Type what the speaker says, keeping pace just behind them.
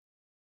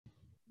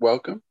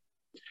welcome.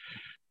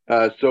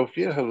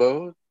 Sophia,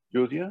 hello.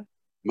 Julia,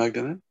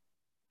 Magdalene.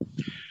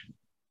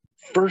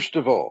 First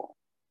of all,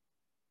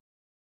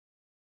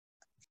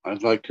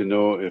 I'd like to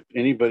know if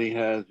anybody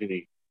has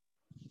any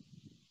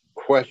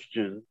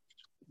questions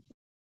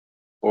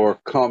or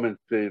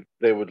comments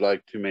they would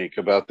like to make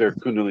about their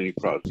Kundalini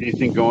process.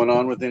 Anything going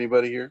on with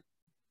anybody here?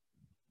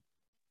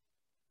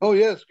 Oh,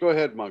 yes. Go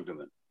ahead,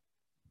 Magdalene.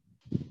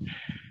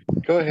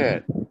 Go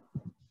ahead.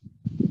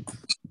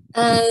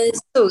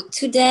 So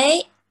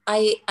today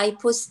I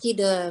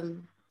posted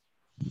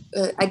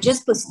I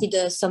just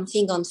posted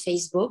something on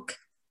Facebook.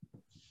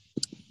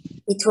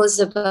 It was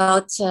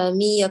about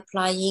me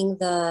applying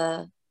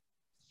the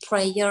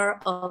prayer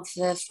of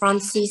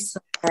Francis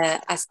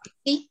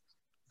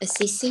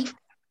Assisi,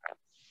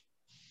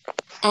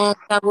 and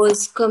I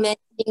was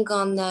commenting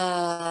on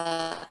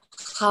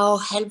how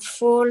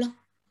helpful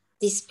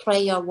this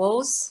prayer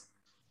was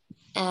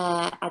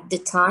at the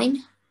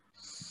time.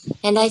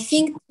 And I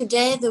think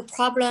today the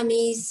problem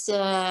is,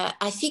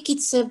 I think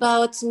it's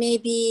about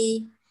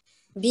maybe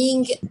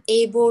being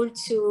able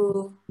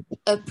to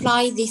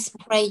apply this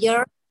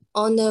prayer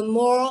on a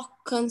more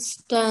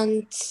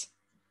constant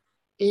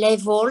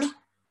level,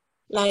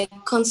 like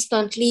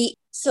constantly.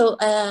 So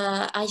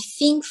I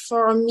think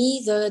for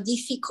me, the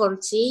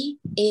difficulty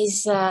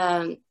is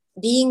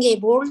being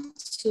able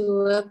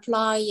to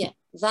apply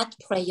that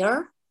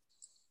prayer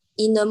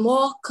in a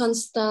more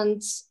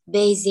constant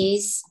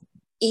basis,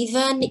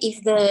 even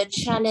if the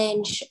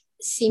challenge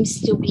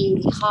seems to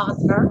be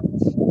harder.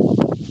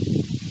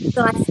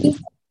 So I think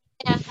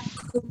I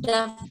could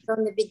have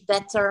done a bit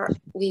better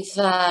with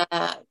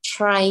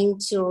trying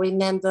to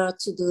remember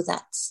to do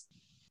that.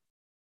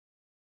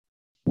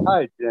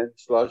 Hi, Jen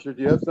Schlosser.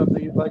 Do you have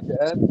something you'd like to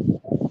add?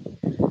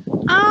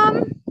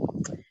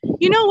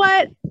 You know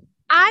what?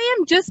 I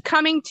am just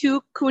coming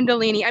to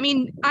Kundalini. I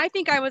mean, I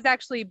think I was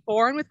actually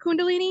born with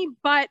Kundalini,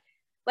 but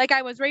like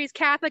I was raised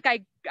Catholic.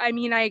 I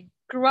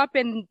grew up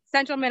in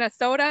central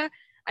Minnesota.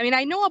 I mean,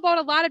 I know about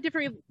a lot of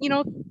different,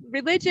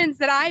 religions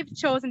that I've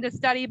chosen to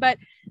study, but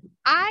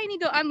I need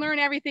to unlearn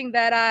everything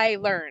that I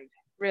learned,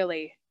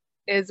 really,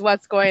 is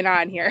what's going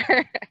on here.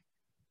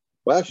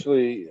 Well,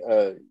 actually,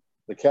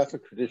 the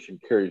Catholic tradition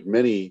carries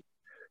many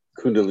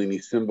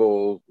Kundalini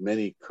symbols,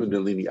 many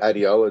Kundalini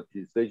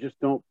ideologies. They just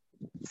don't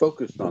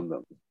focus on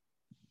them.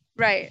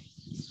 Right.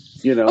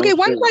 Okay,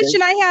 one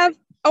question I have.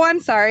 Oh, I'm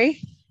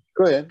sorry.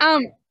 Go ahead.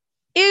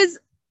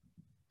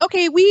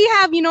 We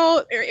have, in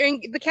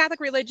the Catholic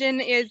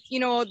religion is,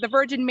 the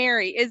Virgin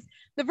Mary. Is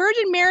the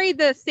Virgin Mary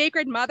the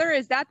Sacred Mother?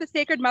 Is that the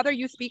Sacred Mother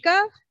you speak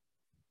of?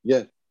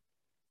 Yes.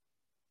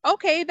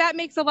 Okay, that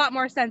makes a lot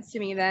more sense to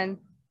me then.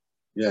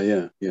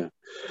 Yeah.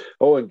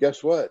 Oh, and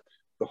guess what?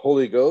 The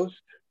Holy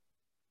Ghost,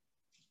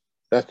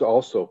 that's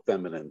also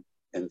feminine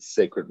and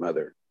Sacred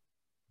Mother.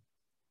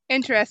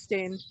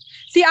 Interesting.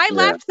 See, I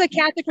left the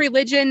Catholic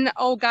religion,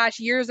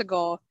 years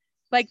ago.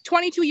 Like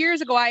 22 years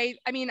ago.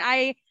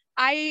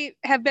 I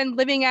have been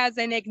living as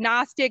an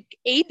agnostic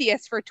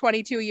atheist for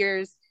 22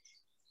 years.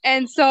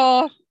 And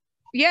so,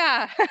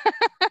 yeah,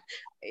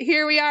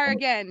 here we are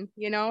again,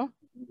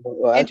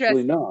 Well,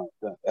 actually not.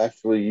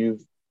 Actually,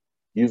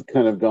 you've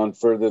kind of gone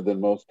further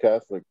than most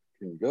Catholics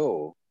can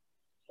go.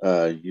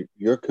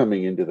 You're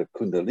coming into the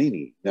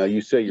Kundalini. Now,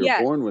 you say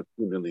you're born with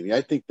Kundalini. I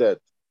think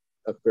that's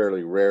a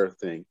fairly rare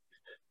thing.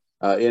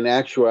 In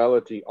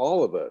actuality,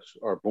 all of us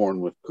are born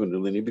with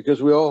Kundalini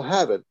because we all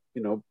have it,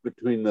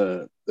 between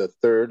the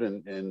third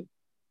and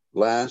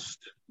last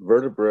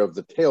vertebra of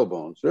the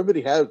tailbone. So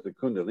everybody has the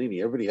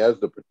Kundalini. Everybody has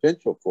the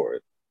potential for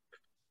it.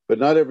 But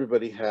not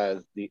everybody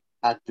has the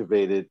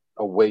activated,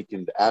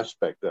 awakened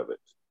aspect of it,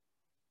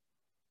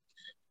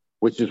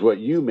 which is what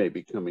you may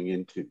be coming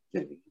into,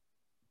 Jenny.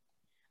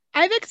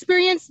 I've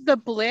experienced the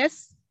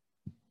bliss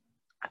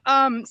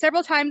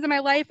several times in my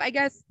life, I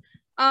guess.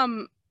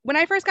 When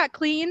I first got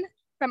clean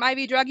from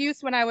IV drug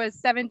use when I was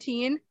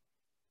 17,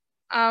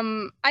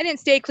 I didn't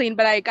stay clean,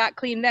 but I got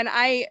clean then.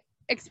 I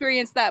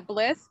experienced that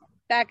bliss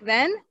back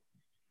then.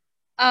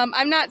 And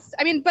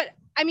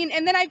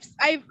then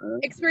I've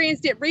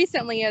experienced it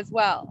recently as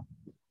well.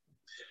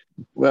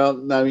 Well,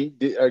 now,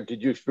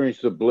 did you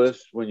experience the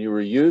bliss when you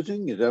were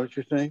using? Is that what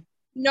you're saying?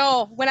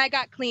 No, when I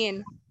got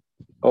clean.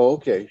 Oh,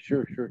 okay.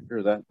 Sure.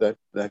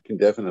 That can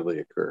definitely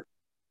occur.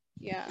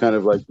 Yeah. Kind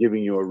of like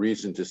giving you a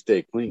reason to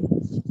stay clean.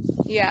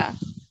 Yeah.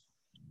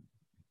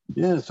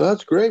 Yeah, so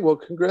that's great. Well,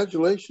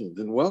 congratulations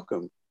and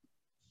welcome.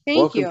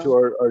 Thank you. Welcome to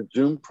our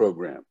Zoom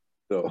program.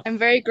 So I'm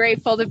very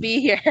grateful to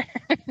be here.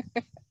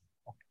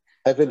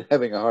 I've been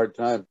having a hard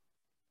time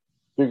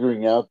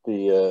figuring out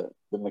the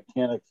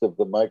mechanics of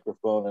the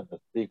microphone and the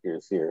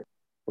speakers here,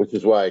 which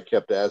is why I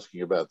kept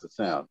asking about the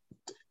sound.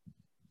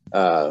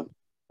 But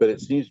it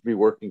seems to be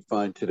working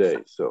fine today.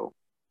 So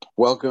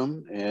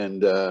welcome,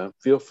 and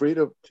feel free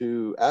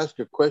to ask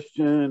a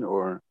question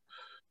or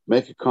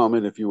make a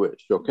comment if you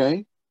wish,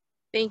 okay?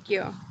 Thank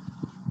you.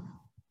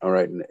 All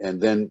right,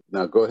 and then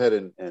now go ahead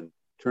and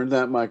turn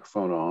that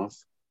microphone off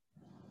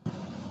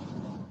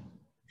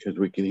because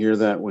we can hear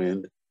that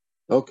wind.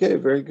 Okay,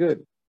 very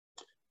good.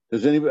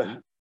 Does anybody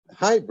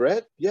Hi,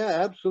 Brett. Yeah,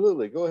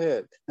 absolutely. Go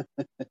ahead.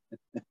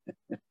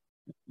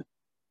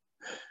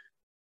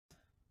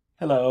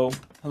 Hello.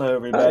 Hello, Hi.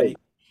 everybody.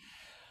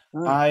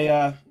 Hi.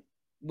 I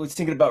was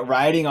thinking about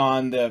writing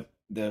on the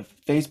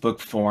Facebook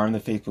forum, the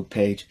Facebook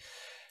page,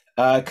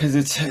 because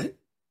it's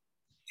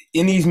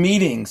in these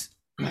meetings,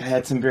 I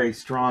had some very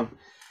strong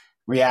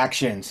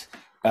reactions,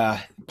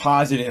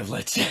 positive,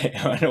 let's say.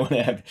 I don't want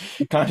to have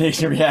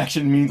connotation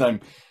reaction means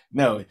I'm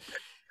no,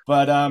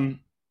 but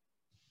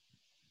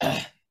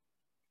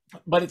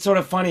but it's sort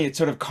of funny. It's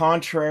sort of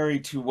contrary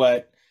to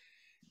what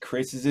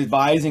Chris is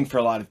advising for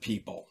a lot of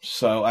people.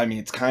 So I mean,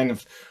 it's kind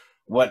of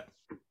what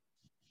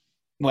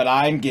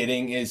I'm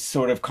getting is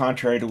sort of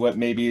contrary to what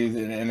maybe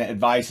an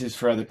advice is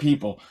for other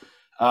people.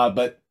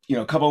 But you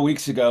know, a couple of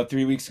weeks ago,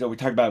 3 weeks ago, we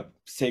talked about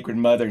Sacred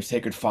Mother and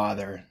Sacred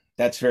Father.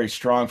 That's very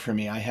strong for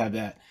me. I have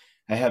that.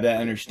 I have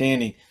that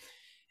understanding.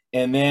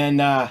 And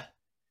then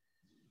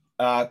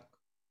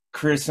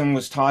Chrism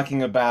was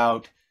talking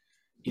about,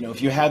 you know,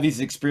 if you have these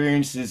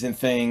experiences and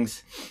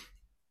things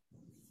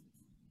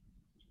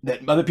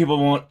that other people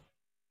won't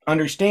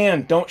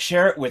understand, don't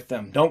share it with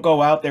them. Don't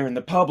go out there in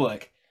the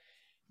public.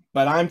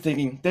 But I'm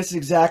thinking this is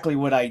exactly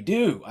what I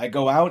do. I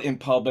go out in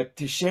public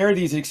to share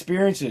these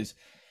experiences.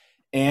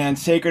 And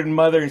Sacred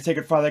Mother and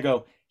Sacred Father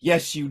go,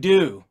 yes, you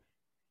do.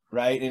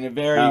 Right? In a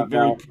very,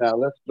 very. Now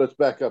let's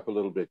back up a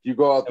little bit. You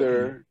go out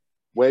there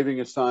waving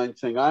a sign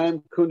saying, I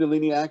am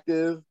Kundalini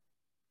active.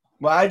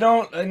 Well, I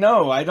don't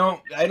know. I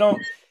don't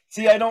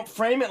see, I don't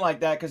frame it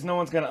like that because no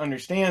one's going to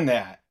understand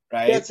that.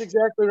 Right? That's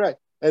exactly right.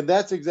 And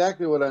that's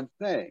exactly what I'm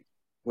saying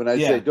when I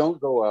say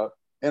don't go out.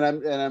 And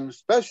I'm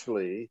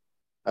especially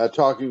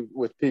talking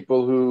with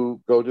people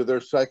who go to their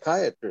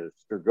psychiatrist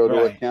or go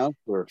to a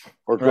counselor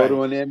or go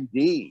to an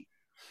MD.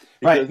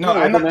 Because, no,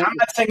 I'm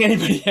not saying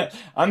anybody else,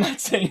 I'm not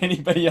saying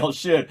anybody else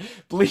should.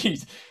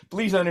 Please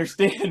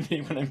understand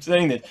me when I'm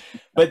saying this.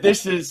 But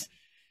this is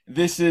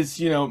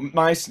you know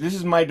this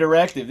is my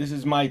directive. This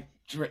is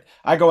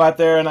I go out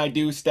there and I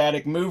do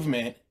static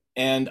movement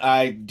and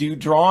I do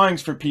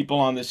drawings for people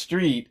on the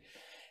street.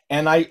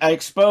 And I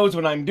expose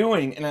what I'm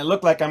doing, and I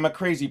look like I'm a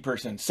crazy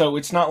person. So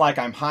it's not like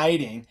I'm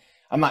hiding.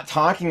 I'm not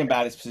talking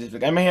about it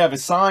specifically. I may have a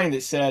sign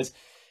that says,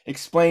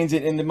 explains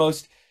it in the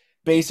most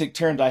basic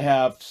terms. I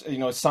have, you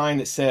know, a sign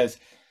that says,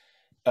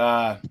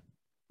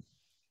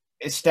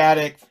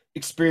 ecstatic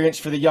experience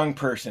for the young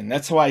person.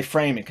 That's how I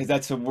frame it, because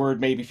that's a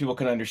word maybe people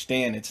can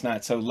understand. It's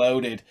not so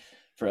loaded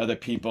for other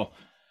people.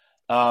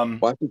 Well,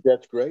 I think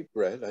that's great,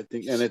 Brett. I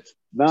think, and it's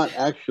not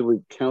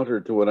actually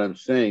counter to what I'm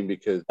saying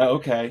because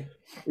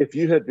if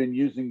you had been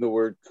using the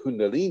word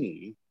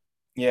Kundalini,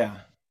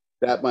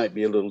 that might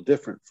be a little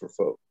different for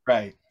folks.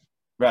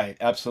 Right,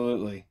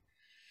 absolutely.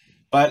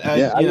 But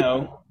you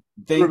know,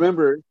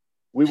 remember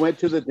we went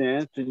to the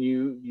dance and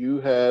you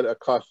had a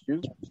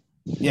costume.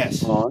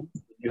 Yes. On.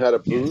 You had a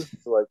booth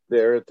like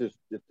there at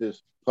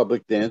this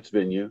public dance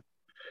venue,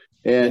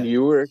 and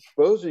you were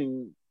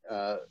exposing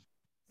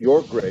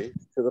your grace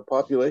to the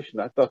population.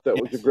 I thought that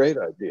was a great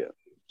idea.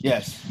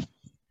 Yes.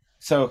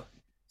 So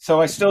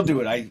I still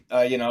do it.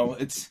 I you know,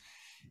 it's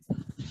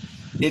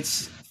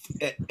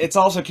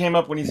also came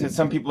up when he said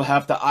some people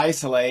have to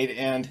isolate,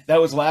 and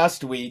that was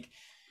last week.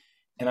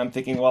 And I'm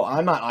thinking, well,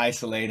 I'm not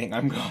isolating.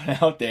 I'm going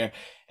out there,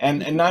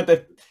 and not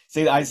that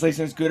say the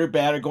isolation is good or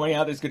bad, or going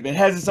out there is good, but it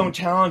has its own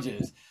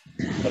challenges.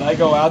 But I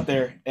go out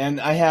there, and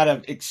I had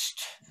a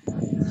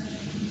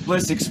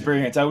bliss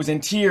experience. I was in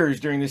tears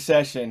during the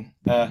session.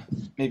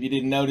 Maybe you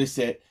didn't notice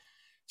it.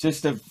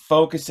 Just of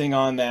focusing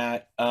on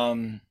that,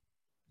 you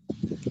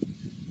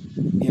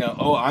know,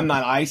 oh, I'm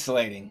not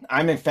isolating.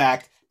 I'm in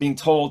fact being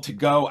told to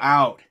go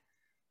out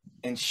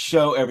and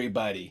show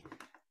everybody,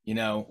 you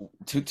know,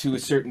 to a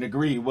certain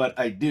degree what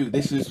I do.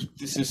 This is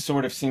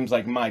sort of seems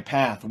like my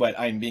path, what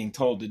I'm being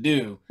told to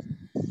do.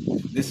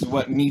 This is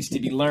what needs to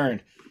be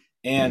learned.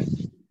 And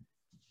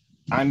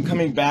I'm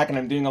coming back and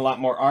I'm doing a lot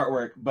more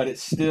artwork, but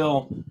it's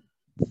still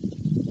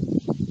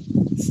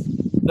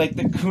like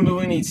the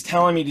Kundalini's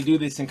telling me to do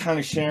this and kind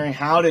of sharing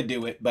how to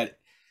do it, but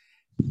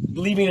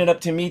leaving it up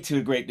to me to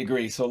a great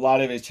degree. So a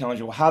lot of it is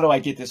challenging. Well, how do I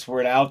get this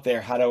word out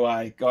there? How do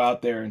I go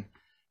out there and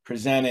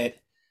present it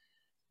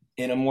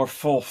in a more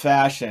full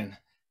fashion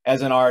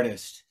as an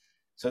artist?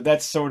 So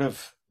that's sort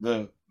of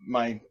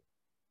my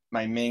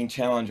main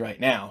challenge right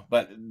now.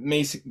 But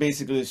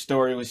basically the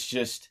story was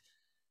just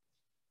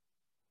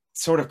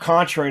sort of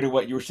contrary to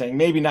what you were saying.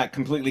 Maybe not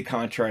completely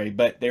contrary,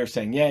 but they were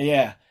saying,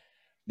 yeah,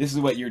 this is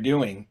what you're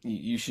doing.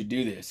 You should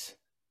do this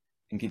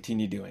and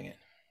continue doing it.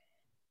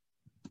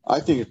 I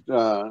think it's.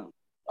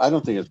 I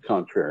don't think it's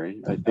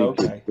contrary. I think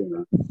it's.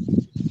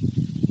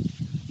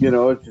 You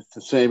know, it's just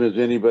the same as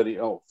anybody.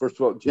 Oh, first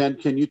of all, Jen,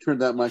 can you turn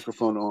that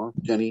microphone off,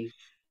 Jenny?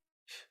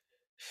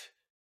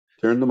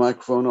 Turn the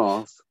microphone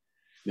off.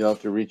 You'll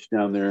have to reach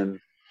down there in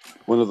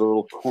one of the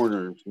little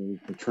corners, and you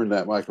can turn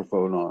that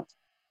microphone off.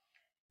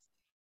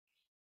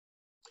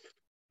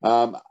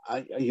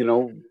 You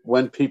know,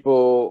 when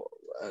people,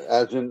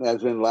 as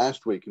in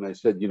last week, and I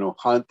said, you know,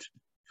 hunt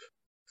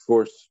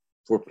for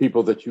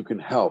people that you can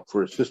help,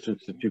 for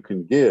assistance that you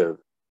can give.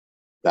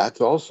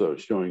 that's also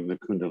showing the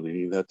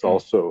Kundalini. That's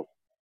also,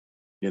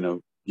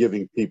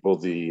 giving people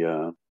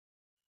the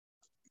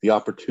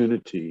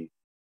opportunity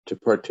to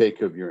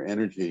partake of your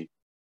energy.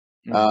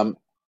 I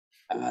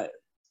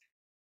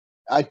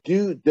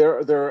do. There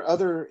are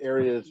other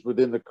areas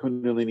within the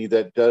Kundalini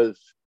that does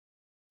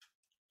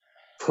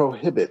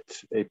prohibit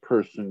a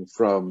person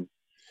from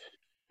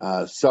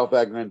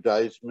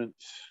self-aggrandizement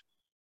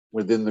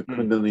within the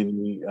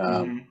Kundalini.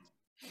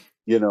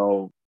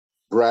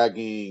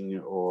 Bragging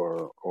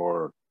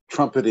or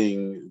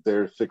trumpeting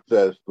their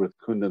success with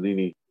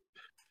Kundalini.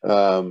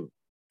 But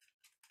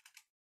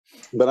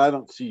I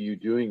don't see you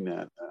doing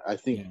that. I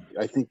think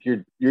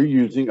you're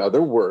using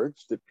other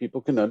words that people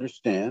can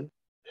understand,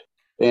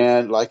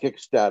 and like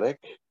ecstatic,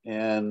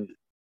 and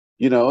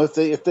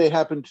if they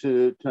happen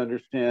to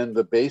understand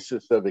the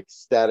basis of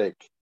ecstatic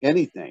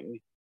anything,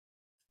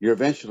 you're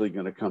eventually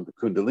going to come to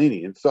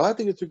Kundalini. And so I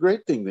think it's a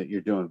great thing that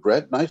you're doing,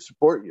 Brett, and I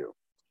support you.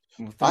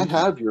 Well, I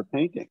have your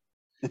painting.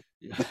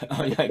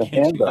 Oh yeah, I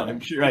get you. I'm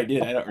sure I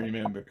did. I don't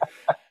remember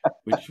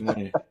which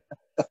one.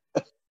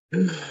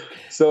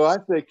 So I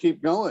say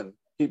keep going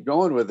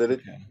with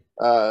it.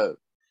 Okay.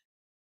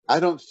 I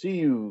don't see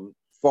you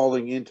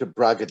falling into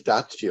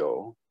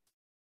braggadocio.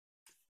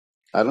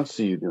 I don't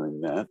see you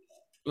doing that.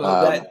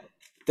 Well,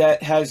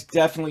 that has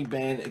definitely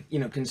been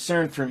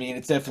concern for me, and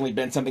it's definitely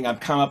been something I've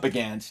come up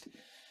against.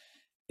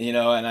 And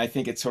I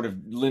think it's sort of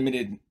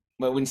limited.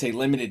 Well, I wouldn't say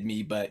limited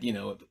me, but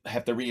I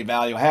have to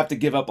reevaluate. I have to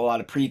give up a lot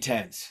of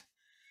pretense.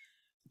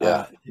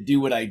 To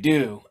do what I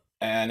do,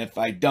 and if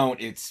I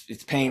don't, it's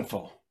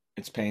painful.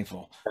 It's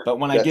painful. But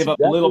when I give up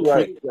a little,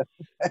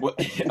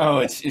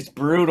 it's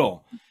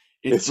brutal.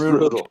 It's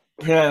brutal.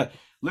 Look at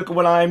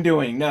what I'm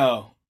doing.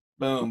 No,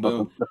 boom,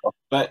 boom. No.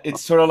 But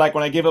it's sort of like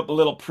when I give up a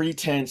little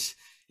pretense.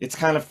 It's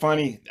kind of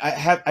funny.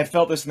 I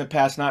felt this in the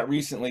past, not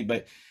recently,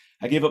 but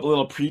I give up a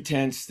little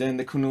pretense. Then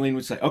the Kundalini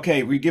would say,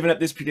 "Okay, we're giving up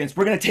this pretense.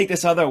 We're going to take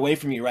this other away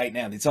from you right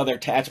now. This other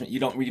attachment you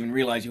don't even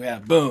realize you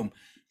have. Boom."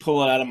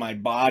 Pull it out of my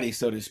body,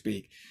 so to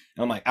speak.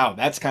 And I'm like, oh,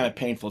 that's kind of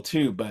painful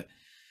too. But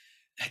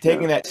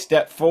taking that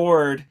step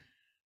forward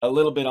a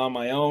little bit on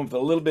my own, with a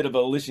little bit of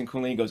volition,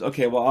 Kundalini goes,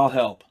 okay, well, I'll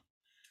help.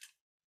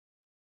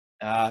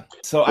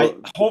 So I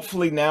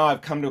hopefully now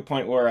I've come to a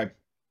point where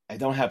I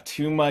don't have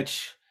too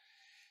much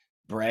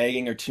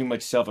bragging or too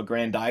much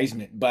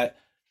self-aggrandizement, but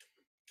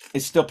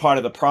it's still part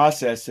of the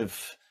process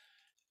of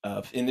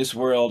in this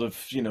world of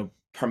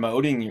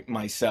promoting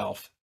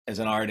myself as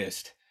an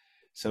artist.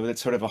 So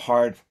it's sort of a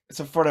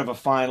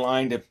fine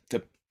line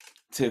to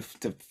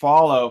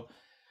follow.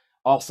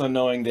 Also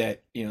knowing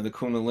that the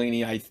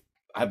Kundalini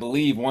I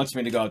believe wants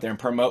me to go out there and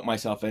promote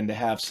myself and to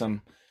have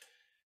some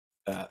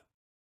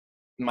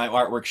my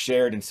artwork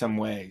shared in some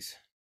ways.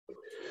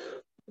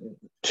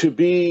 To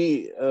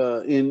be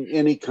in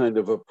any kind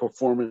of a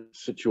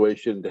performance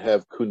situation, to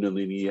have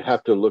Kundalini, you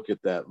have to look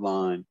at that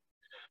line,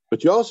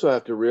 but you also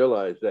have to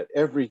realize that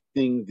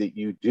everything that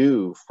you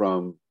do,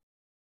 from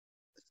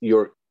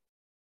your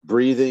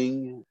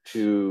breathing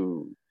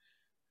to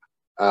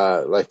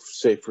like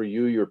say for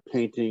you, you're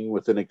painting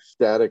with an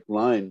ecstatic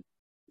line,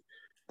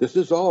 this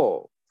is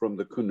all from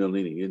the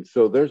Kundalini. And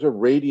so there's a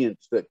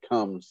radiance that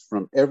comes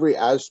from every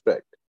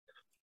aspect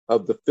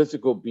of the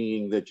physical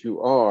being that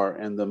you are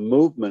and the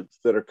movements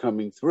that are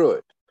coming through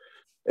it.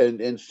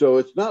 And so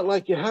it's not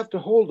like you have to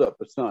hold up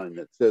a sign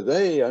that says,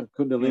 hey, I'm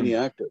Kundalini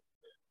active.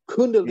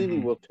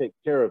 Kundalini will take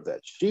care of that.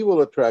 She will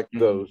attract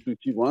those who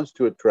she wants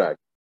to attract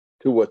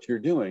to what you're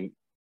doing.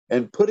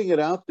 And putting it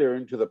out there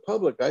into the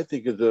public, I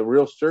think, is a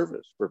real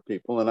service for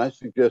people. And I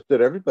suggest that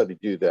everybody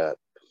do that,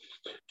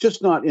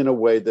 just not in a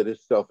way that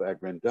is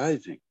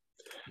self-aggrandizing.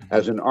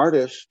 As an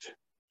artist,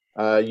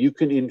 you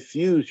can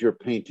infuse your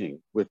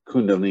painting with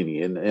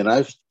Kundalini. And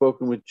I've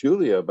spoken with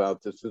Julia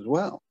about this as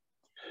well.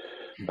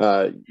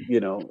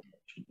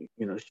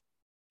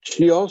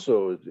 She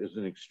also is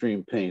an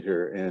extreme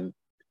painter,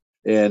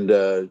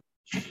 and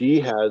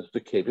she has the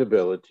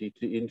capability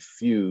to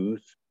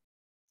infuse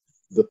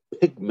the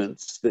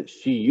pigments that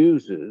she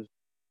uses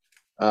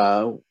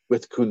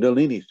with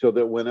Kundalini, so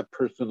that when a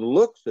person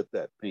looks at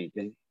that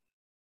painting,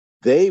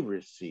 they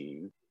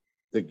receive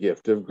the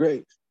gift of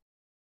grace.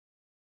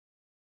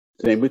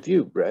 Same with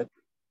you, Brett.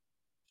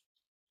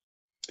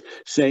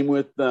 Same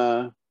with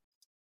a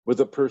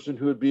person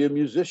who would be a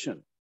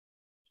musician.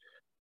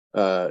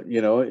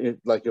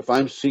 Like if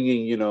I'm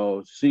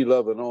singing, see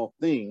love in all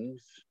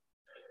things,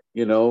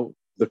 the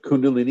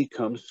Kundalini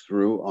comes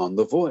through on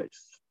the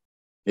voice.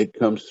 It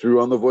comes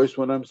through on the voice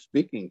when I'm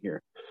speaking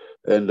here.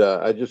 And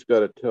I just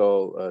got to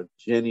tell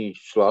Jenny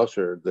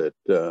Schlosser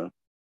that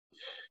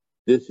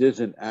this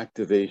is an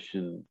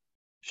activation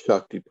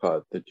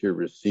Shaktipat that you're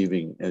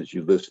receiving as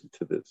you listen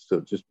to this. So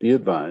just be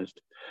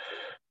advised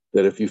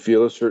that if you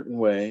feel a certain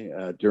way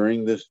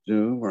during this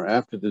Zoom or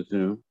after the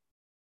Zoom,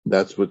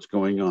 that's what's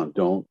going on.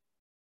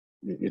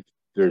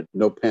 There's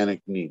no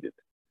panic needed.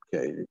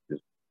 Okay.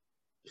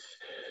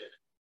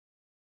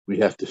 We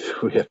have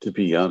to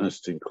be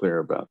honest and clear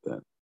about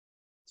that.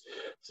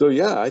 So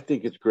yeah, I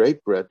think it's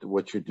great, Brett,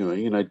 what you're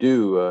doing, and I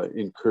do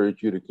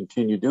encourage you to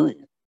continue doing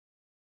it.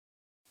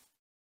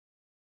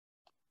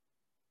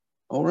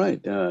 All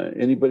right.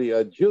 Anybody?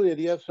 Julia,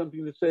 do you have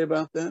something to say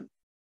about that?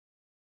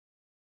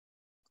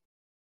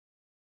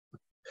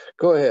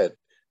 Go ahead.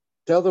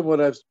 Tell them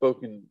what I've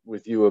spoken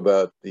with you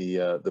about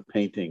the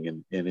painting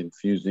and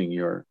infusing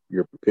your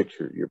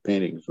picture, your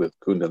paintings with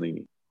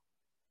Kundalini.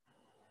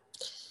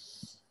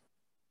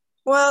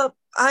 Well,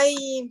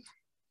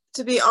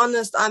 to be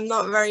honest, I'm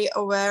not very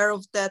aware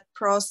of that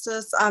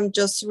process. I'm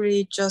just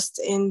really just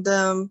in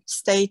the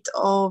state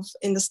of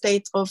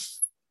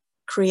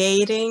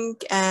creating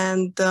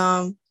and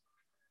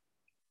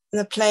in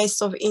a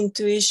place of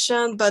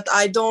intuition, but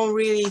I don't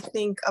really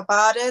think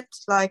about it.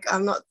 Like,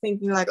 I'm not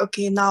thinking like,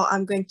 okay, now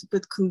I'm going to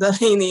put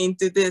Kundalini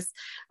into this.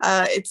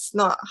 It's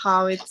not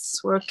how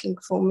it's working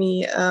for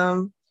me.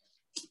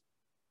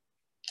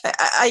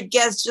 I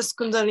guess just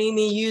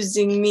Kundalini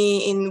using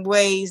me in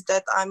ways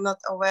that I'm not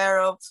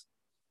aware of.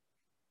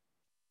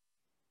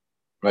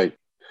 Right.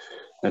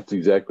 That's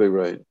exactly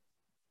right.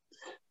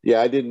 Yeah,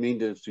 I didn't mean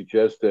to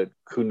suggest that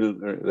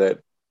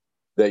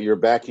that you're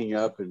backing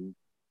up and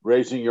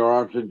raising your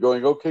arms and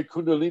going, okay,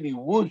 Kundalini,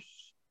 whoosh,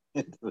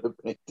 into the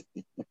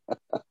painting.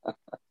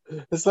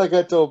 It's like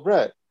I told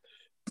Brett,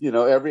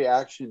 every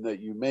action that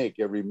you make,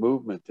 every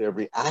movement,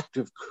 every act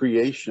of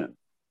creation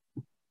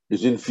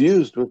is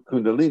infused with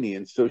Kundalini.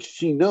 And so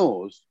she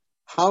knows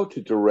how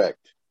to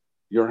direct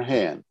your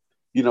hand.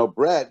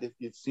 Brett, if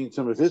you've seen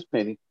some of his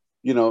painting,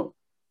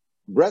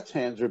 Brett's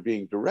hands are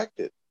being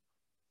directed.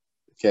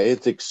 Okay,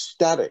 it's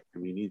ecstatic. I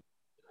mean,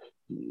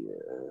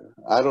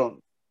 I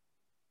don't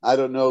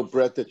know,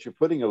 Brett, that you're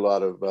putting a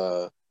lot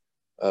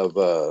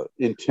of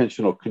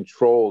intentional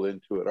control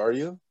into it, are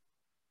you?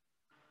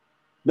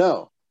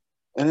 No.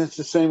 And it's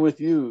the same with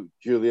you,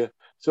 Julia.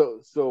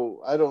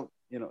 So I don't,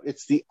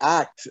 it's the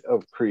act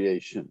of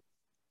creation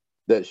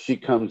that she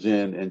comes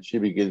in and she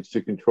begins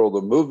to control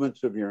the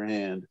movements of your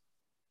hand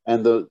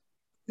and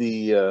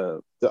the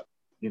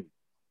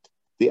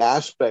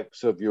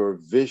aspects of your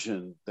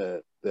vision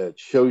that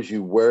shows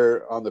you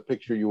where on the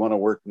picture you want to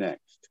work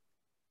next,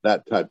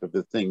 that type of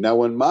a thing. Now,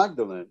 when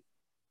Magdalene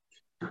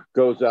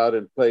goes out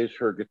and plays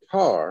her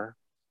guitar,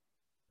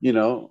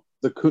 the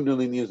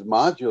Kundalini is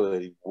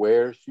modulating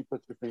where she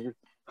puts her fingers,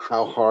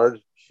 how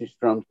hard she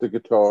strums the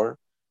guitar.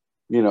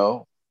 This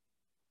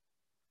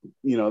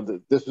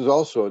is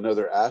also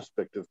another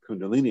aspect of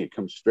Kundalini. It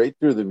comes straight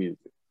through the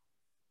music.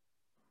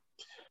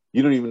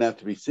 You don't even have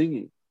to be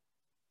singing.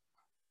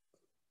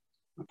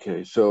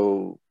 Okay,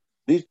 so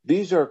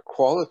these are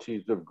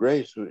qualities of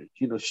grace.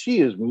 She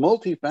is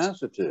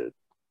multifaceted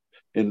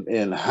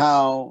in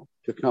how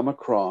to come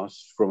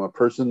across from a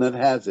person that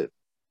has it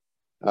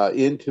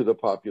into the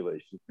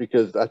populations.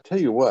 Because I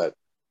tell you what,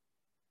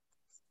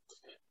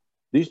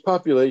 these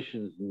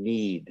populations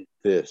need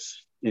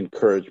this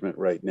encouragement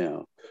right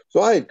now. So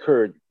I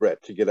encourage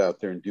Brett to get out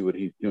there and do what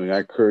he's doing. I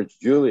encourage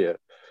Julia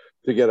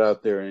to get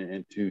out there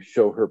and to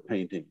show her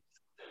paintings.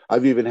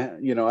 I've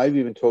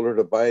even told her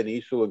to buy an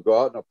easel and go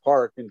out in a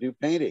park and do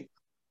painting,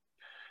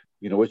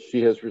 which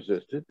she has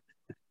resisted.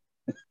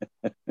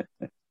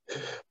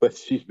 But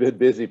she's been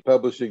busy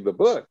publishing the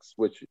books,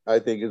 which I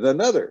think is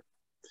another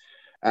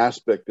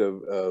aspect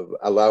of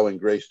allowing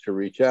grace to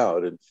reach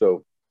out. And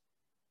so,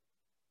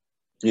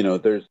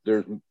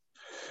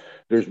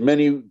 there's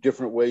many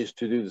different ways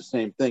to do the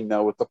same thing.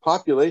 Now, with the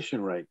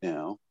population right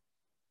now,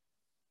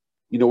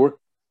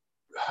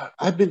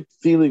 I've been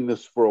feeling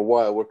this for a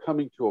while. We're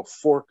coming to a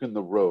fork in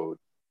the road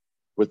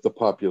with the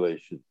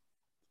population.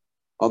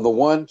 On the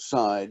one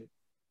side,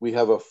 we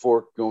have a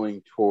fork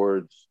going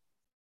towards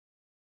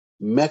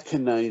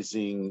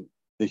mechanizing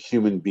the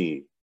human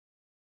being,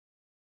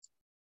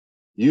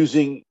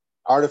 using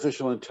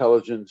artificial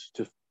intelligence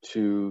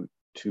to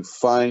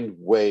find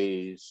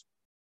ways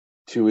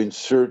to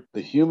insert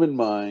the human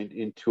mind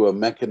into a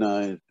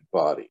mechanized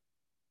body,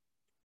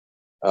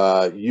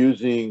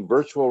 using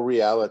virtual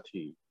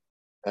reality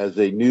as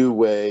a new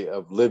way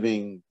of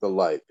living the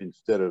life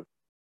instead of,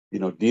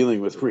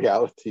 dealing with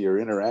reality or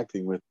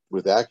interacting with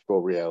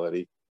actual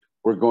reality.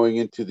 We're going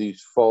into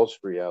these false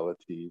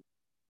realities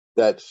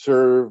that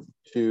serve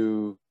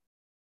to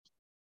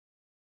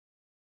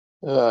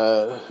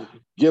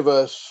give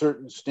us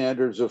certain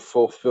standards of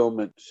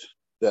fulfillment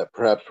that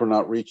perhaps we're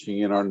not reaching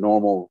in our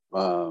normal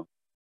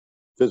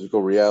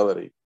physical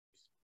reality.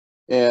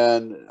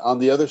 And on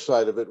the other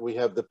side of it, we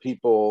have the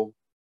people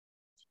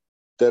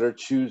that are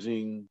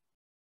choosing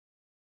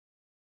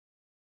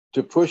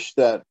to push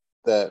that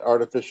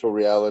artificial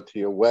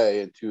reality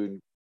away and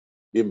to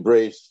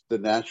embrace the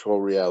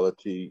natural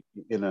reality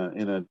in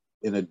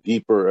a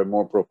deeper and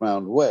more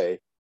profound way,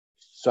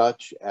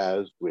 such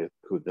as with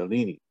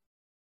Kundalini.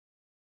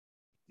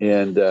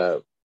 And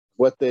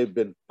what they've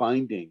been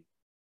finding,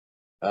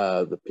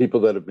 the people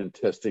that have been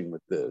testing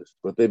with this,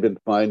 what they've been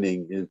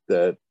finding is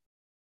that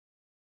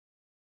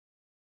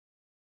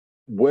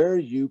where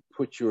you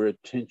put your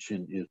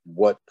attention is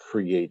what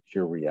creates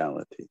your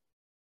reality.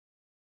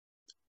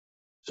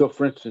 So,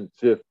 for instance,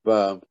 if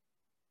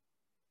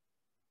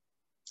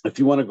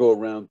you want to go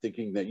around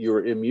thinking that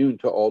you're immune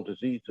to all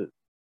diseases,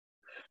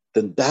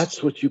 then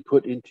that's what you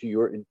put into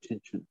your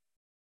intention.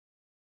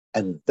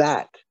 And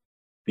that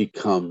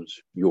becomes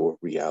your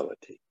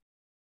reality.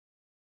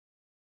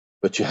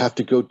 But you have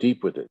to go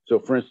deep with it. So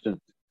for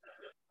instance,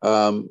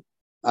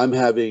 I'm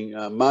having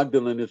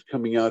Magdalene is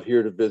coming out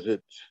here to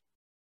visit,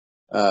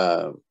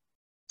 and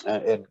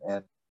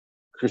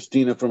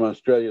Christina from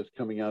Australia is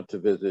coming out to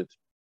visit.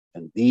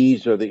 And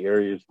these are the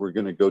areas we're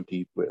going to go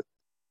deep with.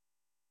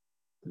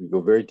 We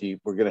go very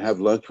deep. We're going to have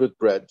lunch with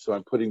Brett. So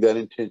I'm putting that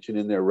intention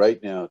in there right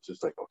now. It's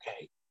just like,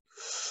 okay,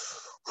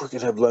 we're going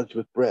to have lunch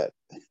with Brett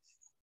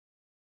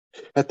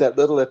at that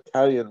little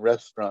Italian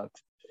restaurant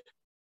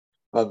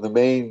on the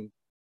main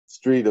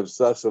street of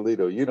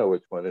Sausalito. You know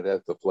which one, it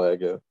has the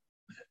flag up.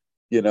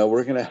 You know,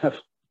 we're going to have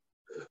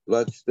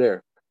lunch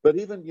there. But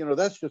even, you know,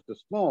 that's just a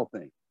small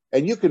thing.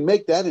 And you can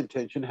make that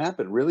intention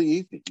happen really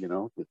easy. You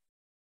know,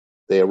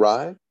 they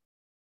arrive,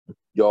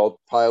 you all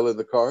pile in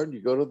the car and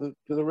you go to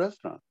the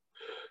restaurant.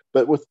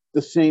 But with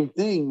the same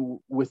thing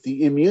with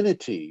the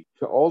immunity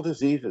to all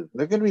diseases,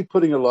 they're going to be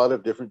putting a lot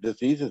of different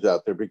diseases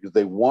out there because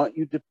they want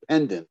you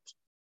dependent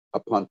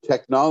upon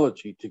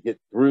technology to get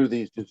through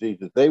these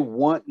diseases. They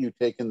want you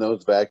taking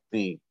those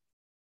vaccines,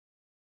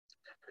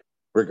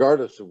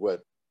 regardless of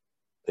what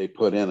they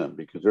put in them,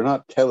 because they're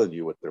not telling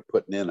you what they're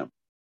putting in them.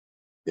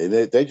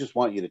 They just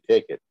want you to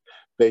take it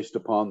based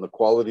upon the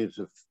qualities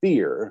of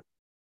fear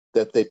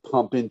that they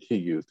pump into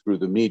you through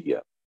the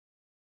media.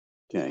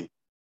 Okay.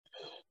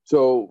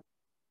 So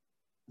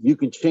you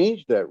can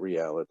change that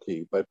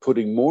reality by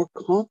putting more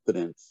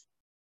confidence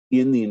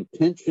in the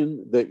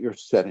intention that you're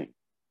setting.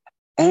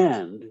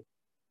 And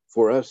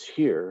for us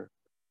here,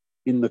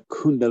 in the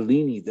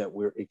Kundalini that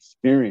we're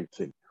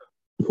experiencing,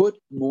 put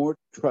more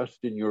trust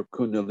in your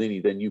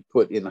Kundalini than you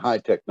put in high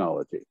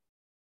technology.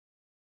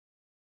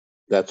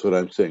 That's what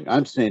I'm saying.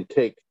 I'm saying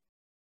take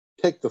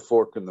the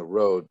fork in the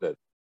road that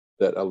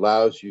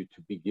allows you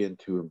to begin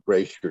to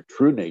embrace your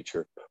true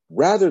nature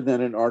rather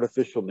than an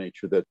artificial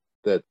nature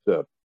that's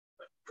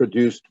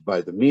produced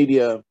by the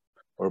media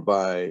or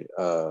by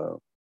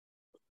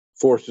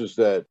forces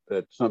that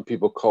some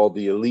people call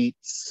the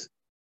elites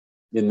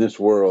in this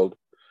world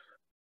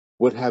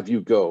would have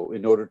you go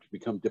in order to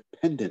become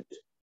dependent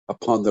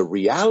upon the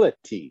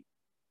reality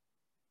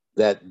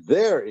that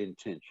their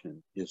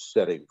intention is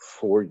setting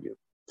for you.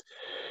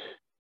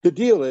 The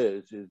deal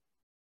is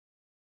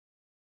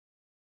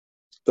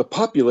the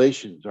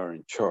populations are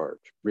in charge,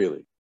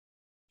 really.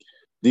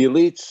 The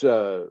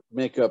elites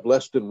make up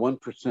less than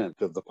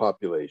 1% of the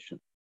population.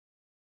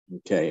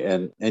 Okay,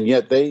 and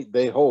yet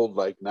they hold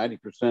like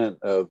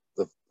 90% of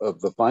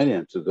the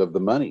finances, of the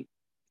money.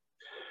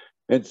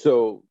 And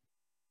so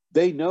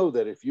they know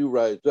that if you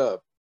rise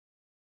up,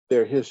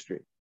 their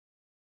history.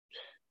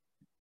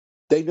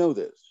 They know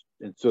this.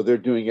 And so they're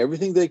doing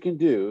everything they can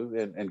do.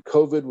 And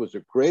COVID was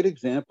a great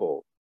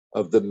example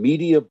of the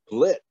media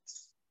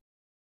blitz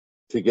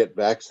to get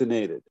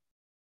vaccinated.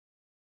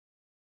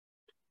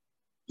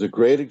 It's a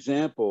great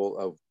example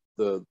of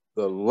the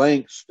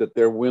lengths that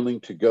they're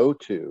willing to go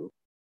to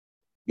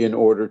in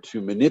order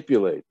to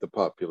manipulate the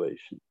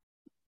population.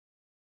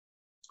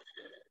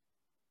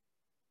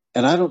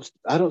 And I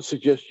don't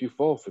suggest you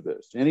fall for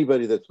this.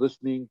 Anybody that's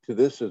listening to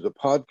this as a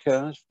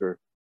podcast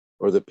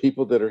or the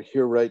people that are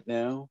here right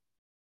now,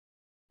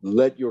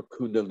 let your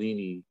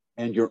Kundalini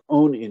and your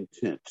own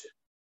intent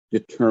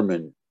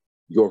determine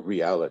your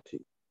reality.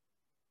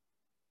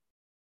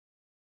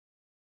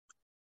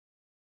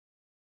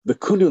 The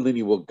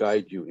Kundalini will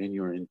guide you in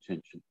your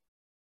intention.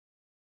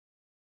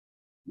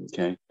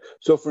 Okay.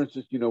 So for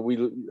instance, you know,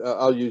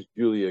 I'll use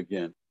Julia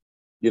again.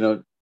 You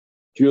know,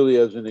 Julia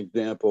as an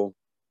example.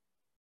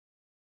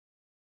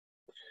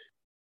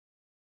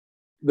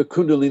 The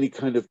Kundalini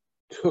kind of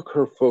took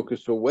her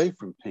focus away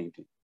from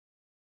painting.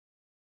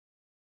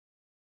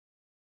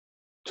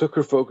 Took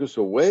her focus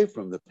away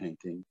from the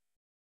painting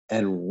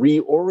and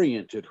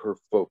reoriented her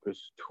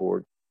focus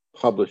toward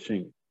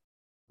publishing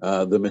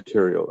the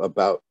material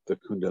about the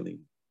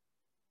Kundalini.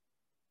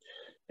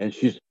 And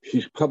she's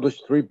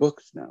published 3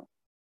 books now.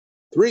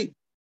 3.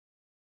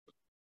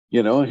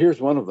 You know,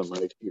 here's one of them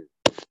right here.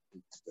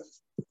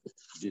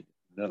 Didn't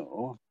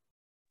know.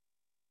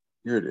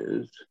 Here it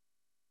is.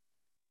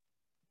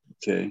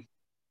 Okay.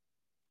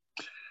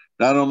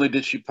 Not only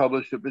did she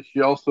publish it, but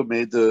she also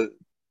made the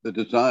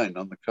design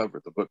on the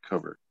cover, the book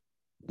cover,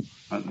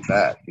 on the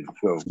back. And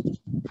so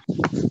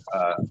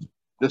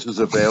this is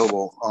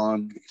available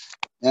on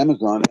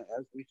Amazon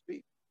as we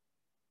speak.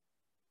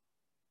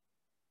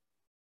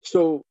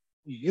 So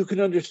you can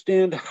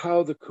understand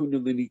how the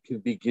Kundalini can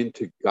begin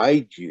to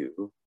guide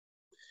you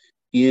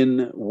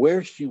in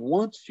where she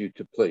wants you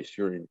to place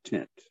your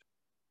intent,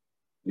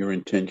 your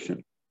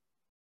intention.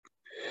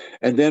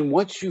 And then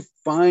once you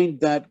find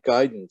that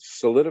guidance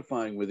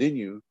solidifying within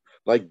you,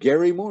 like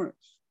Gary Morris.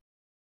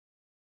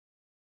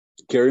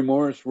 Gary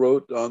Morris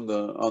wrote on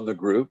the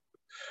group,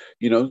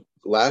 you know,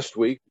 last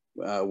week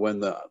when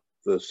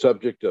the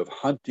subject of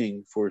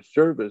hunting for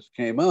service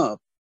came up,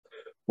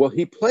 well,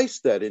 he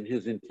placed that in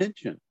his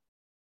intention.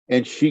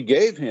 And she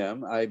gave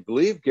him, I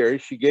believe, Gary,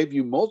 she gave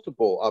you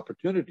multiple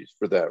opportunities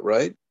for that,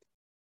 right?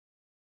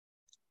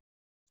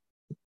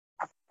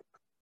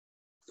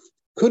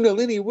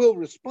 Kundalini will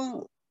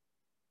respond.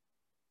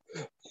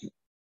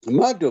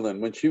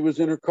 Magdalene, when she was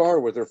in her car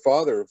with her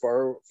father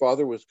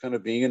was kind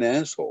of being an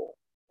asshole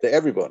to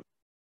everyone.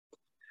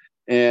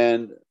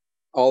 And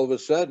all of a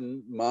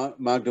sudden,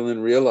 Magdalene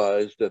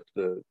realized that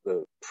the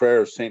prayer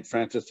of St.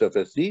 Francis of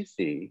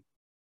Assisi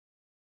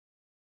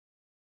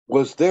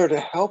was there to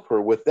help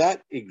her with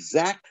that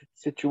exact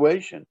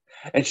situation.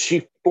 And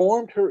she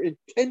formed her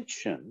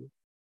intention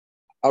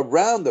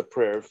around the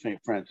prayer of St.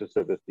 Francis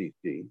of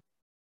Assisi,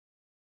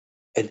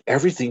 and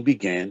everything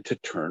began to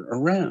turn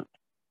around.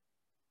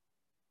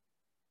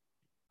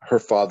 Her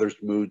father's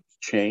mood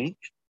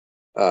changed.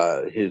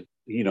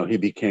 He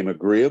became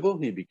agreeable.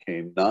 He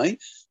became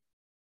nice.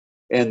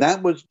 And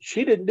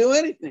she didn't do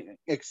anything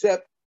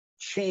except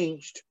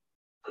changed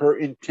her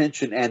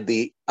intention and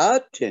the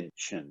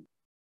attention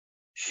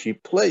she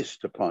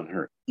placed upon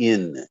her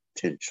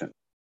intention.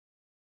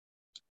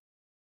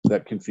 Is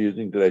that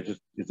confusing?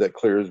 Is that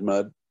clear as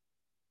mud?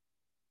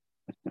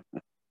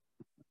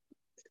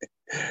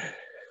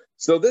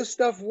 So this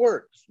stuff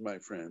works, my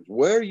friends.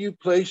 Where you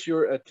place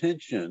your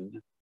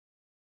attention,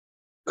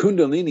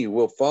 Kundalini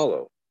will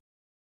follow.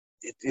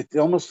 It's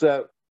almost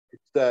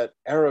that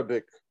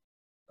Arabic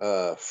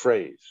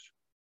phrase,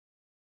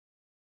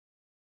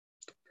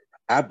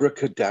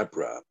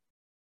 abracadabra.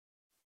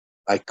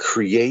 I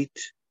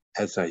create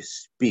as I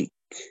speak.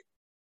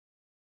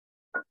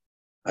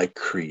 I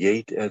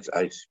create as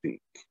I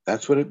speak.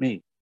 That's what it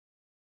means.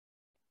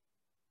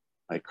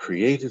 I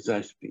create as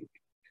I speak.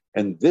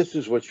 And this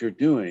is what you're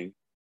doing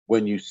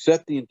when you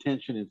set the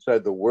intention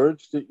inside the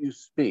words that you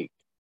speak,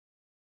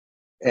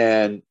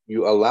 and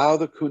you allow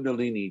the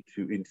Kundalini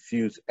to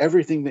infuse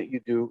everything that you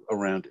do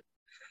around it.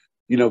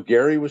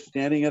 Gary was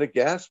standing at a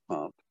gas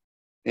pump,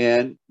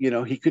 and,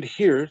 he could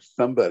hear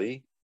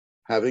somebody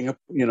having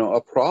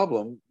a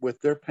problem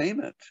with their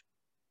payment.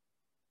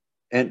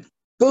 And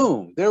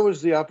boom, there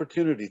was the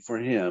opportunity for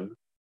him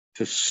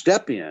to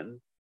step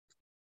in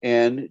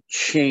and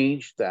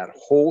change that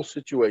whole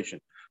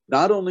situation,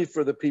 not only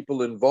for the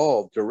people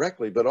involved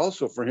directly, but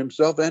also for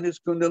himself and his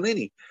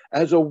Kundalini,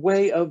 as a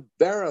way of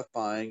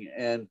verifying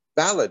and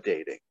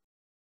validating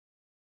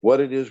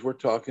what it is we're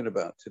talking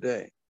about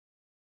today.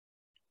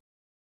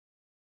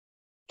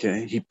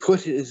 Okay, he put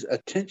his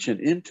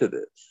attention into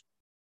this.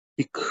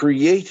 He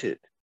created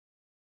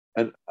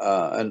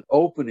an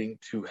opening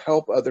to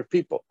help other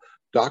people.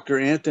 Dr.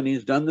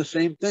 Anthony's done the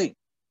same thing.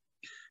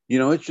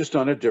 It's just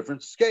on a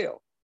different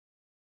scale.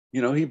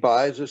 He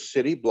buys a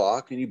city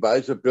block and he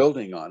buys a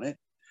building on it,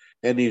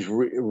 and he's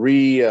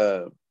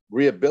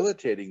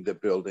rehabilitating the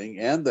building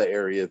and the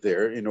area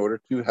there in order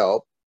to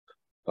help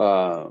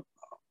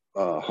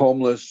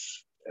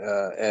homeless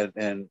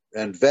and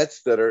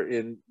vets that are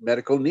in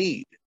medical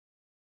need.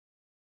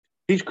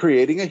 He's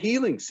creating a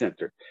healing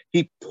center.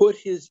 He put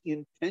his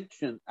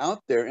intention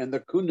out there, and the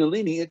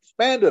Kundalini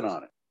expanded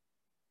on it.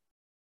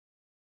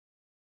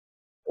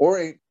 Or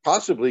it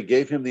possibly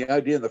gave him the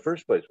idea in the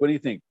first place. What do you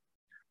think,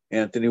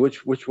 Anthony?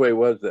 Which way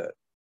was that?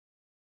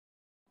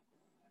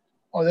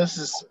 Oh, this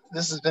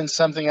has been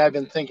something I've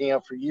been thinking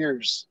of for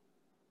years.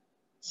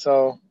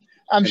 So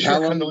I'm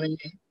sure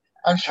Kundalini.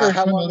 I'm sure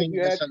how Kundalini. Long have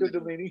you had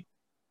Kundalini?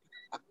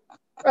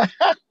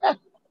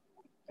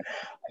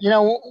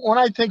 When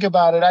I think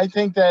about it, I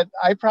think that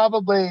I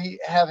probably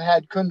have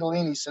had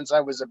Kundalini since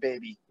I was a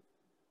baby.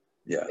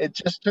 Yeah. It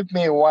just took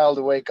me a while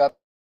to wake up.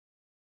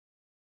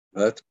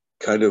 That's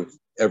kind of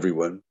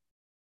everyone.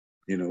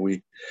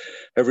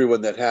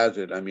 Everyone that has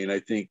it. I mean,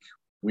 I think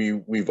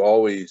we've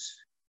always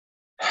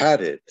had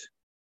it,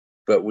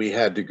 but we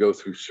had to go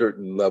through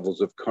certain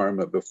levels of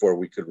karma before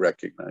we could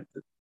recognize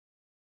it.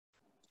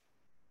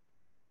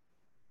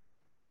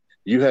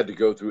 You had to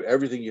go through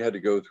everything you had to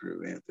go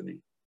through,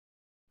 Anthony.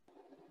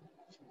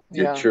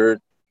 Your church,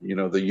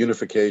 the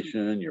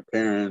unification, your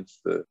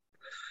parents,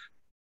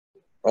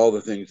 all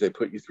the things they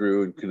put you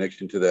through in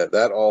connection to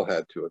that all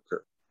had to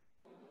occur.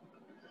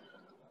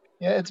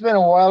 Yeah, it's been a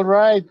wild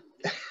ride.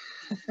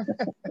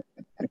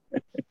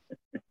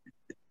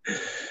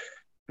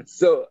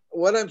 So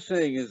what I'm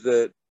saying is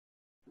that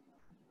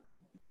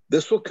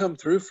this will come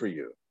through for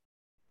you.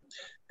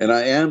 And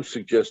I am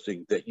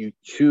suggesting that you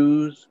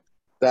choose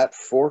that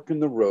fork in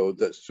the road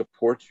that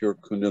supports your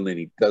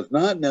Kundalini. Does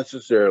not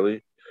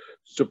necessarily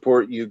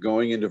support you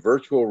going into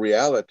virtual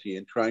reality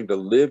and trying to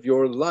live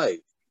your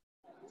life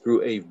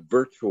through a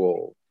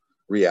virtual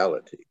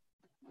reality.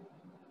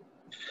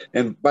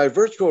 And by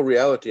virtual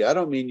reality, I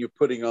don't mean you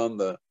putting on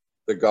the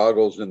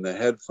goggles and the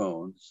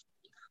headphones,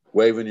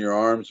 waving your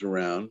arms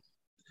around.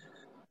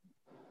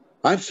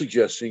 I'm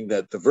suggesting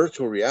that the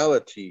virtual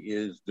reality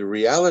is the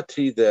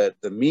reality that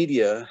the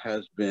media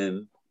has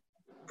been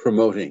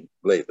promoting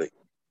lately.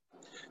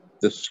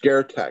 The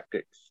scare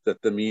tactics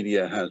that the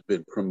media has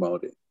been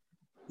promoting.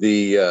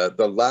 The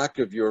lack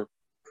of your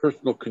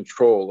personal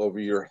control over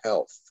your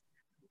health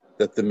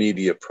that the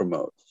media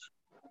promotes.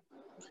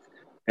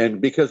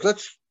 And because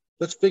let's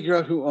figure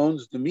out who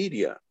owns the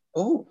media.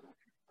 Oh,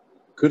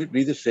 could it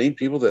be the same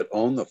people that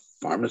own the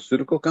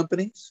pharmaceutical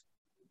companies?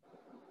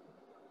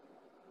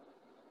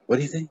 What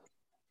do you think?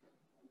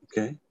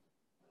 Okay.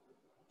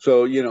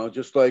 So,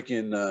 just like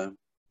in,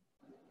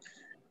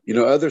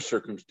 other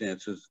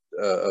circumstances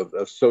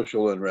of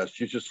social unrest,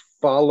 you just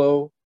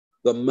follow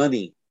the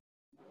money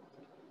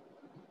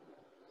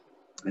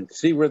and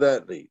see where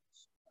that leads.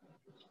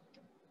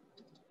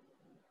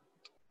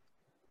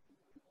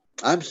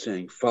 I'm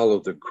saying follow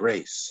the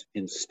grace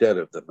instead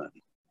of the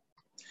money.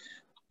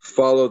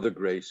 Follow the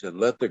grace and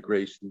let the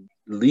grace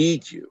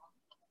lead you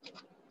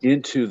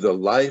into the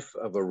life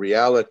of a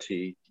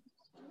reality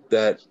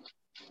that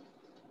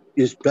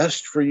is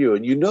best for you.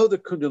 And the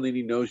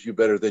Kundalini knows you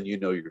better than you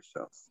know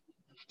yourself.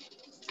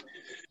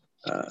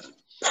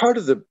 Part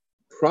of the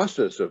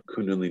process of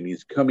Kundalini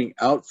is coming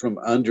out from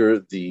under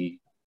the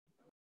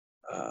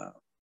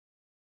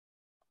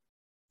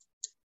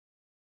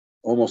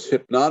almost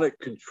hypnotic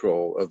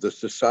control of the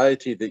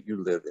society that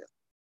you live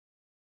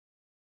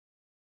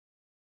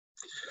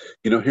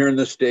in. Here in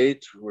the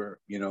States, where,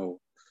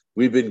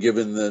 we've been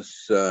given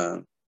this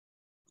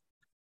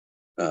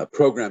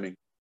programming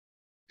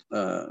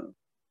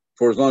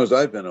for as long as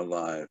I've been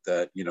alive,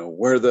 that,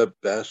 we're the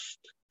best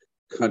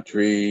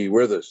country,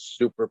 we're the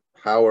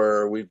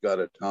superpower, we've got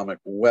atomic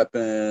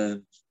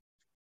weapons,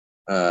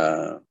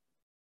 we're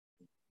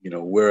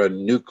a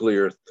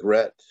nuclear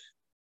threat.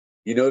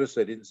 You notice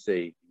I didn't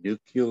say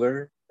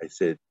nuclear, I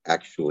said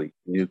actually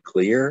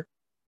nuclear.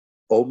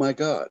 Oh my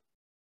God,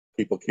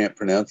 people can't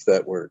pronounce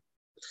that word.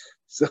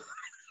 So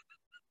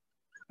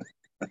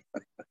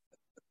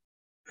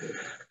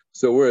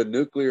we're a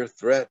nuclear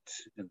threat,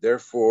 and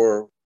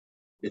therefore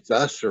it's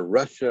us or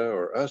Russia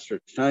or us or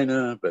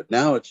China. But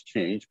now it's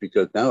changed,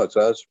 because now it's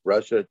us,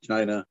 Russia,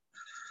 China,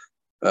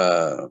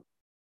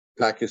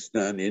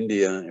 Pakistan,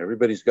 India.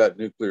 Everybody's got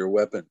nuclear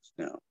weapons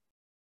now.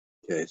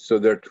 Okay, so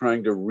they're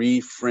trying to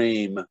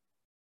reframe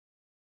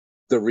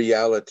the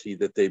reality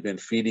that they've been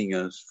feeding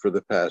us for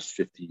the past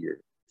 50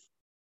 years.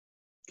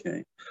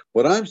 Okay,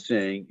 what I'm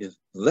saying is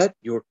let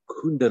your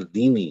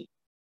Kundalini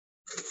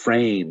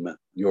frame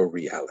your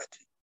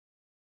reality.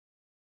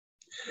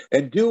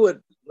 And do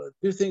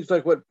things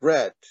like what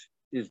Brett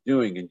is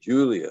doing, and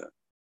Julia,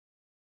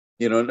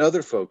 and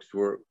other folks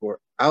who are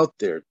out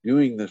there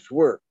doing this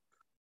work.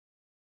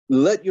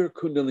 Let your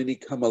Kundalini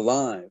come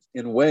alive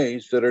in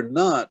ways that are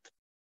not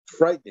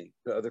frightening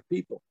to other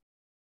people.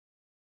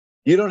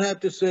 You don't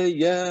have to say,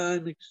 yeah,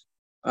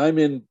 I'm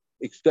in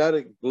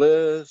ecstatic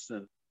bliss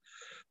and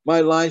my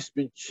life's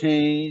been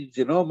changed,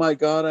 and oh my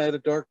God, I had a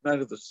dark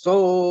night of the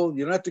soul.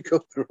 You don't have to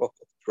go through all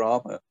the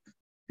drama.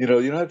 You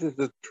don't have to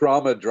the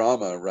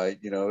drama, right?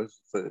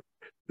 It's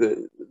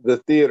the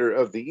theater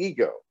of the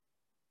ego.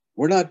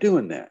 We're not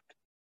doing that.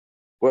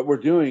 What we're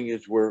doing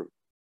is we're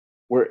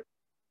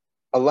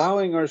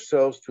allowing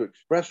ourselves to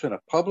express in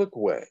a public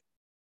way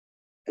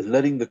and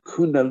letting the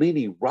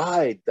Kundalini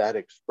ride that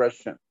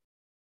expression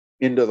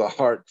into the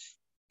hearts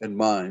and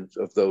minds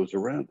of those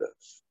around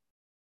us.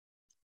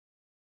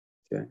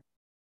 Okay.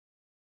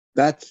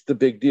 That's the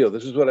big deal.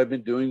 This is what I've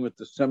been doing with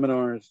the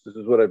seminars. This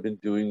is what I've been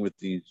doing with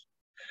the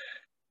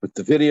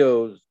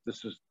videos.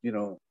 This is,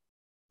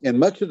 and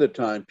much of the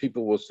time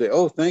people will say,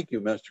 oh, thank you,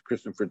 Master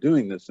Chrism, for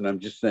doing this. And I'm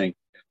just saying,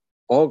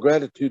 all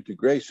gratitude to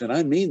Grace. And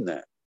I mean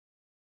that.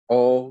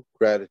 All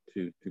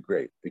gratitude to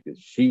Grace, because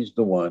she's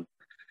the one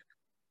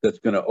that's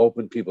going to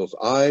open people's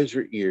eyes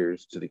or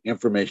ears to the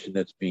information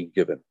that's being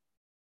given.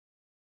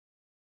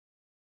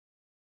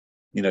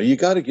 You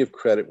got to give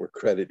credit where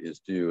credit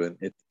is due. And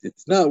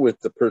it's not with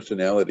the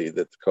personality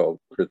that's called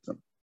Chrism.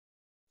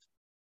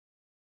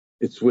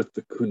 It's with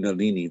the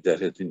Kundalini that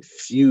has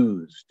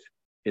infused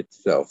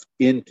itself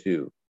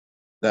into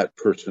that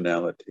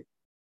personality.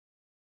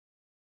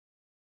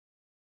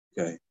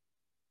 Okay.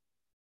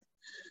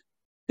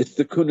 It's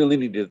the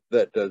Kundalini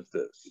that does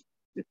this.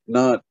 It's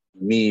not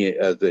me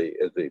as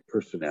a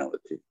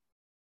personality.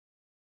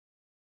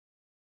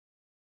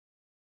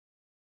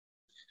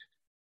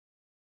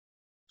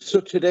 So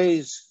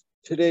today's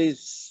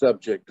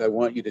subject, I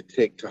want you to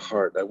take to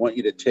heart. I want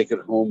you to take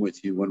it home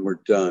with you when we're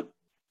done.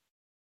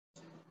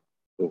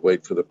 We'll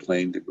wait for the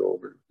plane to go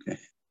over. Okay.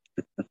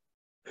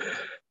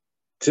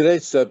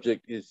 Today's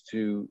subject is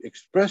to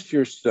express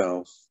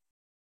yourself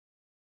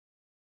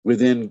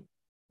within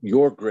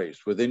your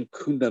grace, within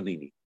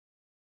Kundalini,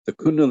 the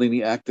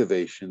Kundalini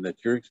activation that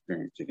you're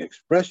experiencing.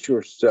 Express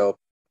yourself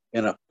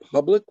in a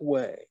public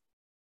way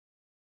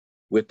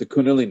with the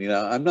Kundalini.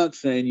 Now, I'm not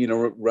saying,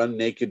 run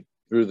naked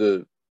through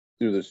the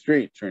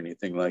streets or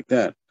anything like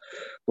that.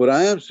 What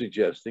I am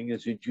suggesting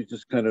is that you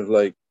just kind of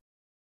like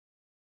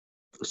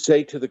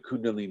say to the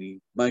Kundalini,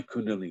 my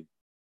Kundalini,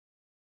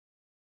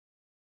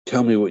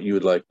 tell me what you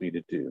would like me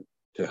to do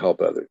to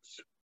help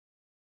others.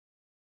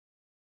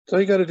 That's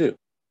all you got to do.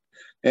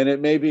 And it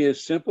may be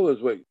as simple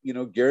as what,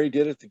 Gary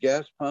did at the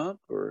gas pump,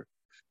 or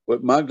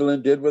what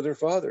Magdalene did with her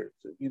father.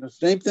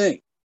 Same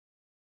thing.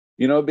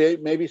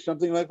 Maybe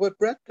something like what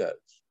Brett does,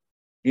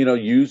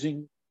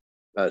 using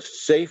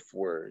safe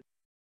words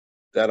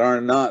that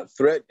are not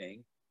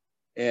threatening,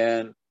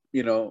 and,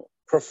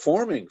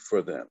 performing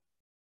for them.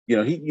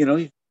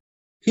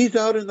 He's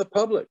out in the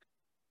public,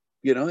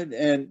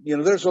 and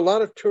there's a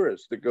lot of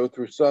tourists that go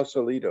through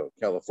Sausalito,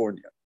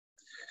 California.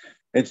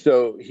 And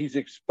so he's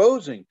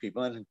exposing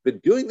people, and has been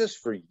doing this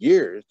for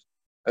years.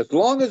 As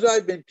long as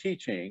I've been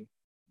teaching,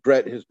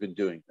 Brett has been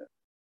doing this.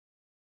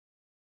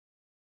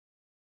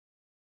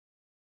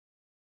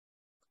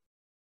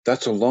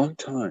 That's a long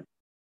time.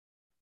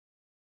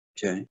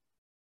 Okay.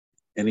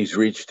 And he's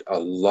reached a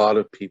lot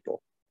of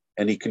people.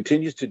 And he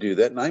continues to do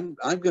that. And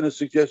I'm going to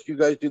suggest you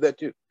guys do that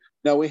too.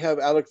 Now we have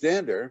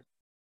Alexander.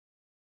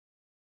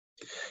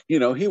 You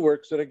know, he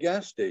works at a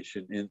gas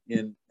station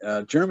in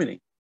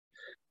Germany,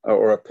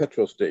 or a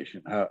petrol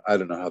station. I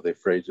don't know how they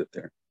phrase it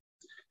there.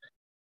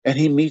 And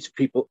he meets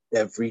people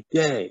every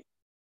day.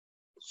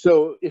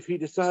 So if he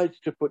decides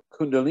to put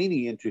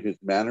Kundalini into his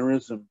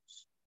mannerisms,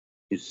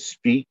 his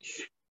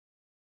speech,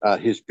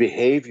 his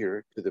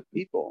behavior to the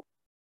people,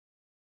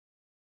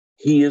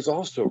 he is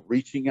also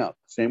reaching out,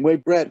 the same way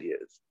Brett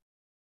is,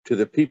 to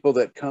the people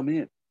that come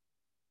in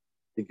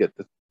to get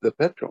the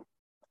petrol.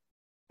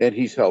 And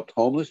he's helped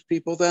homeless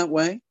people that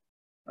way.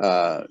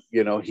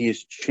 You know, he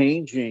is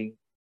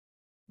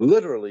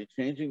literally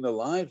changing the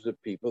lives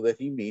of people that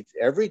he meets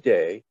every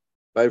day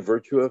by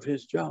virtue of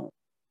his job.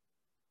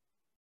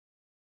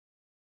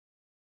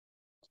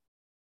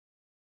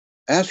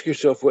 Ask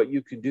yourself what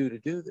you can do to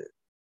do this.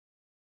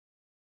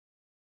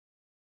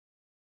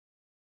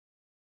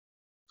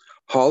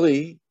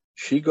 Holly,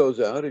 she goes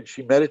out and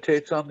she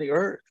meditates on the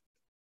earth.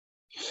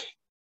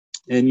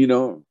 And, you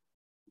know,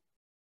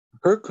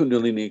 her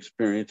Kundalini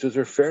experiences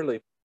are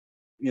fairly,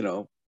 you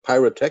know,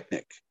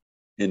 pyrotechnic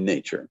in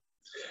nature.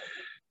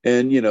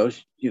 And, you know,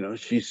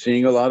 she's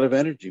seeing a lot of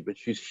energy, but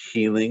she's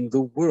healing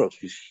the world.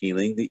 She's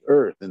healing the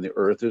earth, and the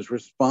earth is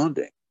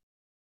responding.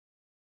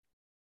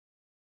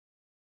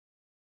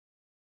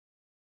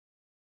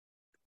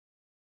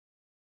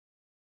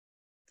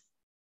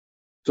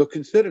 So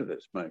consider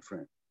this, my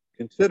friend.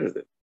 Consider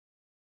this.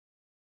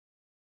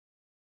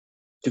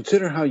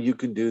 Consider how you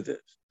can do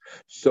this.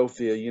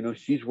 Sophia, you know,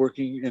 she's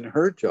working in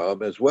her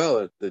job as well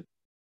as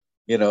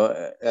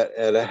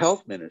at a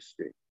health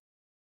ministry,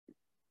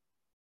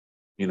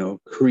 you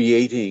know,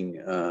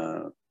 creating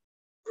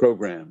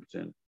programs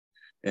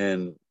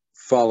and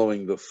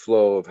following the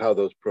flow of how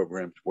those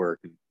programs work,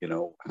 and, you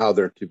know, how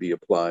they're to be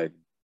applied,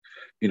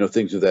 you know,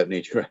 things of that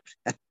nature.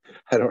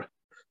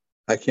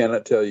 I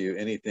cannot tell you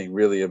anything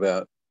really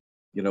about,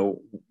 you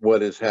know,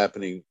 what is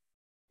happening,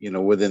 you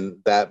know, within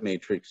that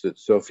matrix that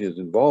Sophia is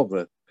involved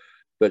with,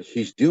 but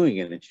she's doing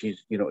it, and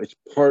she's, you know, it's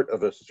part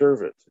of a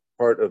service,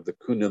 part of the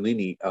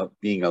Kundalini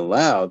being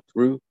allowed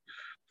through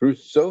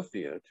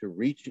Sophia to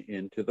reach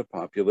into the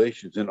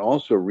populations and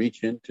also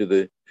reach into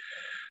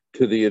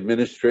the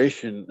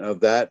administration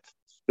of that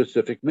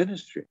specific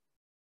ministry.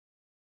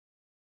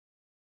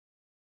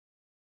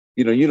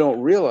 You know, you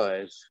don't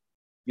realize,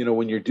 you know,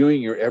 when you're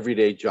doing your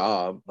everyday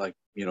job, like,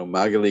 you know,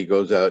 Magali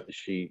goes out and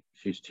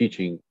she's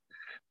teaching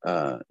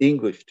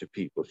English to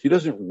people. She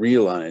doesn't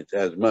realize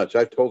as much.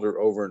 I've told her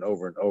over and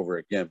over and over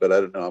again, but I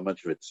don't know how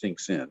much of it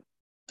sinks in.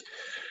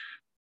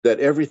 That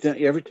every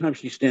time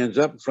she stands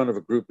up in front of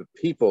a group of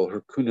people,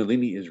 her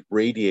Kundalini is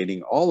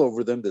radiating all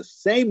over them the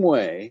same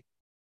way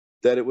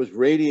that it was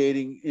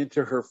radiating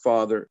into her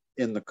father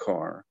in the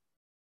car,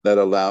 that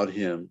allowed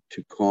him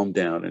to calm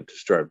down and to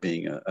start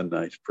being a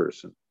nice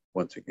person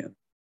once again.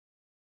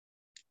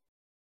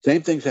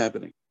 Same thing's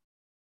happening.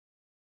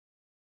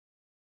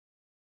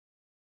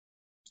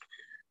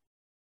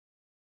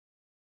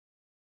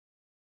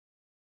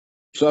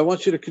 So I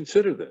want you to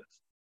consider this.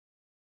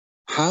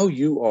 How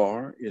you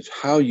are is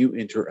how you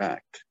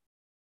interact.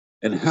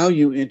 And how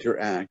you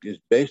interact is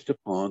based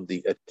upon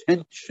the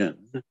attention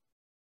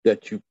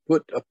that you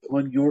put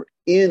upon your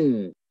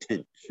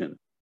intention.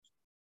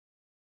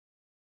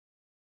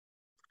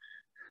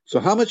 So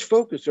how much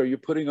focus are you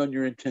putting on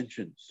your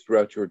intentions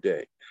throughout your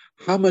day?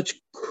 How much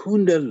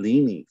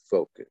Kundalini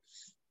focus?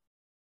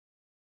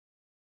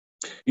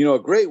 You know,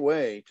 a great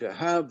way to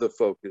have the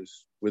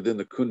focus within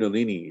the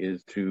Kundalini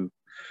is to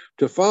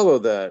follow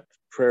that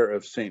prayer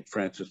of St.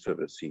 Francis of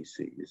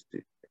Assisi, is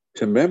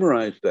to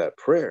memorize that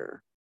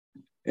prayer.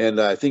 And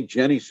I think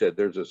Jenny said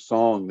there's a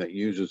song that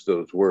uses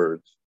those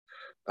words.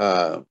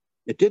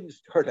 It didn't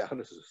start out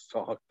as a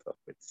song, though.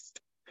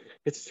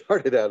 It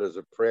started out as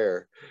a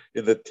prayer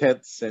in the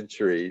 10th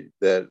century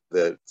that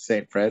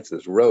St.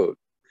 Francis wrote.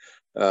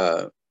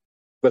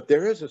 But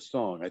there is a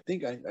song. I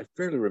think I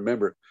fairly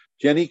remember.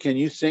 Jenny, can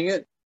you sing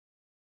it?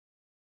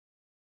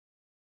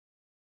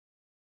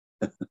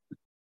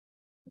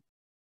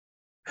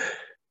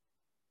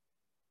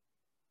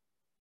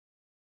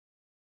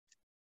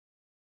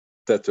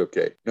 That's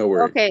okay. No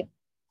worries. Okay.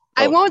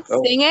 I won't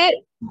sing it,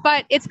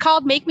 but it's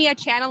called Make Me a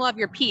Channel of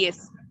Your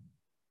Peace.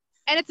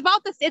 And it's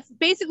about this. It's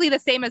basically the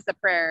same as the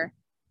prayer.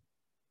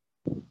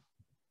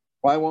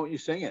 Why won't you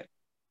sing it?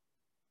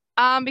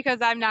 Because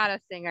I'm not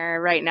a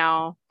singer right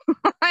now.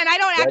 And I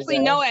don't actually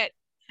know it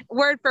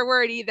word for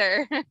word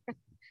either.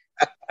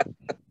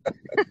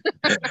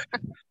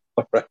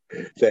 All right.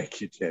 Thank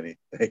you, Jenny.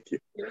 Thank you.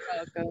 You're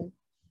welcome.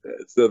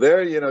 So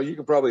there, you know, you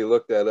can probably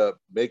look that up.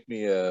 Make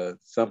me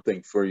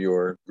something for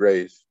your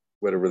grace,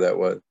 whatever that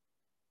was.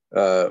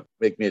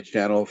 Make me a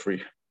channel for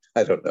you.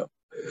 I don't know.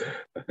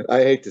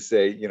 I hate to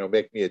say,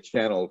 make me a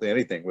channel to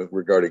anything with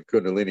regarding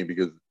Kundalini,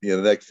 because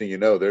the next thing you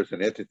know, there's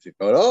an entity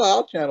going, oh,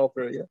 I'll channel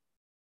through you.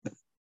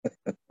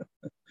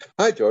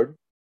 Hi, Jordan.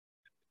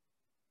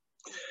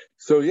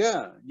 So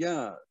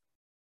yeah.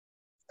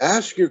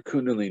 Ask your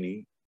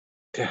Kundalini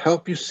to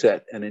help you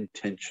set an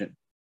intention.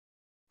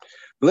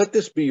 Let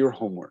this be your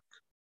homework,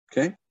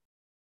 okay?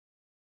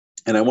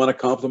 And I want to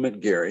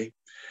compliment Gary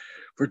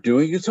for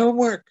doing his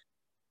homework.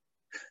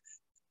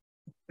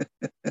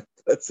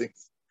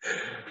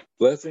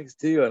 Blessings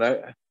to you. And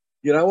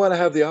I want to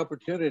have the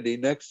opportunity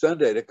next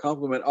Sunday to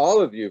compliment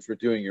all of you for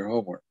doing your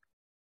homework.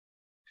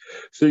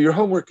 So your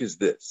homework is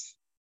this.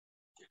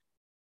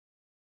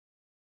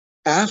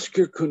 Ask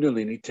your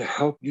Kundalini to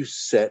help you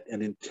set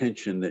an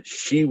intention that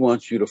she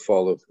wants you to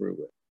follow through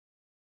with.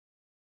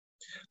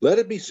 Let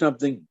it be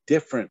something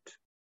different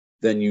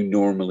than you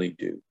normally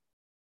do.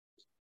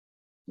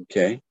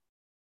 Okay?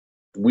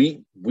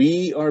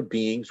 We are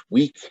beings,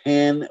 we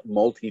can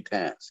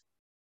multitask.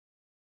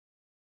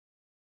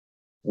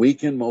 We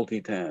can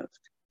multitask,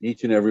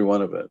 each and every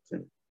one of us.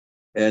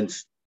 And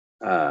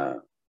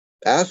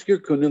ask your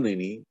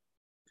Kundalini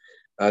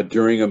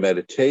during a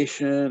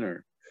meditation,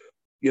 or,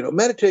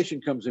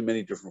 meditation comes in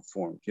many different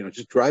forms.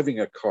 Just driving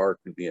a car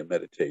can be a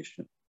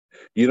meditation.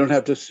 You don't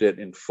have to sit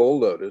in full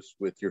lotus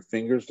with your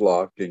fingers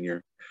locked and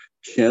your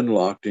chin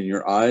locked and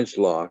your eyes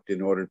locked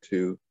in order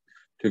to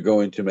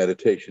go into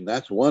meditation.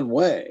 That's one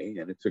way,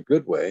 and it's a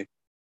good way,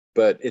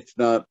 but it's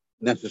not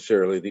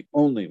necessarily the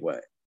only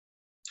way.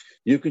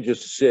 You can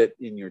just sit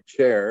in your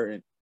chair,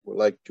 and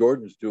like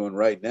Jordan's doing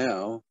right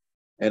now,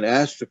 and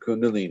ask the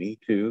Kundalini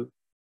to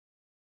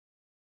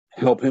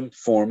help him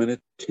form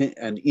an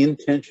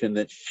intention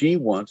that she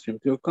wants him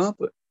to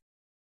accomplish.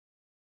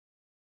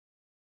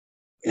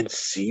 And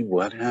see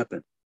what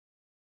happens.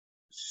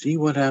 See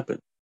what happens.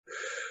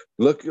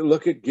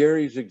 Look at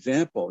Gary's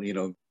example.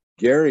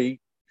 Gary,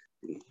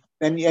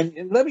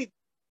 and let me,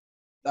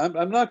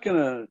 I'm not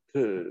going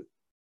to,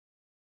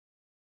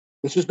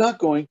 this is not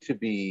going to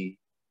be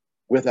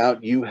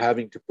without you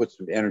having to put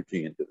some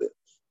energy into this.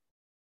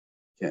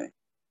 Okay.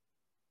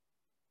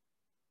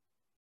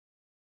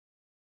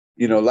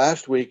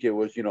 Last week it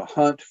was,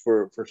 hunt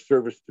for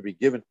service to be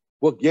given.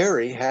 Well,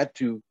 Gary had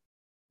to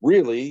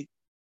really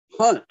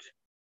hunt.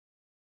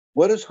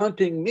 What does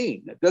hunting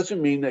mean? It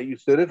doesn't mean that you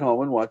sit at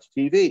home and watch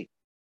TV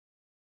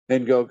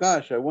and go,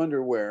 gosh, I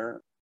wonder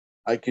where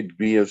I could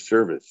be of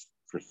service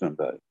for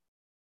somebody.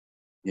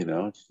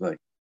 It's like,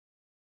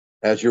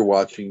 as you're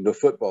watching the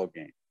football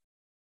game.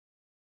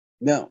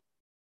 No.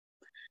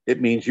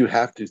 It means you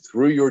have to,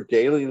 through your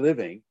daily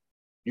living,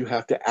 you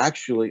have to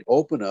actually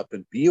open up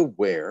and be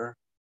aware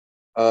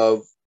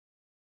of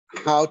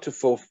how to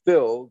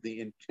fulfill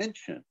the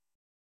intention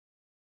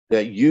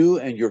that you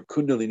and your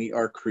Kundalini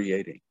are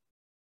creating.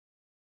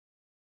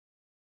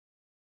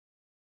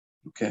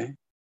 Okay?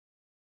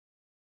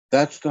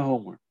 That's the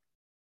homework.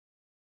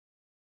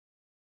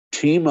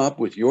 Team up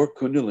with your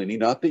Kundalini,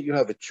 not that you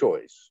have a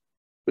choice,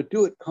 but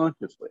do it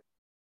consciously.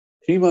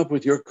 Team up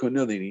with your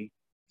Kundalini,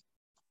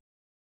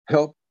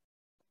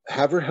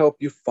 have her help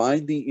you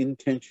find the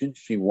intention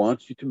she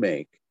wants you to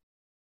make,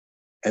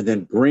 and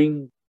then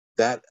bring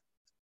that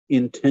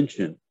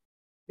intention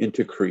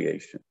into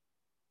creation.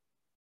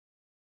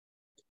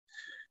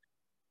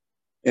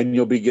 And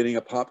you'll be getting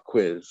a pop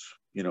quiz,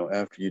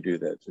 after you do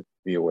that. Just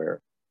be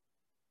aware.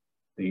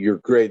 Your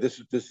grade. This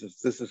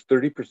is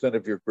 30%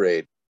 of your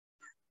grade.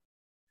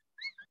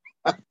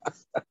 I'm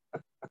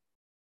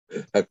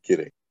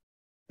kidding.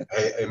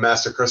 Hey,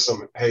 Master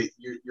Chrism. Hey,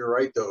 you're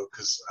right though,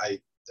 because I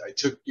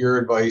took your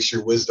advice,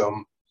 your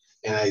wisdom,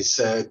 and I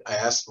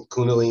asked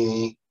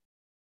Kundalini,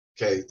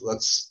 okay,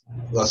 let's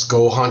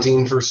go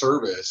hunting for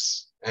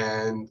service.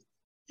 And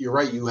you're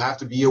right, you have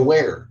to be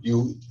aware.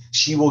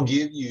 She will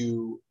give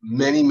you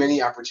many,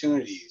 many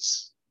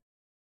opportunities.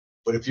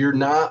 But if you're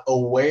not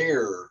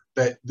aware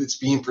that it's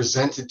being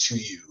presented to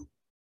you,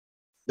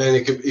 then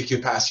it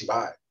could pass you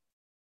by.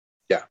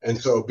 Yeah.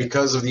 And so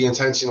because of the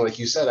intention, like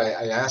you said,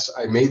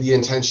 I made the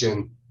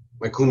intention,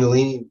 my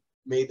Kundalini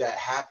made that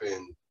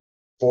happen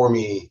for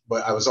me,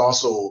 but I was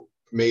also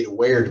made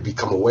aware to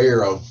become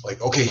aware of,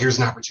 like, okay, here's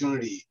an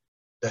opportunity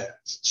that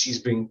she's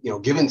been,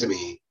 given to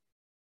me.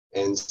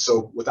 And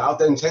so without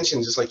that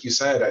intention, just like you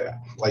said,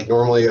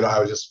 normally I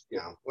would just,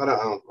 I'm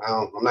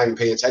not even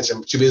paying attention.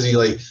 I'm too busy,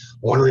 like,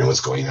 wondering what's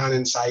going on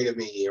inside of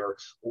me, or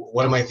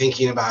what am I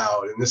thinking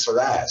about, and this or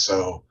that.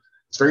 So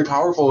it's very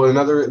powerful.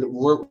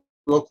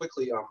 Real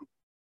quickly,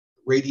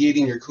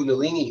 radiating your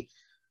Kundalini.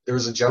 There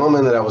was a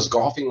gentleman that I was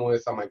golfing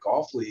with on my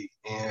golf league,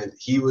 and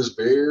he was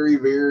very,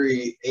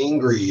 very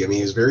angry. I mean,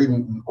 he was very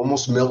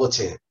almost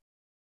militant.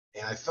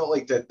 And I felt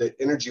like that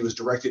energy was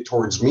directed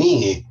towards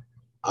me.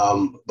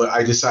 But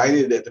I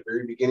decided at the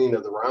very beginning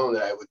of the round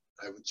that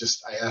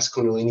I asked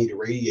Kundalini to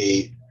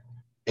radiate,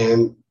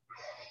 and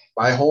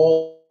by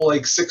hole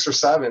like 6 or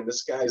 7,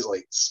 this guy's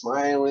like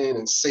smiling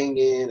and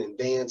singing and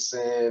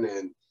dancing,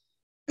 and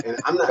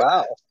I'm not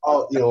wow.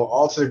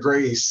 all to the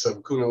grace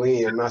of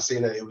Kundalini. I'm not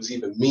saying that it was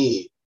even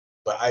me,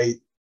 but I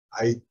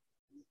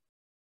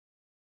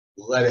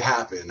let it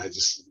happen. I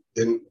just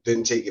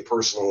didn't take it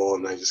personal,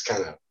 and I just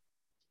kind of,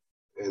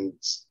 and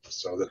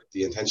so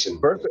the intention.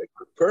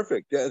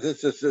 Perfect. Yeah,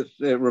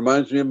 it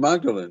reminds me of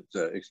Magdalene's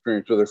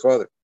experience with her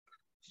father.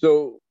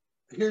 So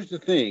here's the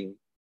thing.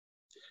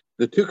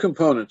 The two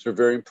components are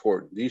very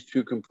important. These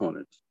two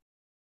components.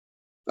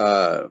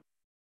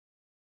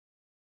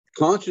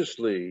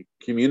 Consciously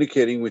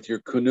communicating with your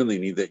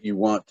Kundalini that you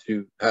want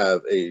to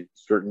have a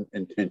certain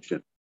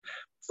intention.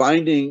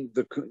 Finding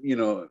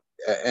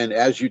and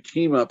as you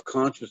team up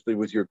consciously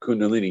with your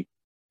Kundalini,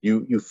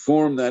 you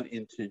form that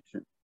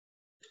intention.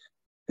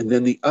 And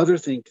then the other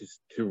thing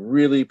to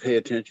really pay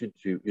attention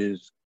to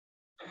is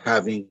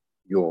having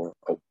your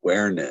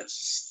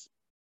awareness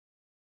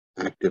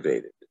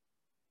activated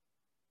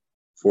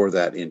for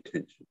that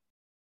intention.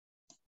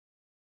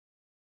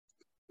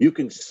 You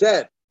can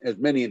set as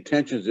many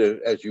intentions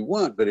as you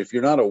want, but if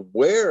you're not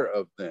aware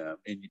of them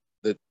in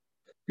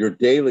your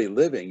daily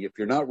living, if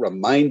you're not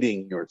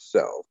reminding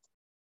yourself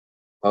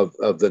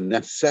of the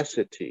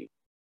necessity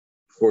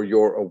for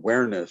your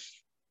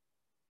awareness,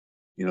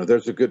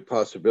 there's a good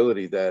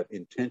possibility that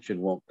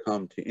intention won't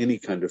come to any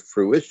kind of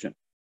fruition.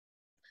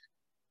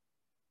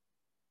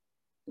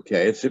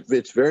 Okay,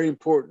 it's very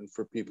important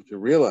for people to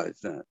realize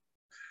that.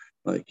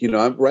 Like,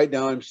 right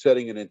now I'm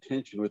setting an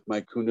intention with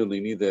my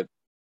Kundalini that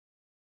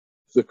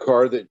the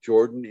car that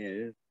Jordan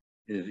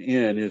is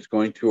in is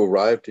going to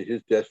arrive to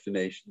his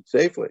destination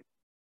safely.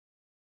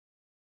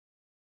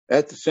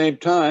 At the same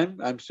time,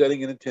 I'm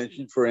setting an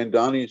intention for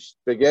Andani's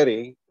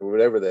spaghetti, or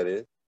whatever that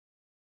is,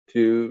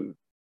 to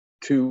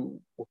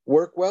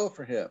work well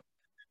for him.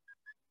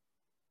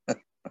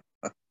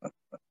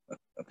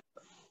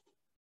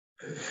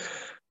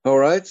 All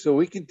right, so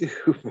we can do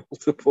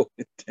multiple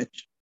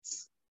intentions.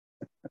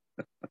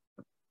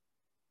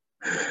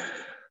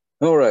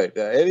 All right,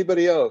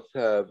 anybody else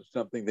have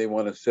something they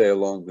want to say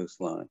along this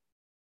line?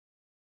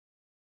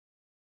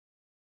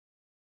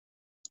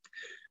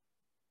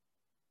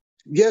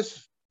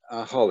 Yes,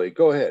 Holly,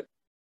 go ahead.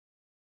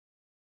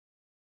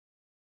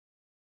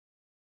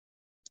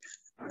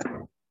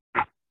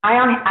 I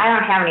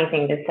don't have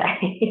anything to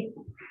say.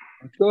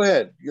 Go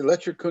ahead. You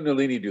let your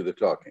Kundalini do the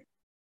talking.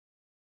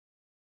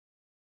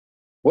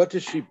 What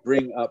does she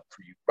bring up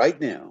for you right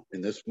now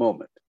in this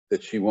moment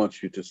that she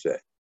wants you to say?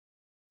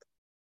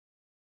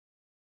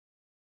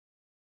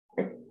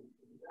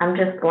 I'm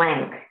just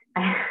blank.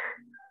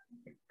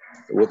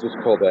 We'll just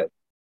call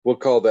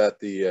that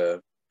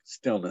the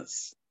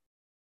stillness.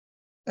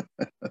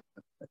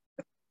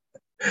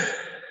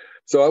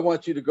 So I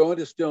want you to go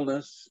into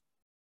stillness,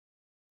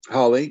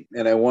 Holly,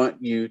 and I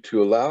want you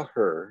to allow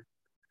her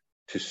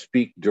to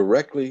speak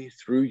directly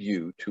through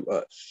you to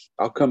us.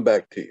 I'll come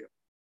back to you.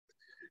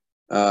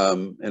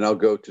 And I'll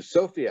go to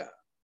Sophia.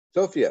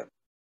 Sophia,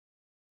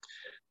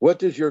 what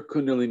does your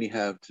Kundalini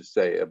have to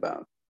say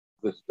about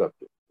this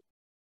subject?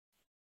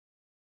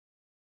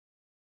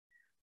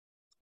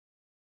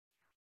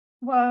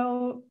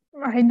 Well,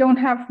 I don't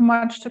have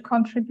much to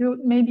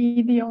contribute.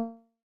 Maybe the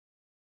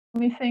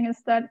only thing is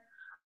that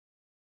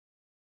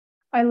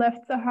I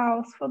left the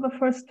house for the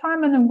first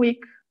time in a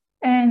week,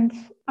 and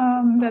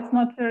that's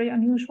not very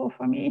unusual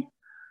for me.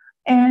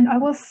 And I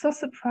was so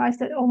surprised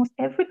that almost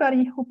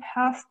everybody who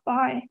passed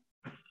by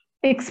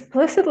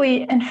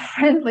explicitly and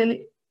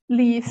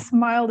friendlily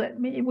smiled at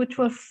me, which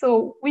was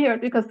so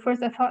weird, because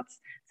first I thought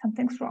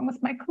something's wrong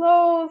with my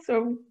clothes,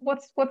 or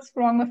what's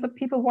wrong with the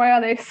people? Why are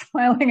they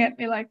smiling at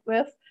me like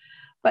this?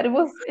 But it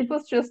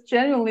was just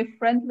genuinely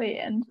friendly,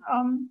 and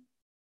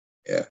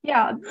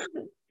yeah,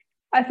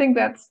 I think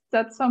that's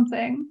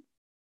something.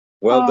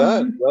 Well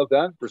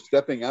done for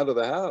stepping out of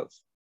the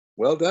house.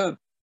 Well done.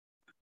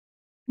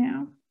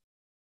 Yeah.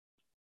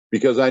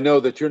 Because I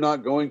know that you're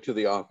not going to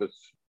the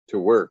office to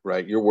work,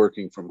 right? You're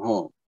working from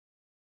home.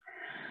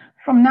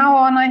 From now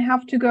on, I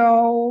have to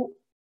go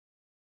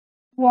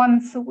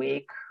once a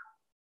week,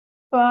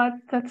 but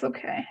that's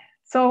okay.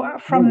 So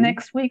from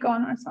next week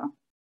on or so.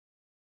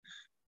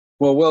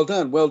 Well, well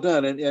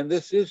done. And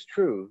this is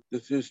true.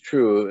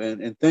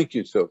 And thank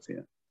you,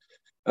 Sophia.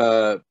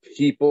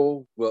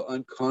 People will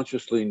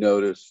unconsciously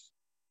notice.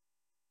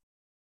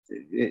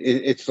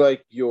 It's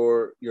like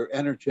your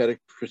energetic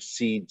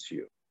precedes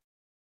you.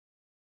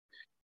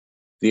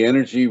 The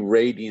energy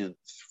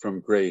radiance from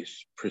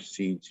grace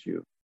precedes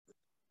you.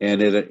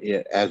 And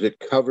as it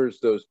covers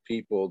those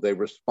people, they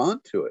respond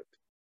to it.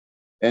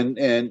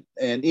 And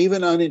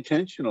even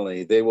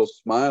unintentionally, they will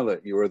smile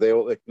at you, or they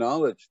will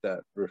acknowledge that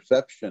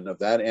reception of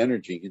that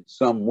energy in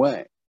some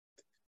way.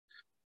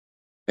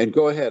 And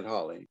go ahead,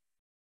 Holly.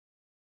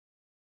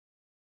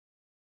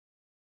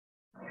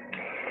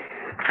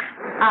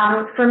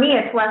 For me,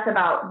 it's less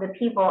about the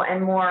people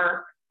and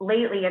more,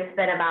 lately it's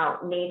been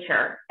about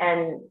nature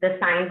and the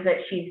signs that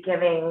she's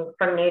giving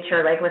from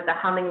nature, like with the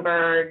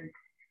hummingbirds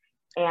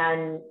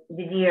and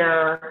the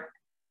deer.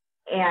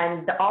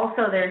 And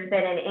also there's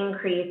been an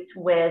increase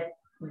with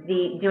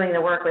doing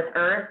the work with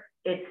earth.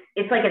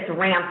 It's like it's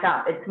ramped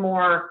up. It's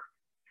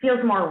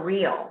feels more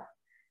real.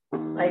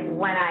 Like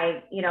when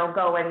I,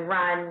 go and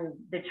run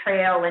the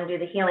trail and do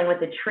the healing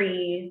with the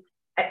trees,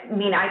 I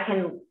mean, I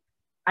don't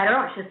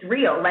know, it's just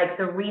real, like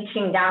the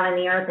reaching down in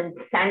the earth and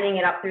sending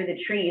it up through the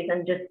trees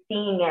and just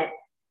seeing it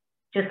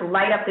just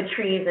light up the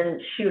trees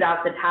and shoot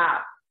out the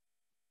top.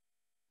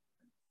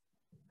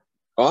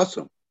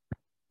 Awesome.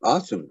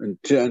 Awesome.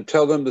 And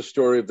tell them the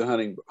story of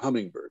the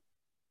hummingbird.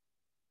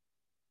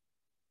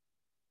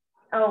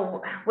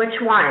 Oh, which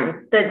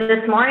one?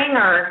 This morning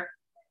or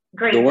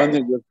Grayson?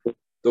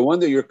 The one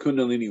that your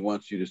Kundalini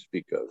wants you to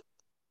speak of.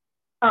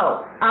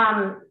 Oh,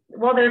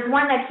 well, there's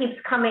one that keeps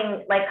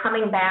coming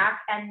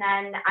back, and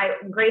then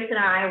Grayson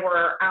and I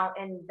were out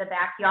in the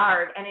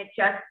backyard, and it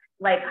just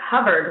like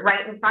hovered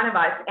right in front of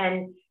us,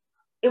 and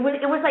it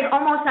was like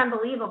almost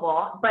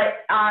unbelievable.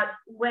 But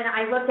when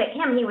I looked at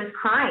him, he was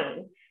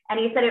crying, and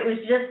he said it was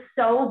just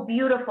so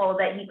beautiful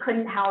that he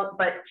couldn't help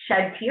but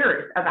shed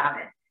tears about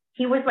it.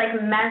 He was like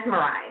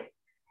mesmerized.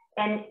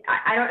 And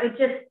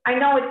I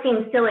know it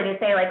seems silly to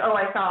say like, oh,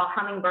 I saw a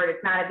hummingbird,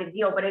 it's not a big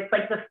deal, but it's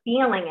like the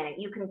feeling in it.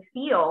 You can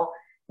feel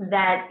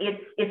that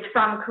it's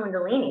from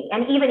Kundalini.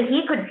 And even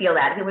he could feel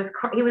that. He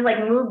was like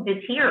moved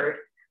to tears.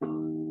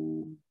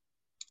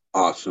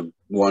 Awesome.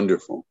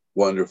 Wonderful.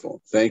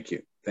 Wonderful. Thank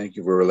you. Thank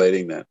you for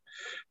relating that.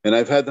 And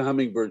I've had the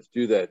hummingbirds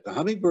do that. The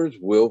hummingbirds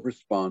will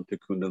respond to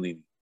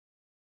Kundalini.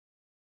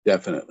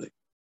 Definitely.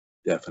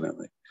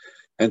 Definitely.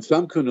 And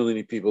some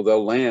Kundalini people,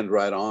 they'll land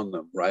right on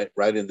them,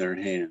 right in their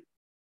hand.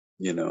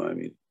 You know, I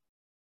mean,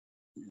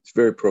 it's a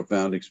very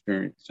profound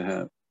experience to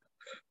have.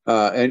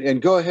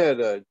 And go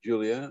ahead,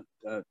 Julia.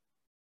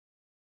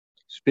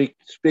 Speak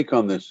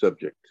on this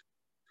subject.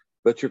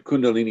 Let your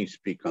Kundalini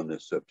speak on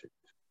this subject.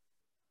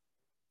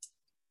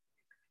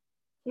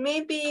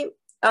 Maybe,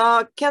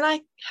 can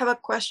I have a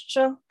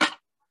question?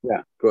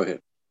 Yeah, go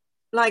ahead.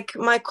 Like,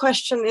 my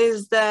question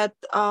is that,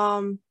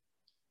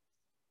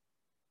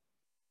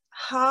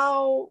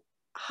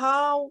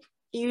 how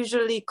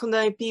usually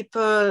Kundalini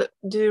people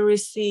do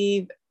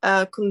receive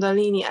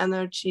Kundalini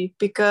energy?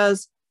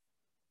 Because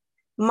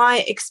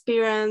my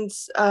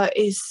experience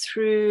is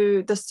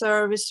through the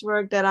service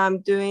work that I'm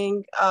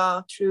doing,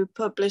 through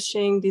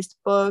publishing these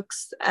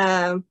books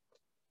and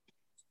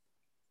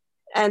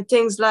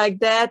things like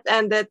that,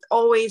 and that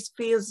always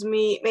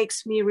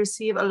makes me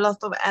receive a lot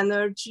of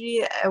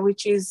energy,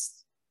 which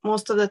is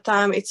most of the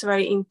time it's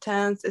very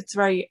intense, it's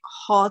very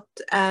hot,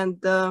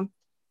 and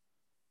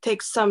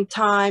takes some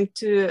time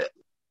to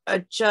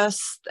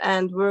adjust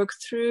and work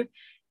through.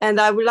 And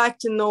I would like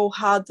to know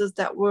how does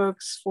that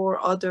works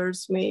for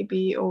others,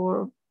 maybe,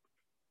 or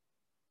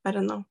I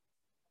don't know.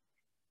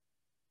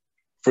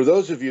 For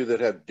those of you that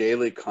have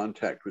daily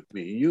contact with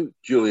me, you,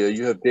 Julia,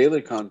 you have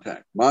daily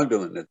contact.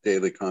 Magdalene has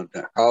daily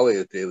contact. Holly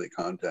has daily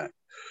contact.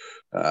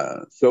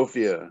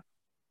 Sophia,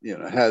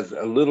 has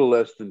a little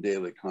less than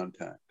daily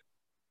contact.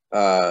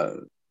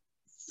 That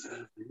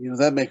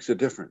makes a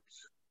difference.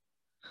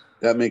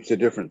 That makes a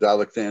difference.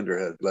 Alexander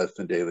has less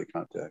than daily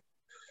contact.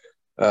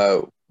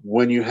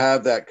 When you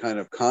have that kind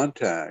of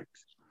contact,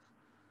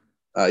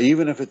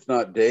 even if it's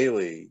not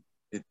daily,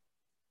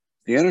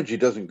 the energy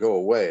doesn't go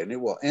away, and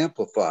it will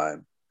amplify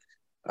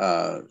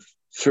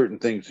certain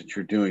things that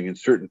you're doing and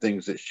certain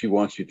things that she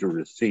wants you to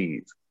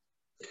receive.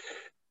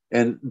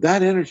 And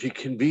that energy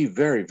can be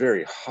very,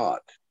 very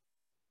hot.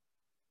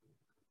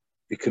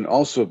 It can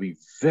also be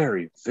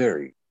very,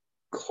 very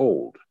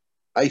cold,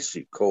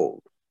 icy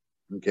cold.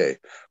 Okay,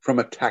 from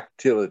a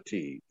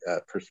tactility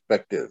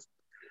perspective,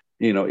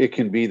 it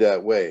can be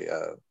that way.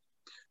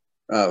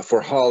 For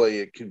Holly,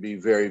 it can be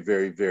very,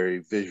 very, very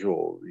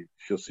visual.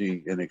 She'll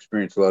see and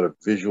experience a lot of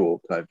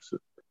visual types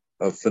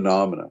of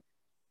phenomena.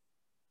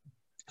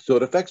 So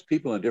it affects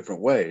people in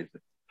different ways.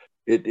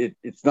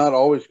 It's not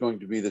always going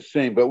to be the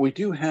same, but we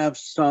do have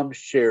some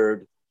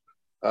shared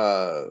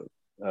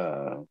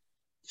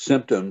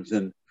symptoms,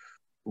 and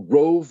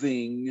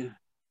roving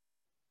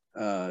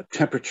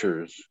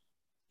temperatures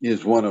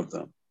is one of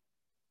them.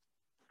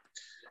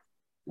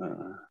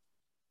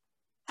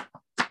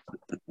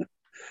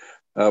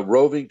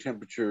 Roving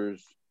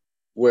temperatures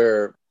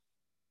where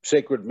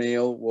sacred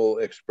male will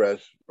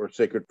express or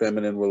sacred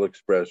feminine will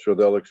express, or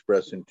they'll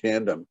express in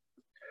tandem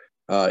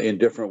in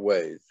different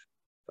ways,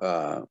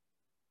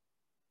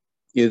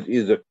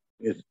 is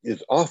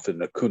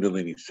often a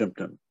Kundalini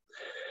symptom.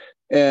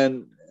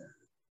 And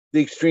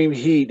the extreme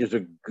heat is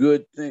a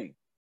good thing.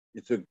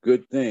 It's a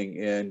good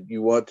thing, and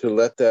you want to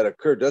let that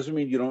occur. Doesn't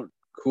mean you don't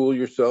cool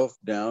yourself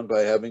down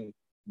by having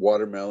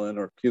watermelon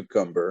or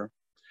cucumber,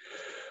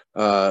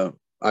 either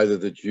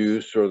the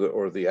juice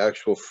or the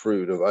actual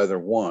fruit of either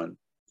one.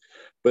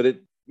 But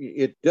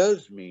it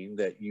does mean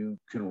that you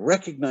can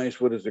recognize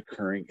what is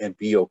occurring and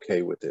be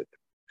okay with it.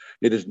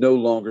 It is no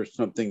longer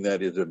something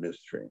that is a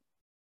mystery.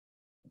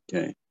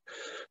 Okay.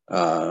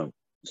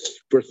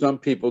 For some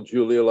people,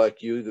 Julia,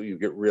 like you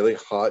get really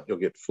hot, you'll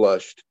get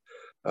flushed.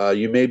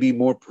 You may be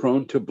more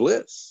prone to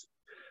bliss.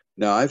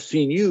 Now, I've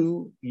seen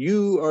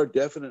you are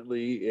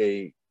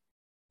definitely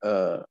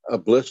a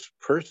bliss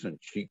person.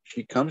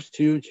 She comes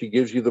to you and she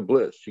gives you the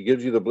bliss. She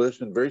gives you the bliss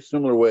in very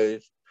similar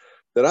ways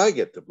that I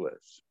get the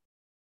bliss.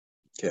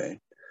 Okay.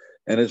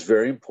 And it's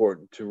very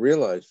important to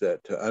realize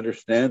that, to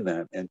understand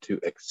that, and to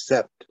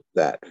accept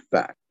that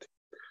fact.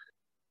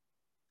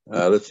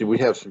 Let's see, we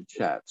have some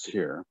chats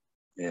here,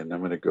 and I'm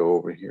going to go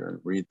over here and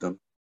read them.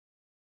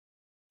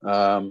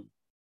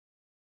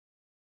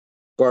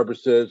 Barbara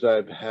says,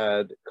 I've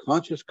had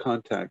conscious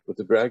contact with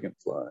the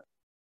dragonfly.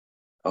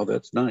 Oh,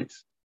 that's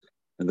nice.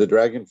 And the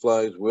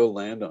dragonflies will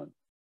land on you.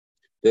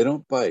 They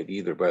don't bite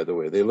either, by the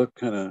way. They look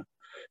kind of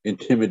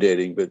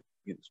intimidating, but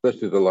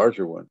especially the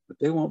larger ones, but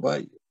they won't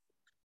bite you.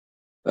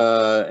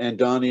 And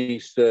Donnie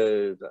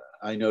says,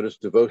 I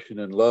noticed devotion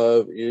and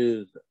love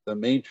is the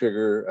main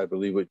trigger. I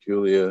believe what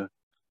Julia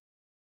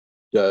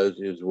does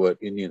is what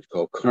Indians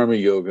call karma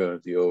yoga,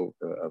 the yoga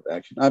of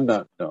action.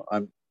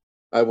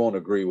 I won't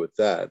agree with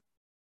that.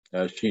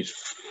 She's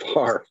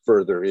far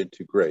further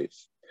into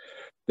grace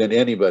than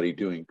anybody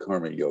doing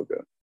karma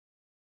yoga.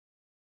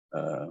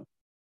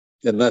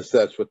 Unless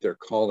that's what they're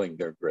calling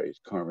their grace,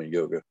 karma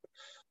yoga.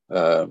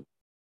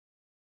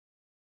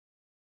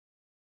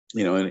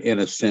 In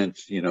a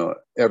sense,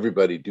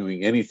 everybody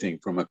doing anything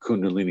from a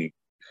Kundalini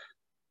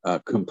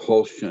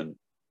compulsion,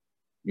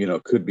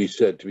 could be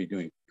said to be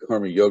doing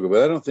karma yoga,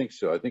 but I don't think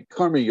so. I think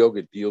karma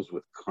yoga deals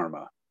with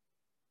karma.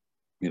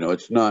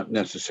 It's not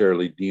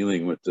necessarily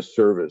dealing with the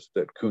service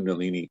that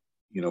Kundalini,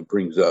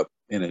 brings up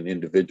in an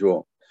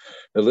individual.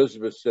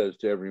 Elizabeth says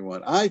to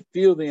everyone, I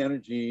feel the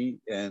energy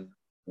and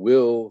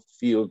will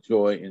feel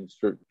joy in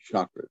certain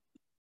chakras.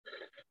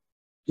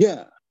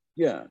 Yeah,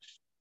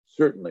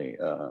 certainly.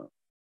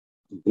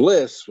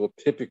 Bliss will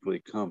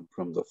typically come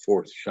from the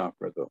fourth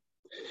chakra, though.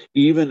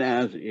 Even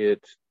as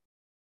it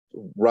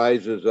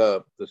rises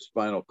up the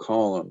spinal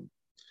column.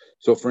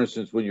 So, for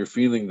instance, when you're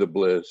feeling the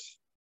bliss,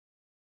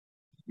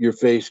 your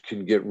face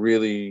can get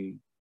really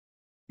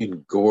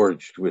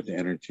engorged with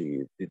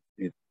energy.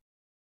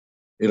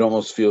 It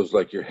almost feels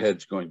like your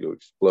head's going to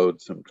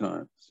explode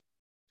sometimes.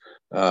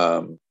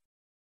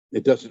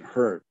 It doesn't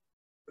hurt,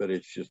 but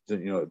it's just,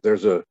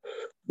 there's a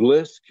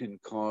bliss can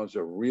cause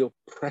a real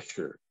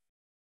pressure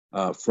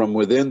from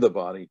within the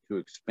body to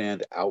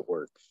expand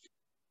outwards.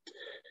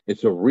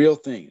 It's a real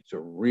thing. It's a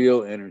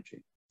real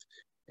energy.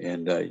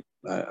 And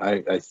I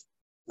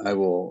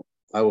will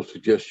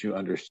suggest you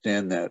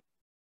understand that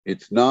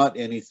it's not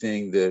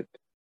anything that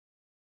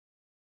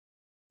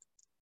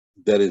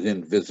is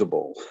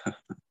invisible.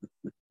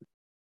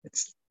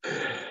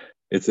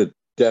 It's a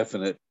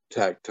definite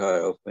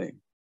tactile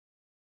thing.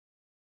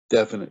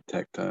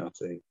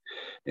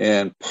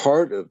 And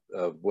part of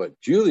what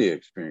Julia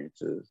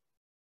experiences,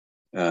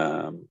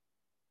 I'm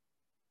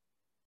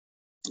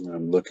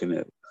looking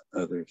at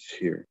others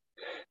here,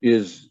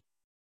 is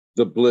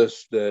the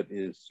bliss that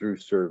is through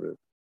service.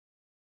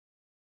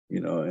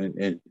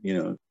 And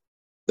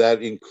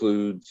that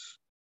includes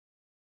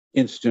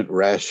instant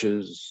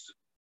rashes,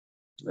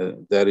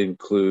 that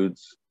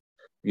includes,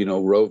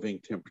 roving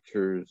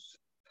temperatures,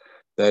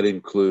 that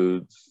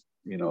includes,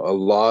 a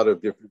lot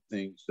of different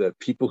things that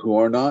people who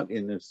are not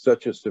in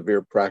such a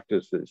severe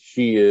practice as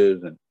she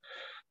is, and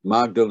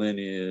Magdalene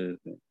is,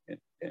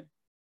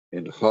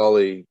 and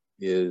Holly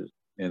is,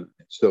 and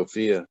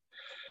Sophia,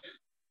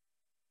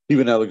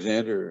 even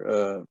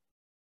Alexander,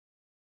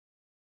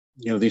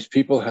 these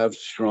people have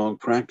strong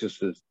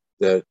practices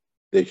that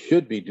they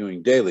should be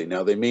doing daily.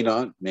 Now, they may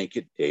not make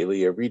it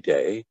daily every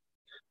day.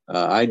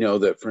 I know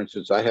that, for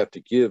instance, I have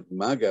to give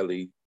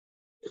Magali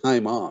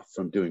time off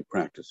from doing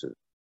practices.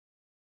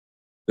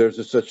 There's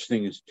a such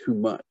thing as too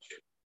much.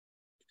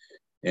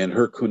 And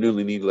her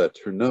Kundalini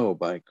lets her know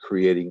by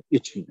creating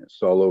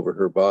itchiness all over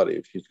her body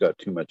if she's got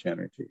too much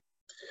energy.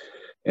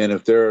 And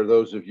if there are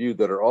those of you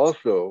that are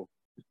also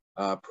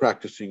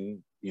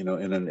practicing, in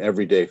an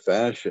everyday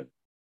fashion,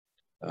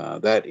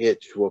 that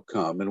itch will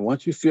come. And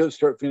once you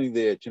start feeling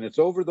the itch, and it's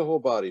over the whole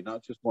body,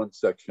 not just one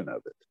section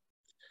of it,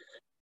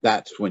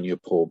 that's when you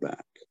pull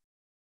back.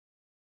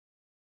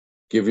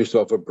 Give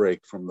yourself a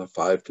break from the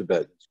 5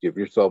 Tibetans. Give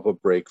yourself a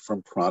break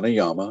from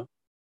pranayama,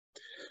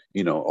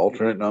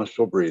 alternate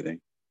nostril breathing,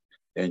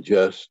 and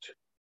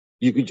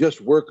you can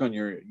just work on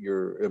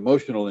your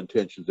emotional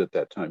intentions at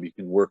that time. You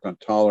can work on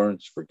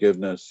tolerance,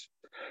 forgiveness,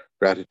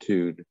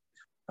 gratitude,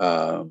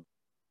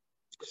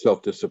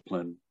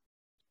 self-discipline,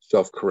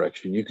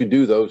 self-correction. You can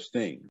do those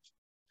things.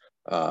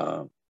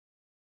 But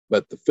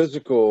the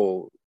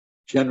physical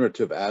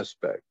generative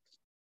aspect,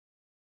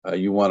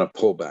 you want to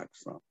pull back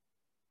from.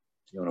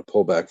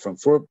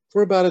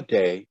 For about a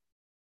day.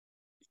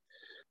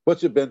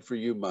 What's it been for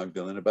you,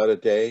 Magdalene? About a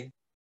day?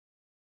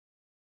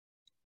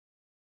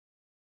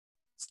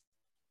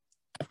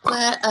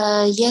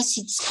 Well, yes,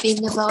 it's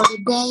been about a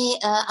day.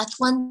 At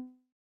one,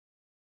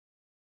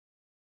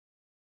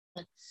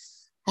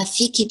 I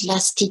think it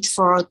lasted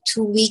for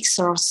 2 weeks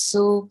or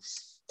so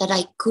that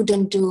I could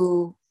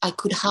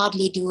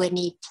hardly do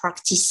any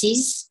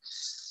practices.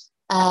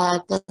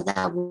 But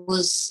that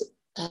was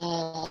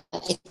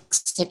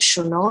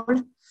exceptional.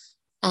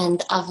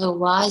 And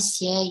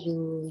otherwise, yeah,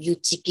 you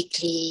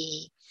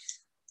typically,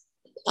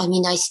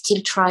 I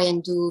still try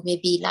and do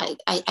maybe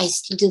I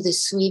still do the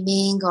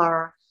swimming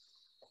or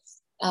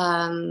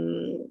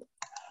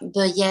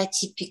but yeah,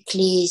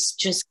 typically it's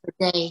just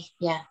a day,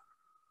 yeah.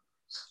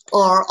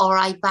 Or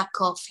I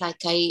back off,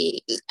 like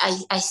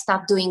I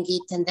start doing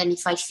it, and then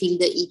if I feel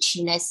the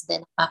itchiness,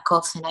 then back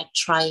off and I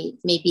try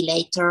maybe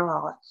later,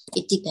 or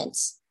it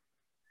depends.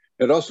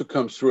 It also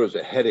comes through as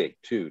a headache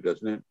too,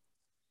 doesn't it?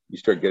 You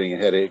start getting a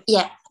headache?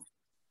 Yeah,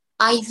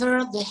 either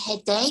the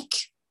headache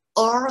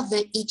or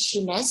the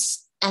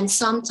itchiness, and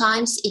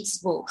sometimes it's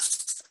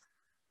both.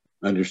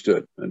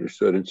 Understood.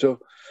 And so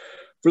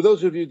for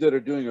those of you that are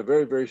doing a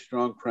very, very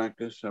strong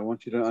practice, I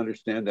want you to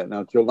understand that.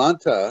 Now,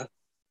 Jolanta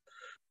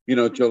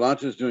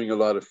is doing a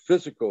lot of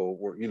physical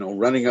work,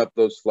 running up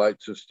those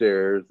flights of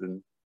stairs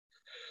and,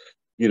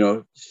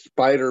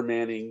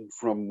 Spider-Manning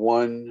from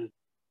one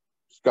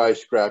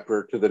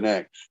skyscraper to the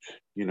next,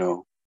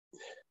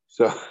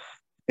 So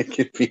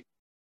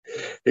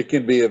it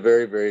can be a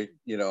very, very,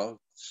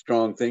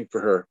 strong thing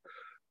for her.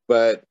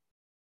 But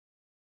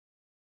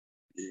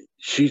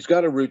she's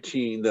got a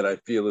routine that I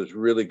feel is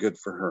really good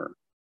for her.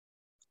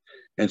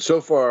 And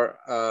so far,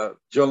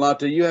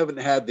 Jolanta, you haven't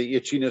had the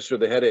itchiness or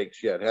the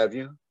headaches yet, have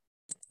you?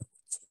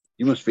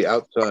 You must be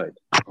outside.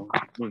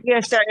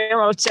 Yes, I am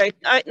outside.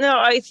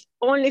 I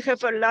only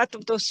have a lot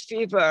of those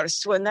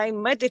fevers. When I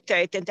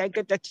meditate and I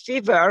get that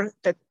fever,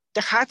 the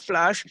hot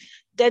flash,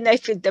 then I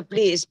feel the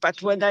bliss.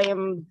 But when I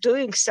am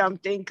doing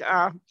something,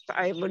 I'm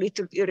a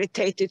little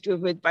irritated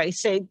with it by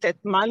saying that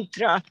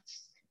mantra.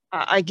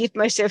 I give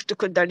myself to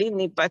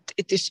Kundalini, but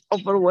it is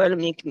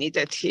overwhelming me,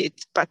 that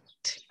heat. But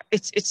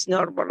it's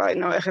normal. I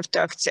know I have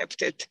to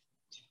accept it.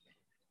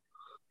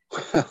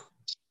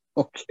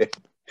 Okay.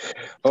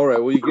 All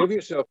right. Well, you give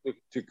yourself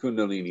to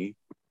Kundalini.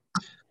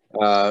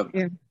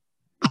 Yeah.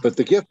 But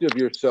the gift of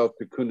yourself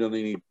to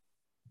Kundalini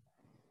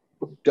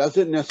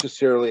doesn't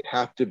necessarily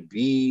have to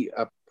be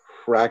a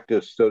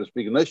practice, so to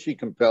speak, unless she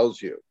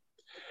compels you.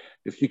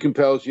 If she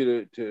compels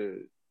you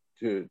to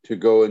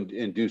go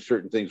and do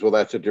certain things, well,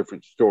 that's a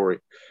different story.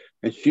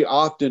 And she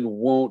often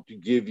won't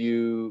give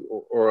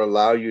you or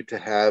allow you to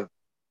have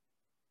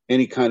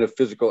any kind of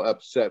physical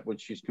upset when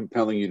she's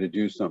compelling you to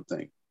do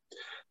something.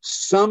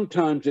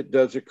 Sometimes it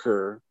does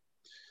occur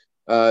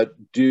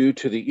due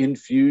to the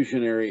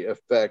infusionary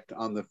effect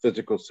on the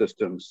physical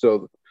system.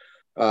 So,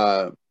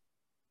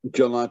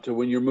 Jolanta,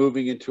 when you're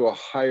moving into a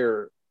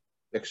higher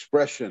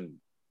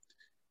expression,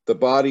 the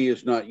body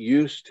is not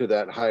used to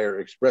that higher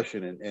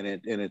expression, and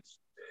it's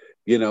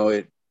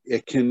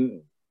it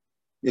can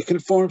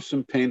form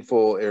some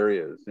painful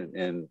areas,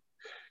 and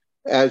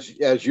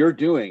as you're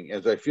doing,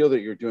 as I feel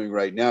that you're doing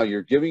right now,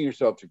 you're giving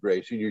yourself to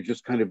grace, and you're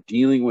just kind of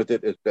dealing with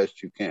it as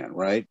best you can,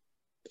 right?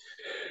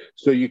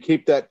 So you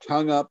keep that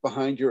tongue up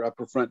behind your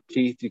upper front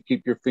teeth. You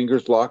keep your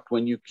fingers locked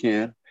when you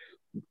can.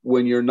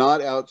 When you're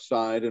not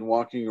outside and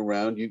walking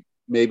around, you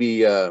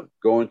maybe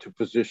go into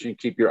position,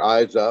 keep your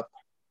eyes up,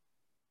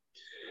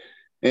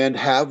 and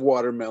have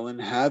watermelon,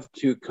 have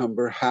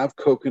cucumber, have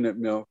coconut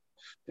milk,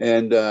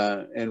 and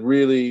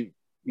really,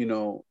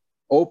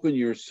 open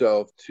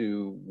yourself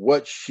to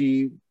what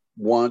she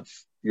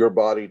wants your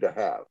body to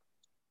have.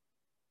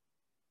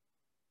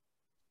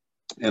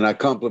 And I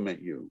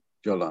compliment you,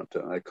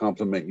 Jolanta. I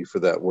compliment you for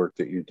that work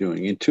that you're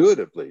doing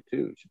intuitively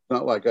too. It's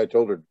not like I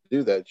told her to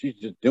do that. She's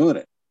just doing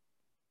it.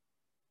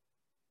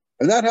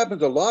 And that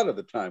happens a lot of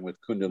the time with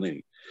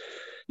Kundalini.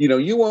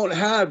 You won't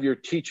have your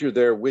teacher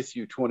there with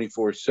you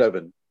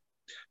 24/7.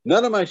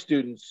 None of my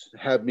students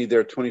have me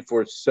there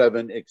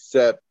 24/7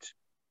 except,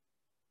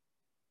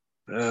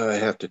 I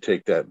have to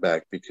take that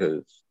back,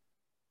 because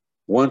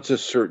once a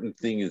certain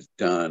thing is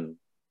done,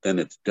 then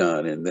it's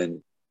done. And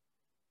then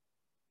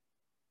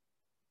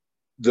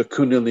the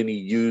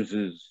Kundalini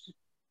uses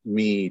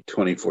me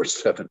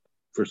 24/7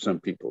 for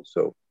some people.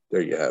 So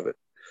there you have it.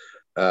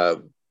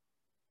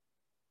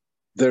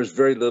 There's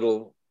very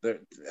little,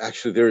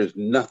 there is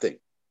nothing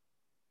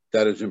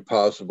that is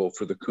impossible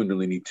for the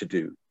Kundalini to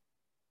do.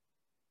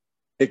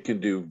 It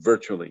can do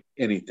virtually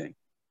anything.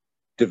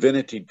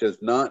 Divinity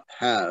does not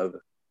have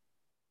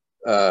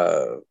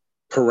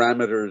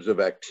parameters of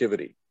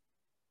activity,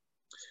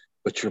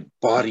 but your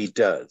body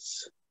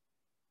does.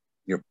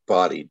 Your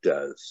body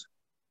does.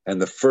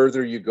 And the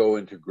further you go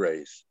into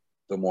grace,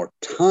 the more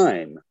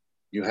time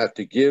you have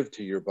to give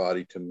to your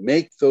body to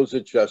make those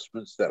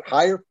adjustments that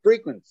higher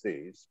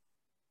frequencies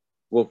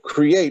will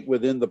create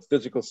within the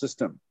physical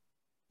system.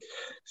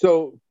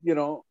 So,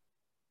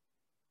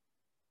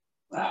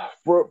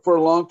 for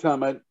a long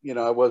time,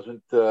 I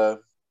wasn't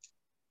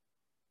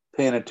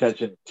paying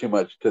attention too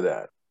much to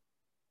that.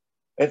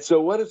 And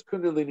so what does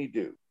Kundalini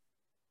do?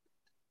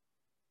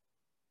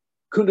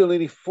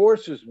 Kundalini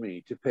forces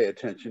me to pay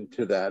attention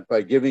to that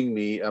by giving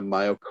me a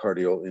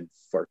myocardial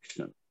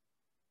infarction.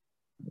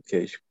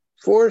 Okay, she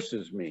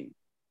forces me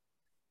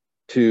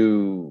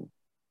to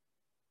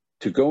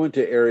go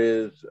into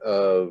areas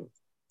of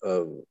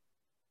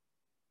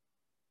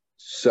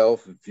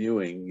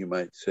self-viewing, you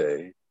might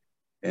say,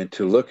 and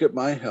to look at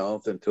my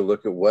health and to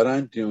look at what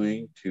I'm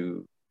doing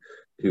to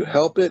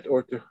help it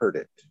or to hurt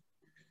it,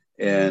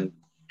 and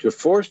to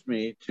force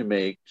me to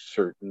make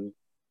certain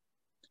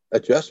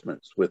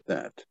adjustments with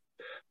that.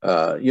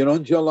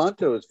 And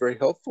Jolanta is very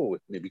helpful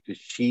with me because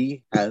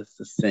she has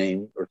the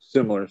same or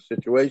similar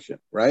situation,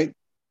 right?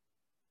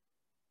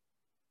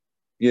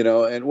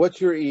 And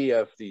what's your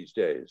EF these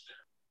days?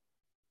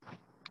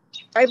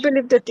 I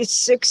believe that it's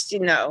 60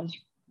 now.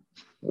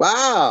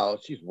 Wow,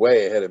 she's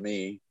way ahead of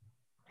me.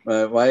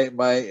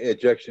 My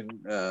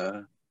ejection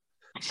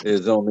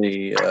is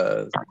only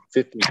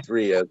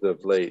 53 as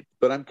of late,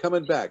 but I'm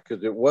coming back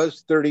because it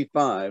was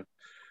 35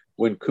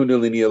 when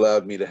Kundalini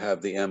allowed me to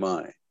have the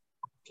MI,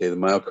 the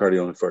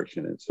myocardial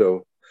infarction. And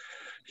so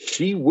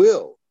she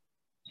will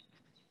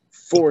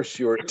force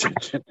your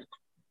attention.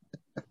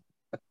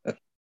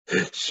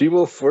 She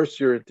will force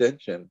your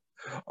attention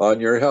on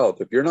your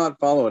health. If you're not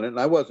following it, and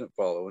I wasn't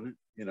following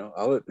it,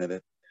 I'll admit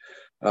it.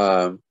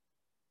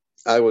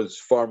 I was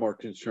far more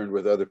concerned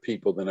with other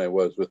people than I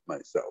was with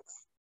myself.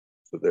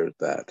 So there's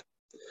that.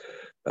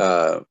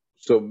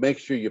 So make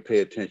sure you pay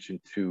attention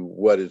to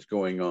what is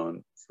going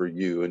on for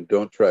you, and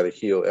don't try to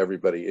heal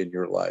everybody in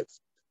your life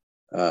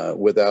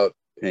without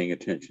paying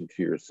attention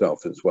to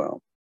yourself as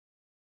well.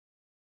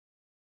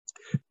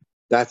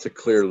 That's a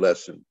clear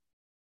lesson,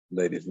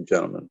 ladies and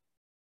gentlemen.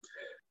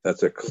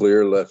 That's a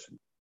clear lesson.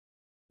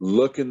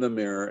 Look in the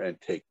mirror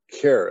and take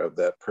care of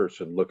that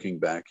person looking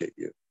back at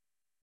you.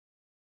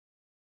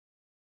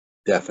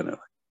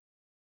 Definitely.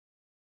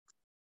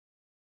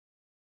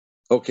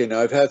 Okay, now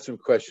I've had some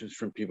questions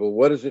from people.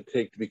 What does it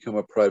take to become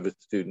a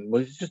private student?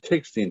 Well, it just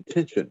takes the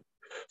intention.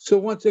 So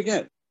once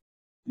again,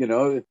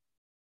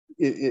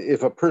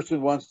 if a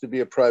person wants to be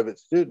a private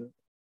student,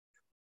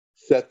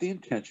 set the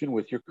intention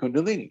with your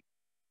Kundalini.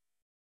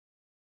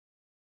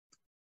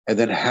 And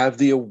then have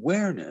the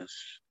awareness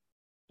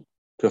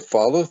to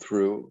follow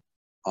through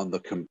on the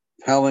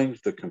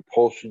compellings, the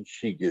compulsion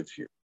she gives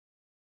you.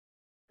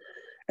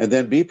 And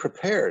then be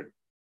prepared.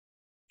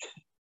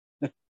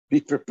 Be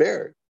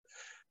prepared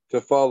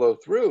to follow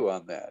through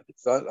on that.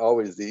 It's not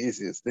always the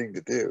easiest thing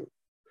to do.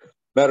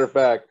 Matter of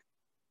fact,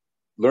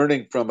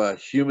 learning from a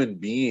human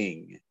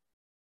being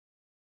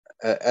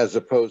as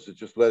opposed to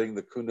just letting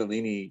the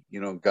Kundalini,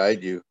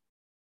 guide you.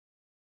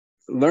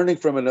 Learning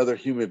from another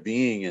human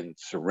being and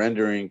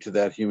surrendering to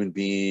that human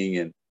being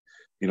and,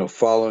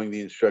 following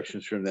the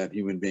instructions from that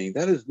human being,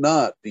 that is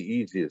not the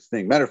easiest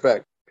thing. Matter of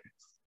fact,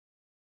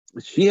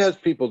 she has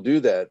people do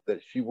that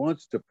she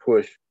wants to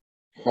push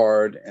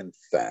hard and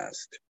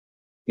fast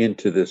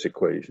into this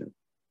equation.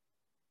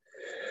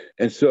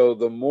 And so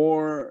the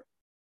more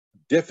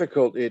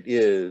difficult it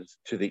is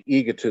to the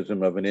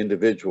egotism of an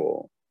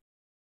individual,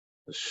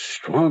 the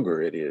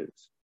stronger it is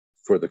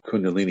for the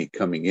Kundalini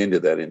coming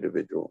into that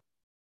individual.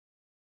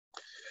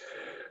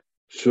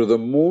 So the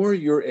more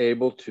you're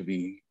able to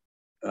be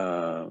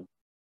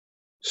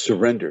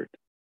surrendered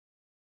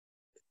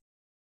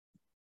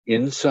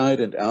inside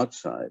and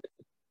outside,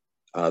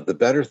 the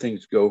better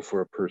things go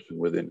for a person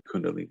within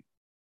Kundalini.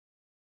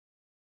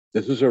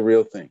 This is a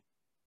real thing.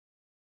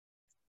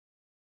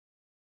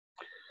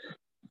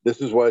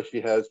 This is why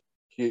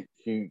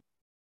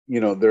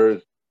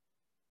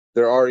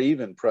there are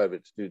even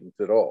private students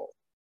at all.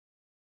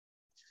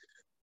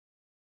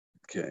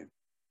 Okay.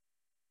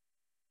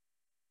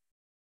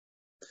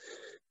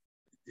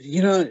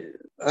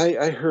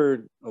 I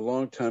heard a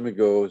long time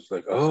ago, it's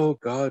like, oh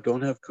God,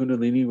 don't have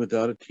Kundalini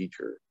without a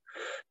teacher.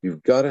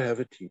 You've got to have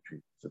a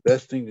teacher. The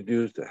best thing to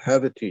do is to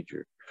have a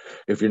teacher.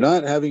 If you're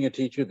not having a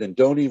teacher, then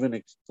don't even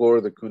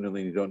explore the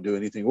Kundalini. Don't do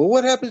anything. Well,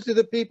 what happens to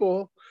the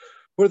people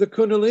where the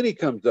Kundalini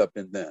comes up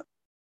in them?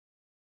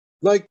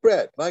 Like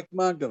Brett, like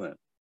Magdalene,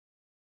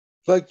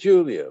 like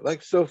Julia,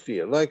 like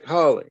Sophia, like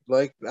Holly,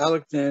 like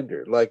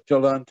Alexander, like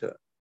Jolanta,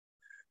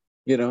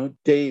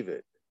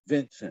 David,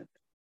 Vincent,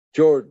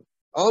 Jordan,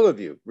 all of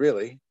you,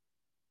 really.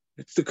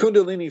 It's the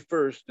Kundalini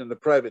first and the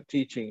private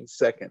teaching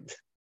second,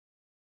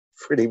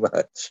 pretty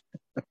much.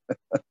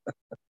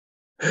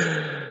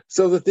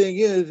 So the thing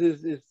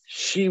is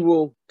she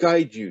will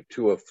guide you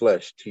to a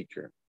flesh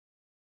teacher.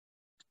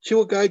 She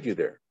will guide you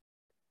there.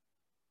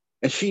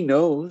 And she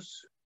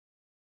knows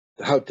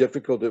how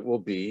difficult it will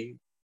be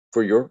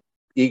for your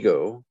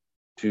ego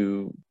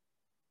to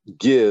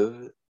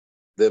give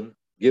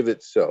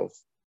itself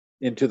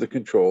into the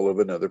control of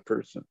another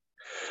person.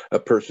 A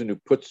person who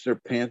puts their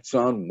pants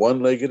on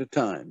one leg at a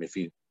time, if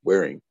he's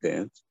wearing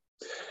pants.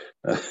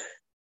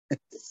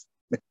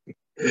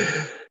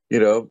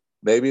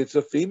 Maybe it's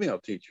a female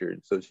teacher,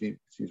 and so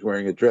she's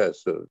wearing a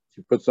dress. So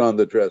she puts on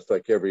the dress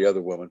like every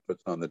other woman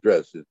puts on the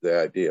dress, is the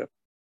idea.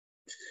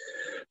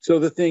 So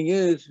the thing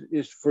is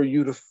for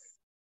you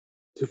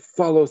to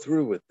follow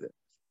through with it.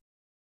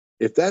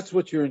 If that's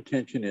what your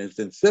intention is,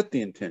 then set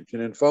the intention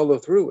and follow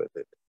through with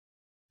it.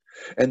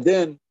 And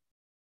then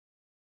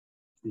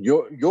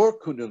your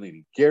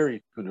Kundalini,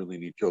 Gary's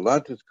Kundalini,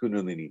 Jolanta's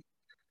Kundalini,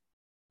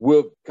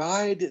 will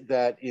guide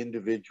that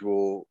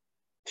individual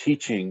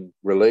teaching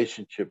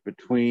relationship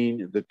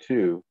between the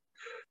two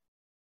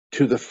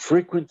to the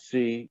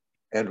frequency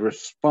and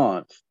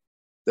response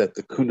that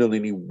the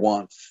Kundalini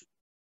wants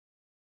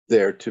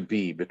there to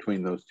be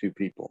between those two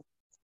people.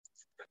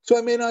 So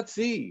I may not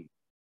see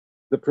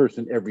the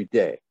person every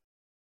day.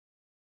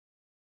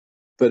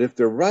 But if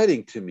they're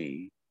writing to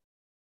me,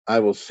 I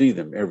will see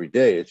them every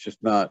day. It's just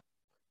not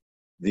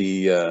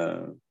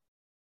the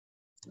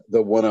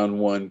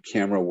one-on-one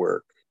camera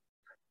work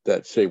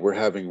that, say, we're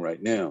having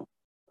right now.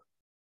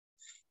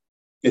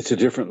 It's a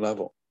different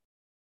level.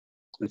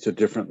 It's a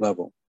different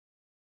level,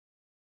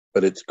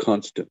 but it's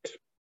constant.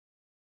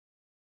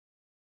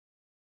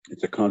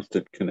 It's a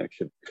constant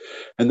connection.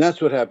 And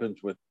that's what happens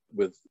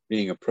with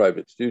being a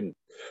private student.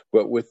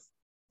 But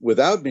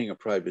without being a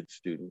private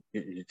student,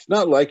 it's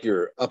not like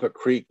you're up a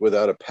creek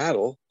without a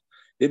paddle.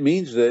 It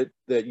means that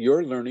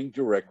you're learning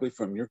directly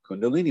from your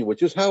Kundalini,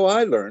 which is how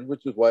I learned,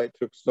 which is why it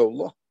took so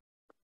long.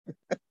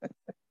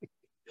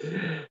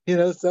 You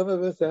know, some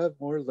of us have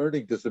more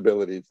learning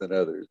disabilities than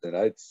others, and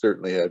I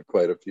certainly had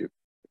quite a few.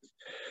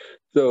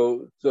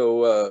 So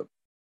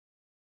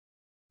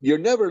you're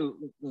never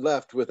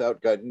left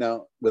without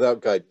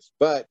guidance,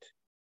 but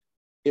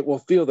it will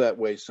feel that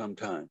way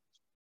sometimes.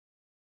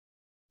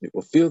 It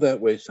will feel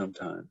that way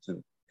sometimes.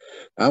 And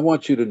I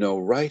want you to know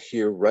right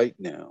here, right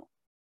now,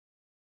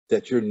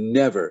 that you're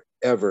never,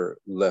 ever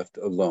left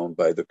alone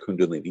by the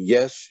Kundalini.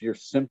 Yes, your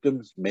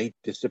symptoms may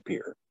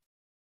disappear.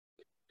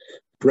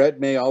 Brett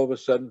may all of a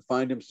sudden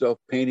find himself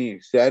painting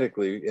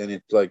ecstatically, and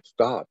it's like,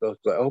 stop.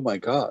 It's like, oh my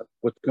God,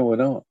 what's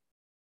going on?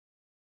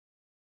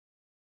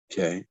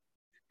 Okay.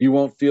 You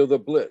won't feel the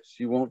bliss.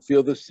 You won't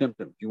feel the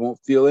symptoms. You won't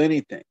feel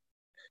anything.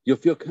 You'll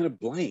feel kind of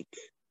blank.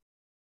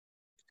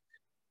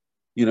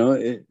 You know,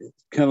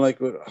 it's kind of like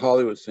what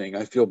Holly was saying.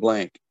 I feel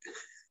blank.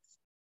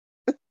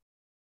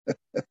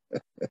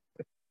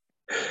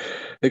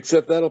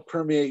 Except that'll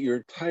permeate your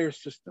entire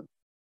system.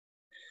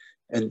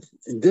 And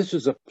this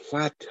is a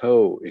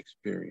plateau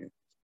experience.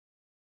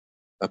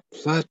 A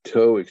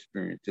plateau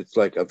experience. It's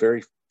like a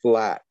very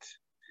flat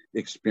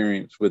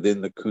experience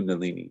within the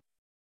Kundalini.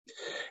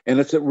 And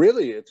it's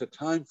a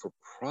time for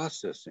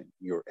processing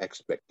your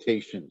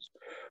expectations,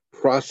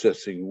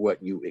 processing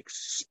what you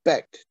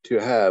expect to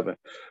have,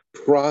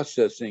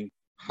 processing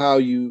how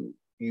you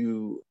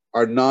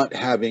are not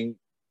having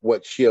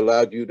what she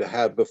allowed you to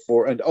have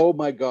before. And oh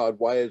my God,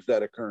 why is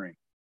that occurring?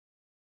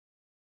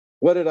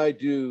 What did I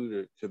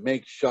do to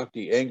make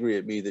Shakti angry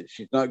at me that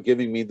she's not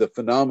giving me the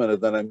phenomena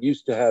that I'm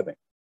used to having?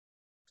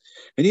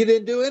 And you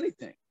didn't do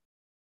anything.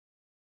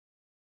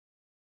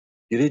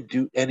 You didn't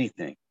do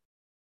anything.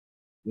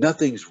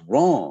 Nothing's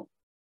wrong.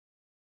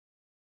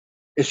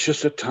 It's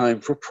just a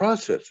time for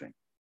processing.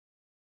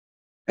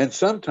 And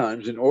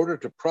sometimes in order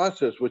to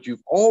process what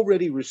you've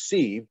already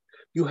received,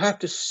 you have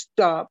to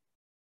stop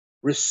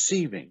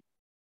receiving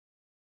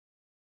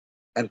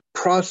and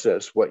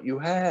process what you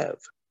have.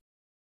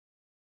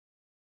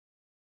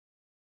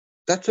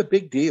 That's a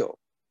big deal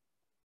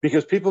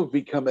because people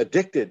become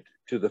addicted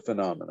to the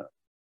phenomena.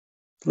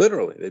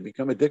 Literally, they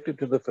become addicted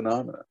to the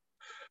phenomena.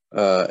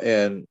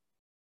 And,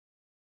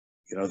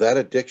 you know, that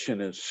addiction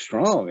is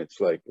strong.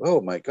 It's like,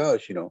 oh my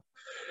gosh, you know,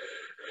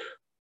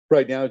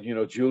 right now, you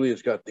know,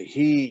 Julia's got the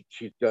heat.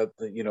 She's got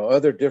the, you know,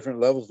 other different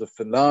levels of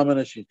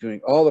phenomena. She's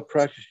doing all the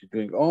practice. She's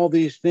doing all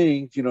these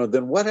things, you know,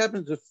 then what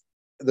happens if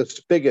the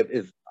spigot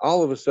is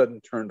all of a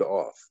sudden turned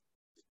off?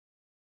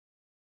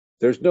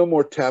 There's no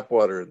more tap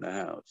water in the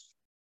house.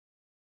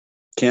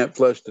 Can't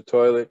flush the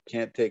toilet,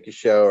 can't take a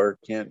shower,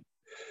 can't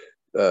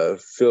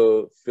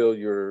fill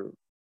your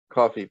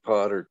coffee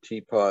pot or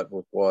teapot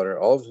with water.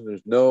 All of a sudden,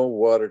 there's no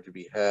water to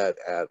be had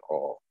at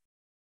all.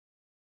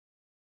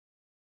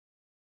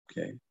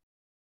 Okay.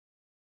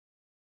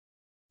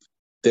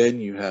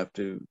 Then you have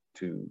to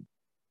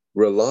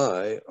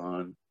rely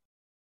on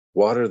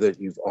water that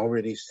you've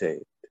already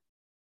saved.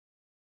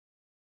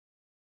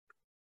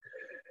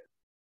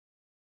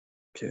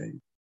 Okay.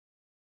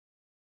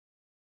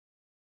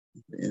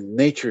 And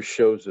nature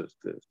shows us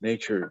this.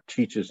 Nature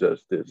teaches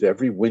us this.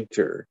 Every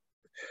winter,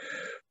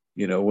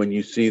 you know, when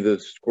you see the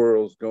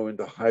squirrels go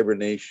into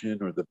hibernation,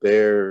 or the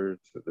bears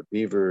or the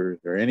beavers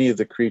or any of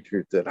the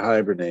creatures that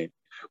hibernate,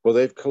 well,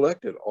 they've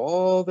collected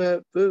all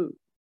that food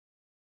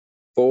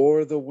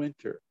for the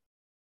winter,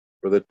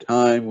 for the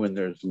time when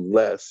there's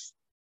less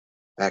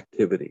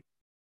activity.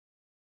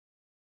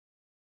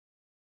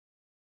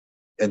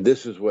 And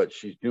this is what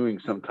she's doing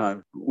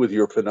sometimes with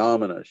your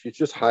phenomena. She's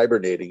just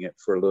hibernating it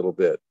for a little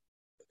bit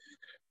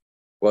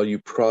while you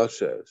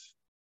process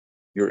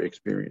your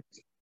experience.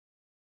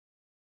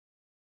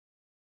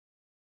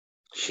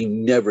 She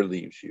never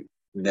leaves you,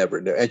 never.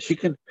 And she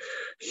can,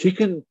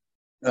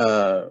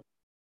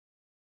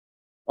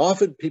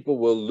 often people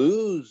will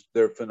lose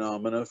their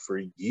phenomena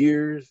for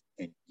years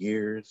and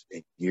years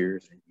and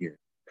years and years.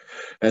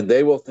 And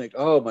they will think,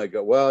 oh my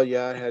God, well,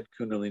 yeah, I had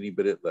Kundalini,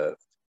 but it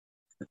left.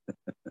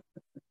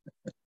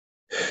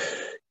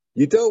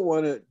 You don't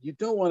want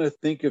to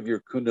think of your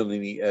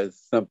Kundalini as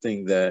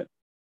something that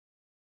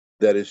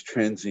is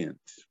transient,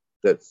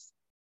 that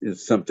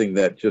is something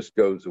that just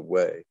goes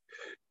away.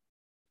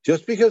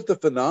 Just because the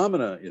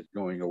phenomena is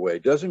going away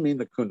doesn't mean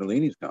the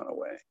Kundalini's gone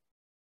away.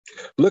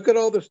 Look at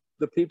all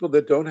the people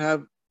that don't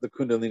have the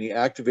Kundalini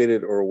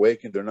activated or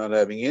awakened. They're not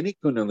having any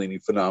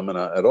Kundalini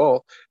phenomena at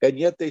all, and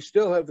yet they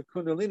still have the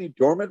Kundalini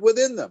dormant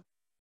within them.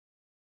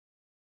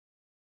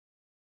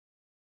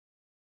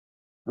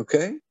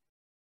 Okay?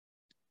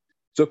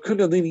 So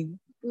Kundalini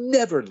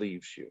never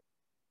leaves you.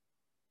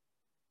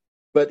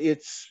 But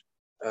its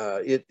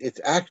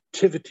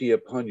activity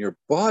upon your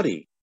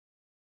body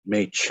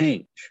may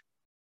change.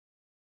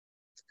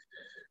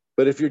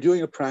 But if you're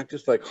doing a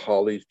practice like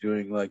Holly's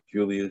doing, like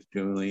Julia's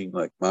doing,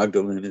 like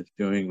Magdalene is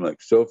doing,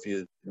 like Sophia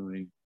is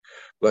doing,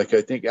 like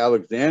I think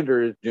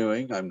Alexander is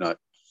doing, I'm not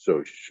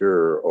so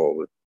sure all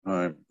the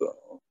time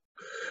though,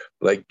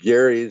 like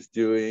Gary is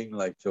doing,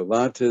 like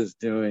Jolanta is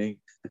doing,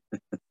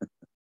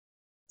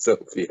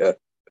 Sophia,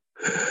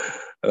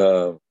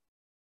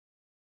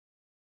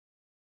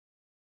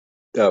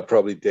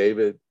 probably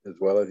David as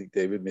well. I think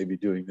David may be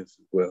doing this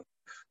as well.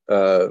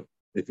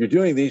 If you're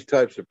doing these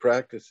types of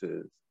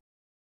practices,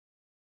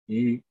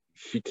 she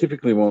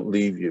typically won't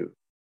leave you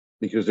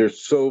because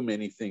there's so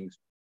many things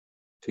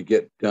to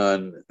get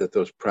done that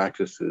those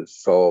practices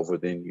solve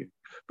within you.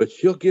 But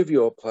she'll give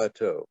you a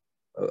plateau,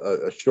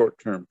 a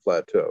short-term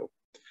plateau,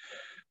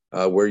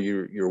 where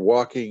you're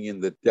walking in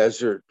the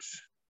desert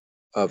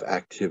of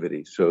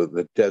activity. So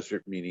the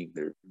desert meaning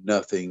there's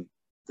nothing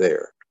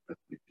there.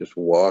 You're just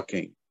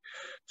walking,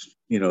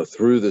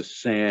 through the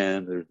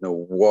sand. There's no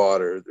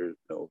water. There's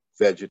no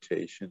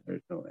vegetation.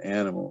 There's no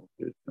animals.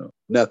 There's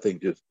nothing,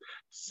 just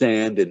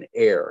sand and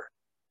air.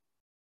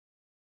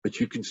 But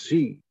you can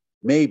see,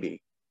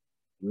 maybe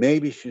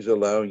she's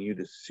allowing you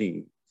to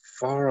see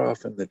far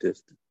off in the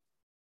distance,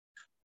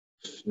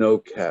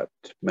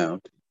 snow-capped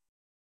mountain,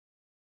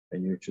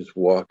 and you're just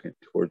walking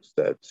towards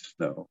that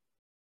snow.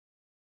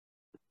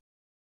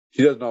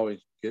 She doesn't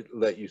always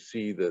let you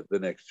see the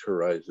next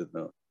horizon,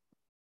 though.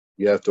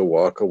 You have to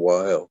walk a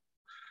while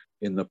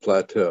in the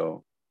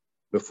plateau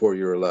before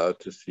you're allowed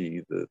to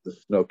see the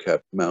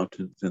snow-capped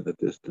mountains in the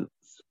distance.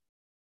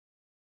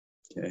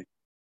 Okay,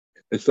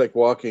 it's like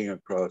walking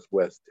across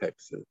West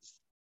Texas,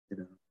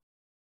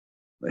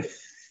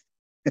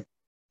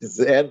 It's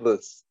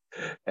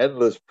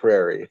endless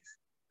prairie,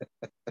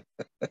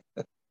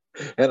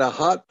 and a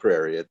hot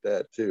prairie at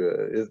that too.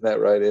 Isn't that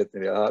right,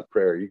 Anthony? A hot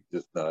prairie. You can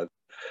just nod.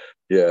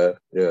 Yeah.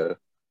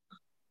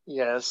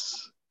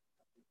 Yes.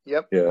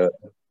 Yep. Yeah.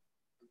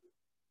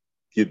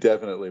 You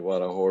definitely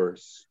want a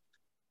horse.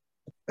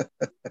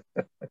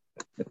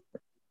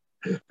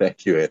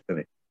 Thank you,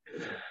 Anthony.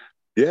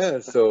 Yeah,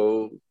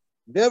 so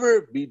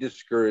never be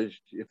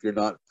discouraged if you're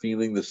not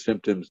feeling the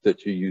symptoms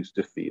that you used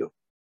to feel.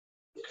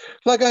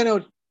 Like I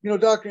know,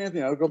 Dr.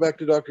 Anthony, I'll go back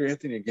to Dr.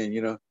 Anthony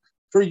again,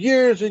 for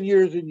years and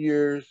years and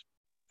years,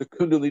 the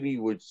Kundalini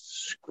would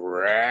scratch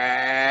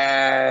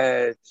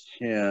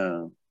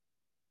him,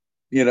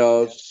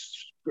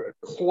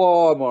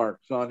 claw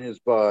marks on his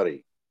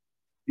body,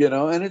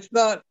 and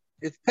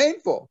it's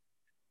painful.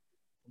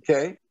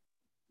 Okay.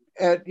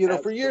 And,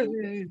 for years,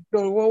 he's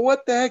going, well,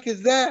 what the heck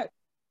is that?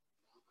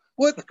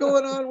 What's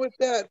going on with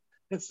that?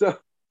 And so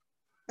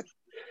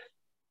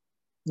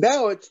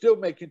now it still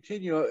may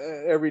continue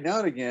every now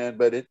and again,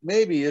 but it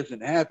maybe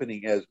isn't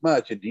happening as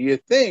much. And do you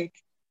think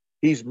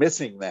he's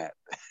missing that?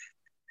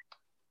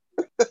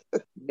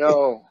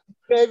 No.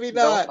 Maybe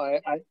not. No,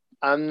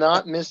 I'm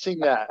not missing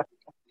that.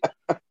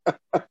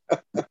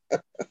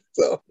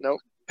 So, nope.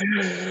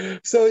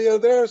 So,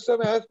 there are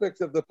some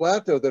aspects of the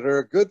plateau that are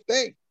a good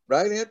thing,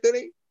 right,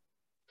 Anthony?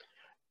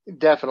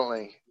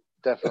 Definitely.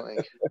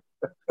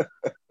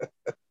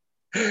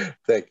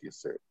 Thank you,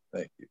 sir.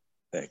 Thank you.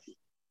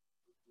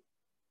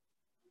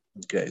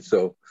 Okay,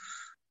 so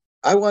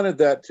I wanted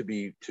that to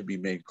be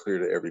made clear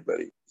to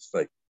everybody. It's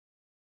like,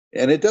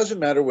 and it doesn't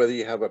matter whether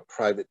you have a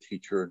private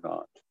teacher or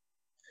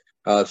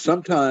not.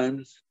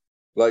 Sometimes,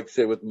 like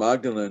say with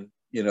Magdalene,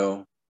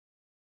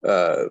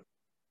 the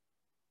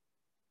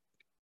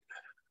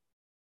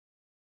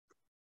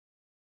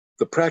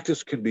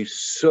practice can be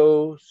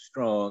so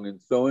strong and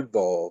so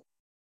involved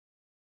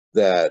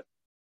that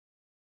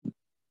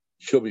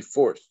she'll be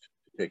forced to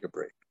take a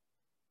break.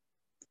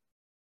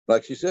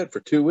 Like she said, for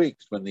 2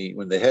 weeks, when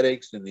the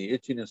headaches and the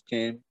itchiness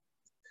came,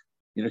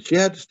 she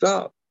had to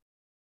stop.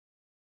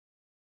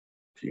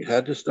 She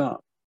had to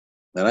stop.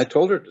 And I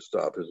told her to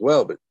stop as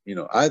well, but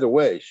either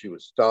way, she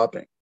was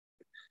stopping.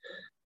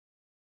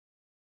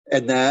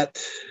 And that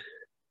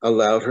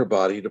allowed her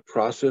body to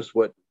process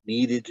what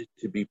needed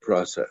to be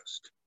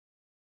processed.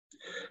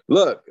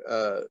 Look,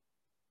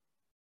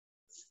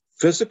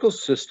 physical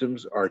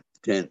systems are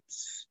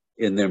dense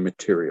in their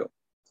material.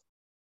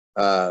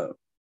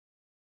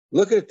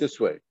 Look at it this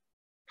way.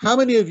 How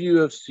many of you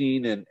have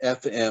seen an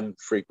FM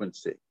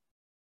frequency?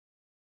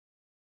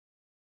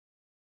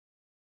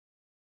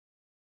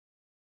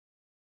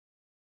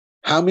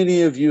 How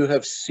many of you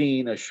have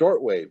seen a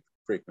shortwave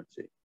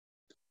frequency?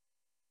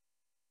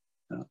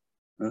 No.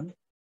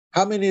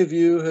 How many of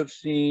you have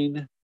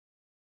seen,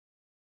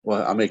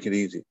 well, I'll make it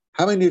easy.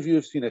 How many of you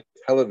have seen a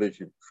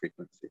television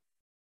frequency?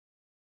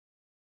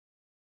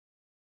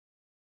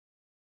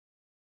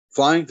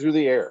 Flying through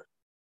the air.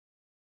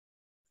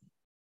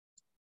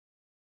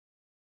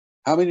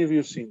 How many of you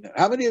have seen that?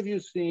 How many of you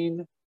have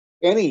seen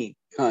any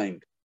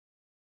kind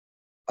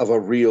of a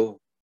real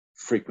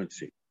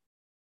frequency?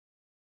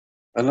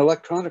 An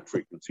electronic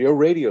frequency, a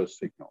radio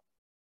signal.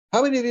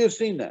 How many of you have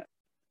seen that?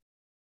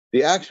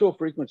 The actual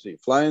frequency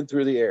flying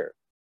through the air.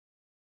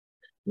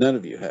 None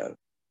of you have.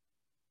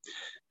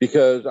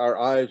 Because our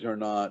eyes are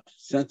not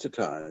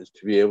sensitized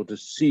to be able to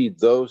see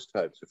those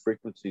types of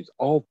frequencies.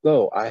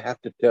 Although I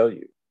have to tell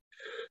you,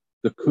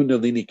 the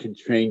Kundalini can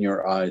train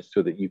your eyes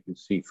so that you can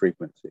see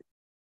frequency.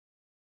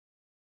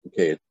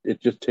 Okay,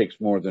 it just takes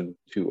more than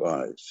two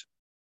eyes.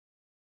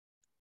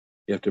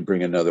 You have to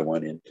bring another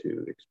one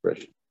into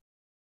expression.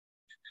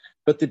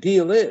 But the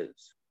deal is,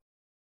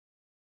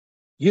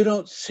 you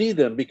don't see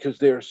them because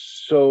they're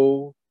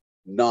so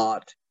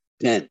not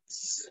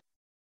dense.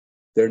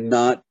 They're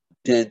not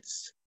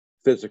dense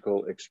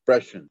physical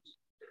expressions.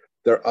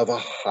 They're of a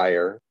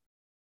higher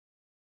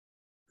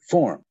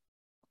form.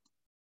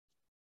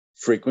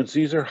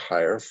 Frequencies are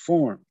higher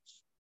forms.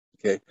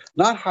 Okay,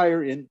 not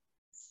higher in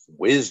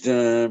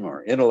wisdom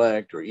or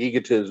intellect or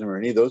egotism or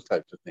any of those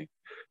types of things.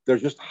 They're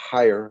just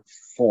higher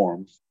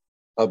forms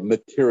of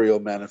material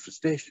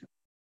manifestation.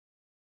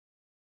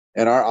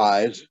 And our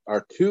eyes,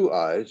 our two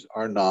eyes,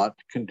 are not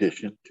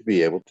conditioned to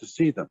be able to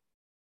see them.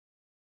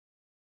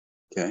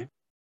 Okay?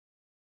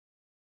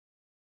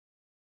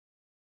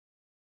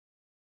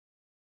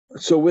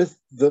 So with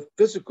the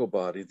physical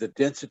body, the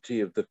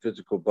density of the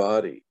physical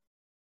body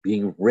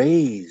being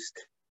raised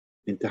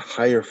into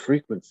higher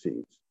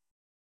frequencies,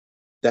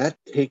 that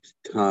takes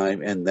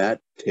time and that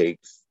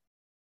takes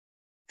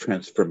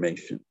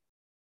transformation.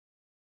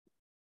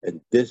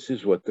 And this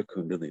is what the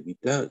Kundalini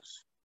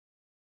does.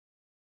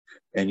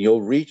 And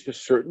you'll reach a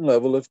certain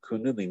level of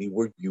Kundalini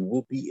where you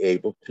will be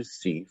able to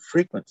see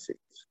frequencies.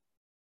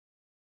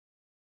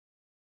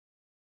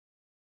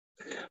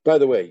 By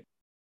the way,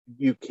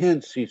 you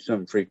can see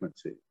some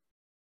frequencies.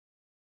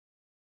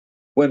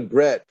 When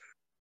Brett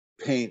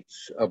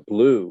paints a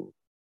blue,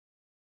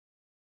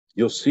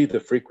 you'll see the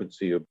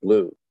frequency of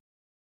blue.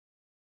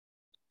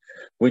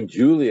 When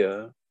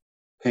Julia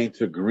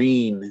paints a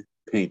green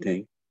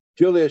painting,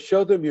 Julia,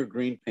 show them your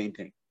green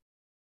painting.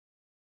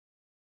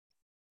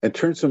 And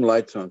turn some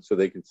lights on so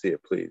they can see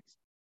it, please.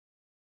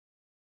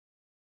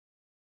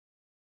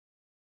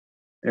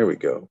 There we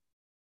go.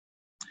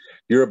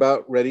 You're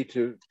about ready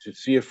to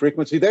see a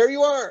frequency. There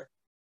you are.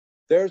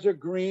 There's a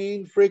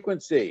green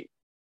frequency.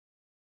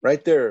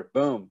 Right there.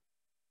 Boom.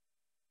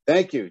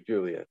 Thank you,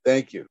 Julia.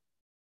 Thank you.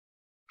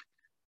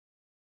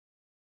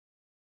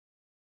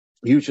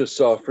 You just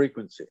saw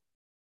frequency.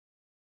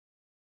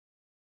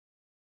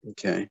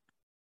 Okay.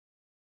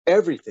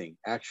 Everything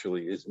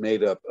actually is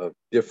made up of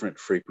different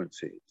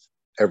frequencies.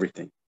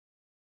 Everything.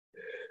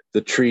 The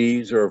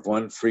trees are of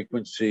one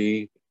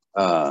frequency.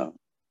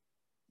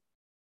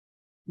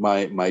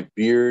 My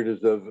beard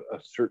is of a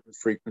certain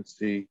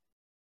frequency.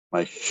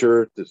 My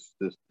shirt, this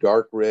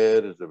dark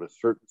red, is of a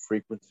certain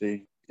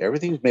frequency.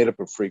 Everything's made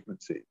up of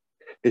frequency.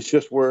 It's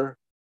just we're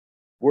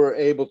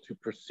able to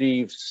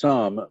perceive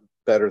some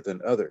better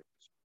than others.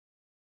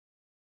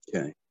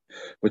 Okay.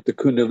 With the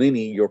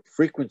Kundalini, your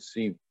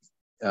frequency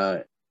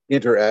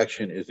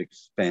interaction is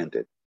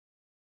expanded,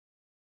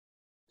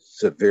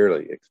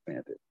 severely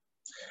expanded.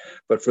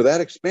 But for that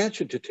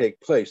expansion to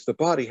take place, the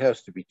body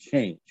has to be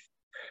changed.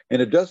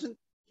 And it doesn't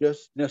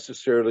just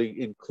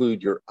necessarily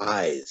include your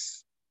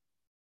eyes.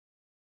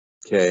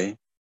 Okay?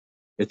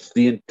 It's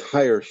the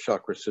entire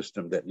chakra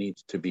system that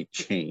needs to be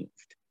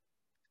changed.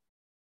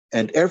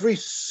 And every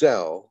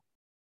cell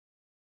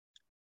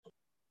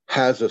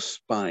has a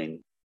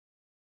spine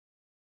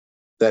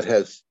that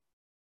has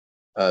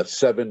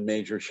 7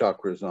 major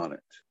chakras on it.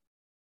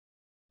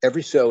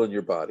 Every cell in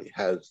your body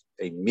has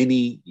a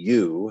mini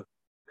you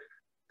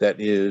that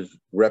is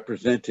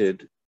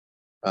represented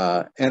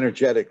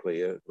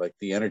energetically, like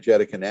the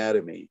energetic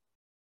anatomy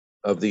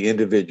of the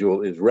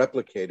individual is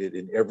replicated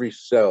in every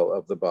cell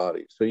of the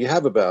body. So you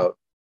have about,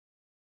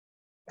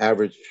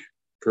 average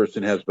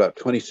person has about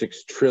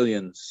 26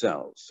 trillion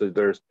cells. So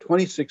there's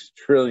 26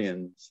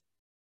 trillion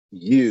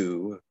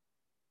you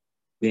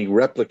being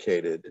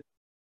replicated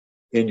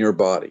in your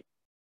body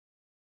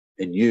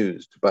and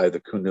used by the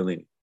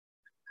Kundalini.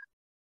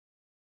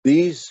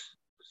 These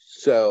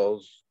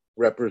cells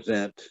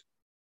represent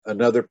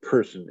another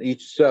person.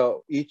 Each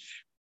cell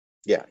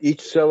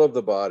of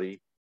the body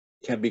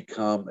can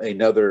become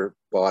another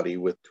body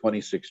with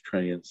 26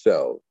 trillion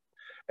cells.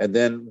 And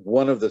then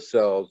one of the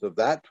cells of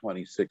that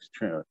 26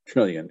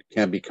 trillion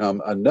can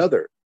become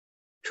another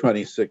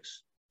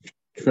 26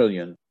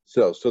 trillion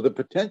cells. So the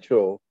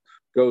potential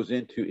goes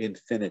into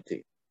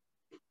infinity.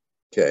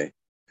 Okay.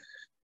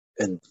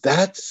 And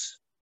that's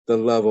the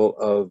level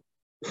of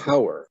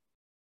power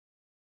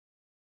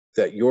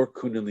that your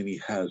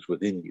Kundalini has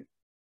within you.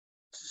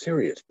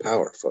 Serious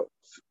power, folks.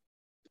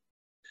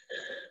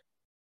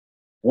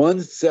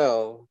 One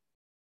cell,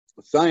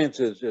 science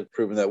has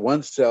proven that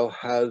one cell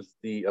has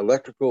the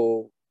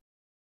electrical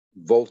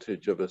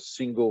voltage of a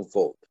single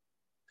volt.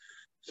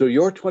 So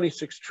your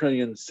 26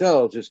 trillion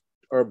cells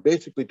are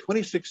basically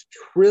 26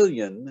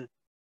 trillion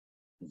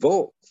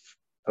volts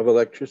of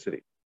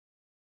electricity.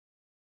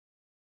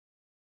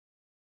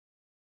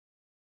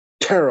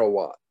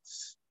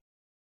 Terawatts,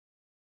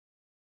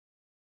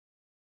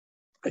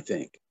 I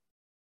think.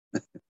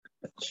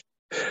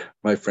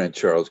 My friend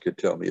Charles could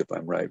tell me if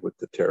I'm right with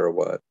the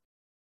terawatt.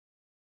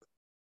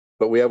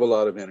 But we have a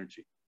lot of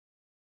energy.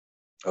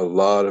 A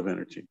lot of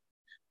energy.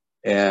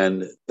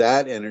 And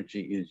that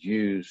energy is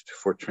used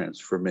for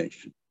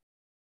transformation,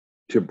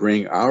 to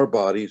bring our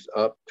bodies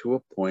up to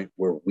a point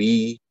where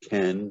we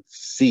can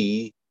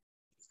see,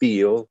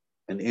 feel,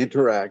 and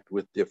interact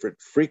with different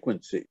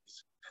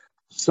frequencies.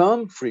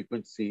 Some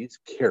frequencies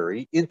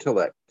carry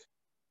intellect,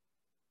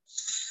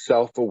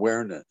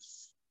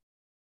 self-awareness.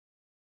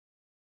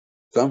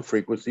 Some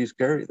frequencies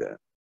carry that.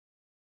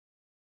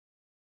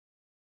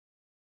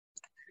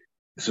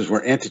 This is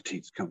where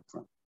entities come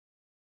from.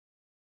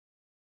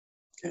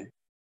 Okay?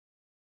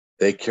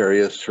 They carry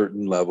a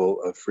certain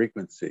level of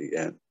frequency,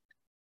 and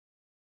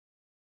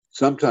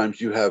sometimes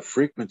you have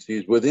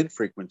frequencies within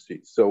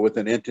frequencies. So with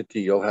an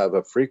entity, you'll have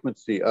a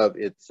frequency of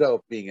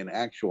itself being an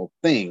actual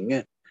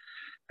thing,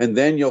 and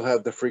then you'll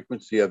have the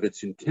frequency of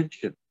its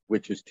intention,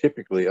 which is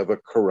typically of a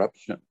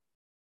corruption.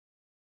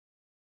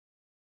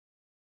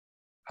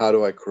 How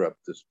do I corrupt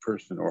this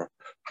person? Or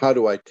how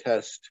do I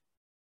test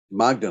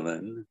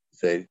Magdalene,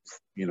 say,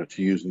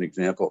 to use an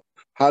example,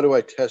 how do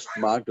I test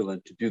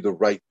Magdalene to do the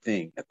right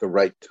thing at the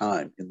right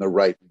time, in the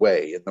right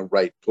way, in the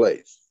right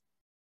place?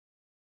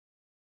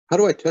 How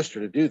do I test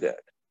her to do that?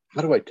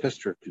 How do I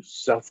test her to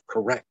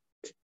self-correct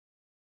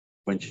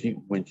when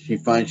she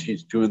finds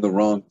she's doing the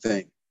wrong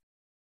thing?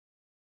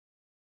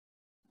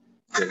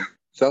 Okay.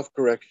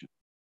 Self-correction.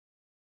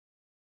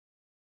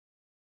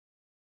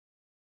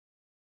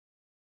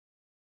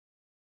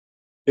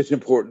 It's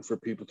important for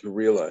people to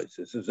realize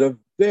this is a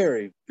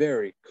very,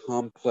 very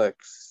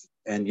complex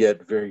and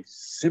yet very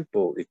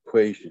simple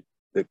equation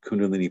that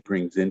Kundalini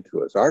brings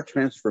into us. Our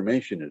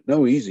transformation is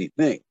no easy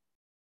thing.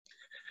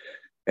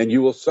 And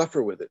you will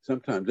suffer with it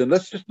sometimes. And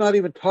let's just not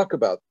even talk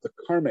about the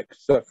karmic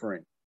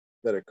suffering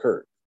that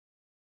occurs.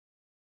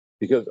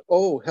 Because,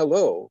 oh,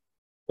 hello,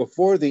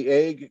 before the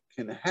egg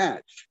can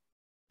hatch,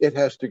 it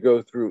has to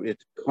go through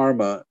its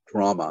karma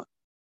drama.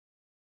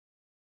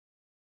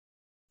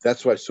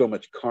 That's why so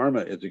much karma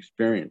is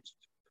experienced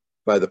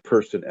by the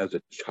person as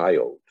a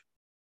child,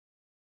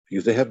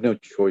 because they have no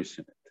choice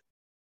in it.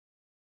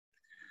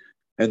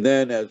 And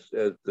then as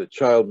the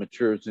child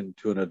matures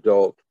into an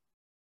adult,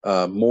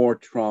 more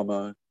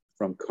trauma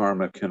from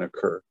karma can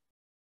occur.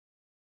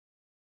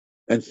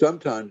 And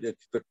sometimes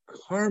it's the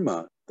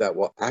karma that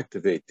will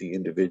activate the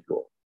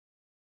individual.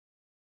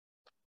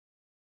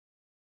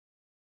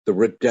 The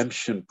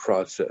redemption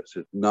process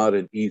is not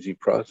an easy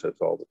process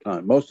all the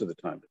time. Most of the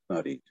time, it's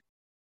not easy.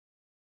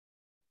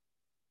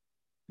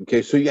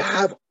 Okay, so you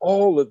have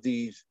all of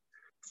these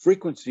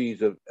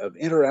frequencies of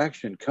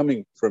interaction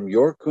coming from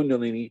your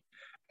Kundalini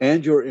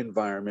and your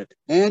environment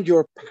and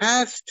your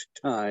past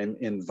time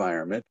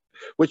environment,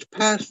 which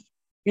past,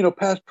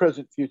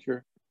 present,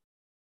 future,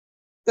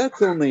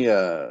 that's only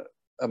a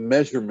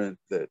measurement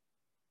that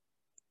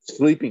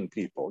sleeping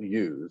people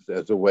use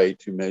as a way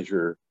to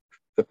measure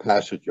the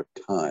passage of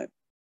time.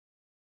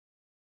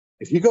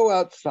 If you go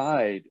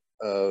outside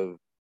of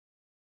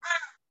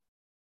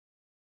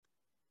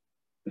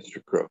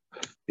Mr. Crow,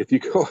 if you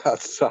go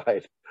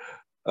outside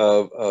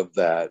of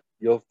that,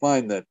 you'll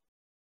find that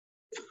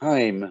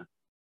time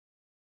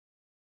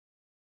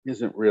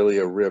isn't really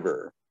a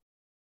river.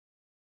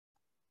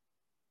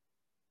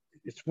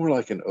 It's more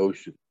like an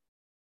ocean.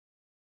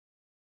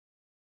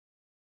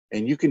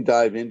 And you can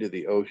dive into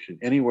the ocean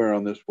anywhere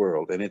on this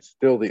world, and it's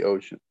still the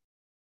ocean.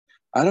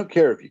 I don't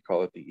care if you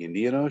call it the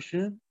Indian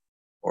Ocean,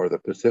 or the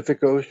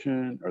Pacific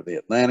Ocean, or the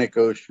Atlantic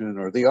Ocean,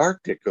 or the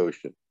Arctic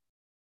Ocean.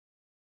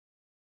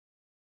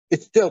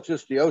 It's still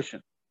just the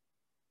ocean.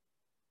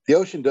 The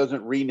ocean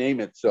doesn't rename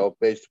itself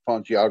based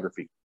upon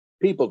geography.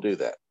 People do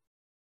that.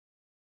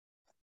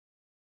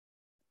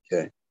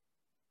 Okay.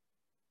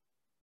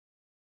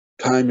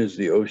 Time is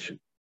the ocean.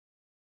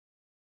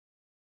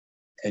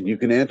 And you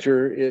can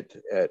enter it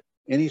at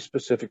any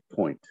specific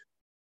point.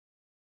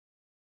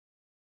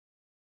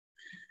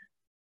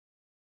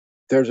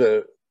 There's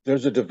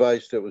a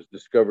device that was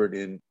discovered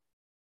in,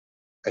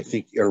 I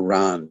think,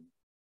 Iran.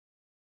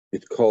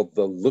 It's called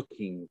the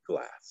looking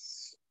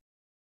glass.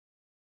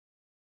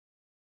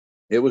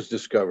 It was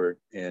discovered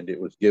and it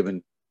was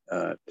given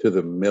to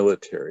the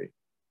military.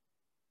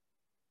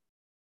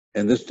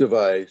 And this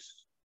device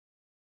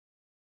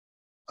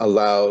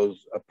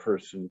allows a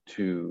person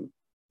to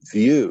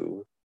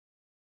view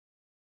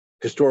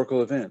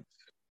historical events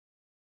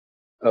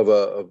of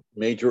a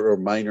major or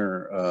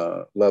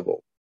minor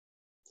level.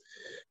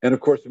 And of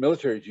course, the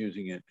military is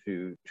using it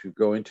to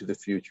go into the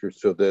future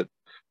so that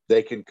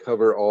they can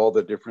cover all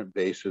the different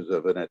bases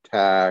of an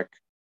attack,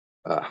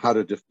 how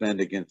to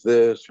defend against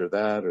this or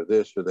that or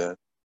this or that.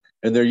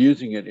 And they're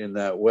using it in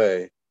that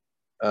way.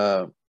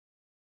 But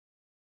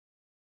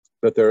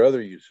there are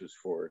other uses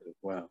for it as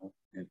well.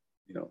 And,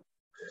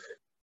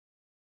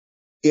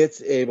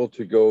 it's able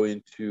to go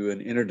into an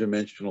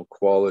interdimensional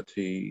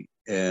quality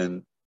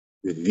and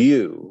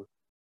view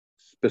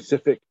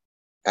specific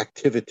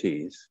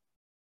activities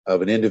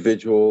of an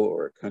individual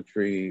or a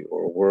country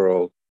or a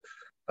world,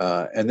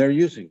 and they're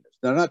using this.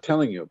 They're not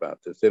telling you about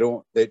this.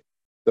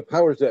 The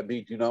powers that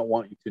be do not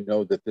want you to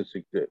know that this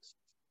exists.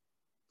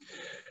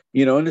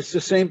 You know, and it's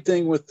the same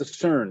thing with the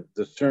CERN.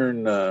 The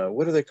CERN,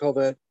 what do they call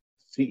that?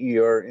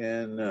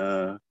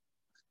 CERN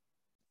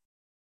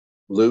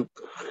loop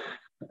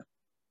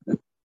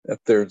up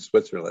there in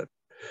Switzerland.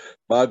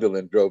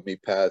 Magdalene drove me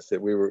past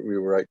it. We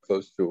were right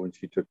close to it when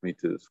she took me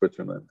to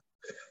Switzerland.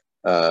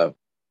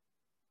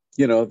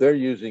 You know, they're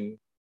using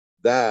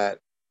that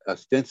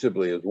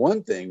ostensibly as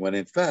one thing when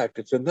in fact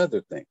it's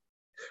another thing.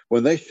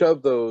 When they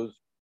shove those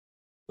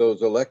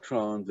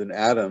electrons and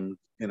atoms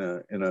in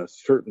a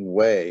certain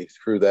way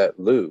through that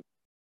loop,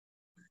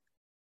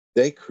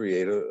 they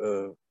create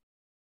an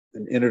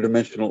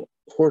interdimensional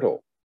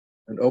portal,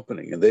 an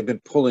opening, and they've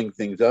been pulling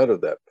things out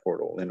of that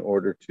portal in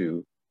order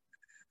to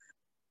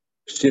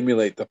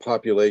stimulate the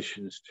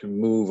populations to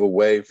move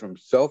away from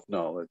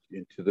self-knowledge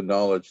into the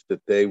knowledge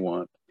that they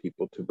want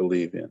people to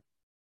believe in.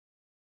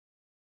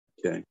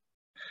 Okay.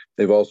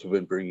 They've also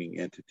been bringing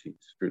entities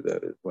through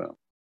that as well.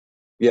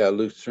 Yeah,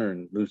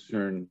 Lucerne,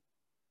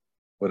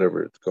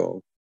 whatever it's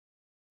called,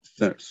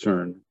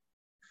 CERN.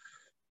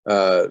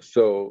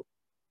 So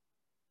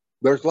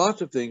there's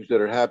lots of things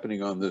that are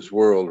happening on this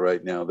world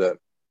right now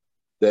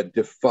that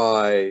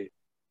defy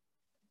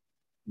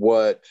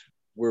what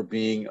we're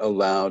being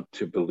allowed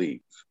to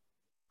believe.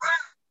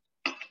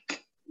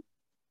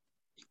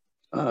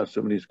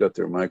 Somebody's got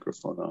their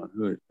microphone on.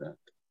 Who is that?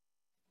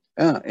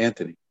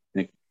 Anthony.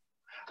 Thank you.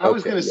 I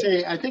was going to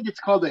say, I think it's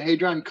called the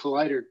Hadron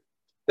Collider.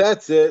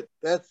 That's it.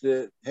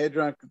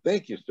 Hadron.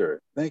 Thank you, sir.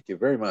 Thank you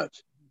very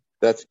much.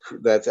 That's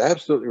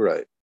absolutely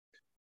right.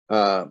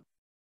 I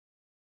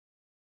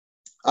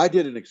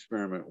did an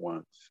experiment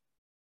once,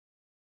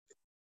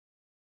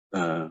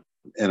 and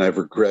I've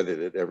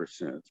regretted it ever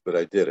since, but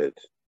I did it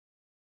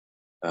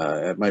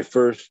at my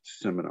first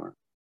seminar.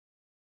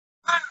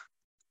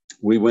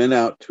 We went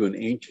out to an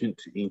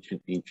ancient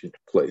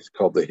place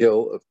called the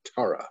Hill of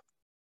Tara.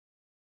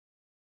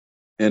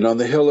 And on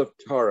the Hill of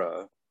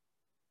Tara,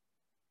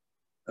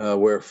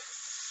 where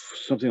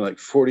something like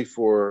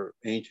 44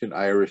 ancient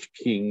Irish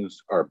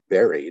kings are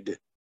buried,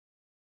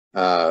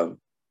 I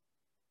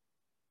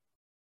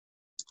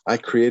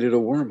created a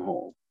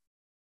wormhole.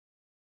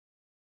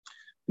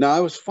 Now,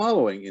 I was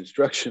following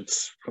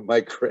instructions from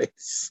my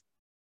grace,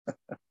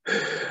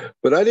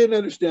 but I didn't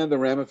understand the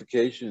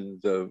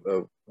ramifications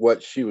of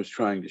what she was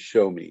trying to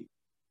show me.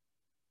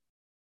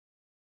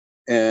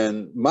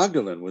 And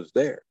Magdalene was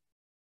there.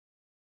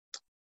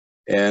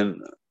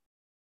 And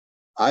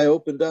I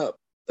opened up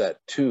that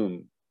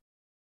tomb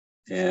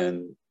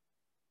and,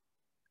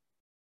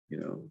 you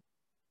know,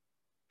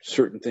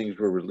 certain things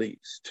were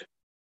released.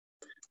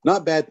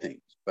 Not bad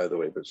things, by the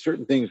way, but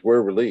certain things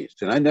were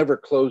released. And I never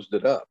closed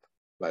it up,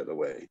 by the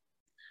way.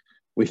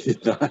 We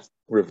did not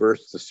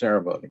reverse the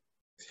ceremony.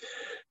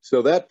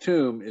 So that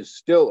tomb is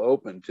still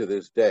open to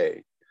this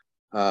day.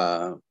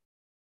 And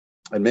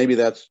maybe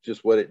that's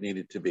just what it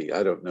needed to be.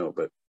 I don't know,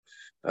 but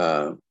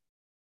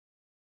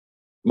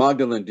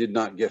Magdalene did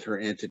not get her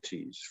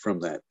entities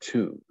from that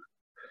tomb.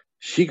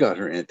 She got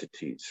her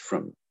entities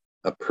from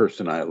a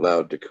person I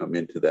allowed to come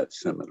into that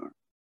seminar.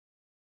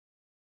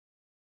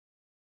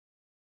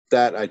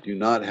 That I do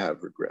not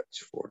have regrets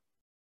for,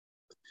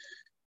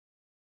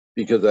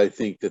 because I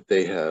think that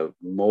they have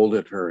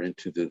molded her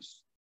into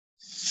this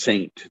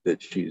saint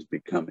that she's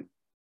becoming.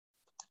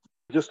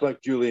 Just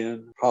like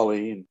Julian,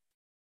 Holly, and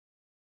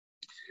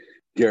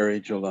Gary,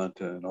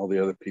 Jolanta, and all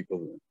the other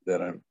people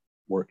that I'm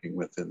working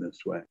with in this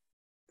way.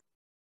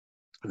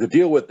 The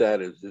deal with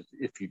that is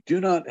if you do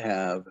not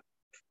have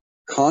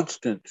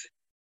constant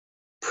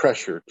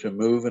pressure to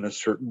move in a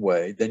certain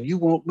way, then you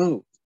won't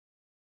move.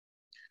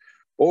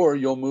 Or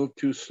you'll move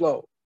too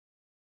slow.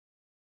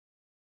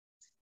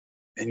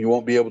 And you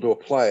won't be able to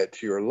apply it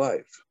to your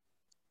life.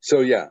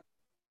 So yeah,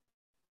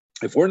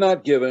 if we're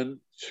not given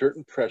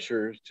certain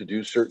pressures to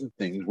do certain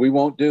things, we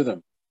won't do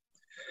them.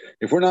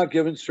 If we're not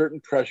given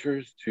certain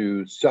pressures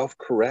to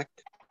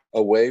self-correct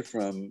away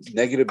from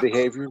negative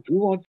behaviors, we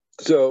won't.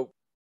 So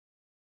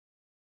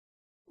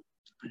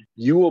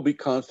you will be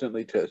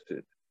constantly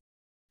tested.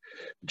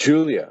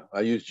 Julia,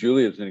 I use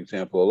Julia as an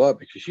example a lot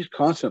because she's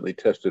constantly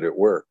tested at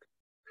work,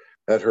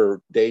 at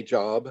her day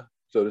job,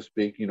 so to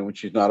speak, you know, when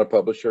she's not a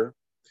publisher.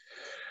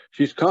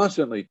 She's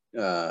constantly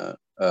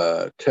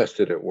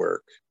tested at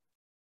work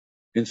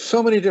in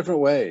so many different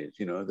ways.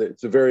 You know,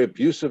 it's a very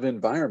abusive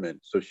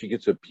environment, so she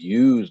gets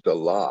abused a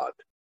lot.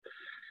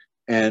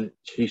 And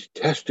she's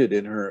tested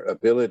in her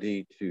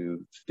ability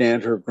to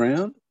stand her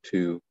ground,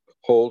 to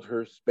hold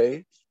her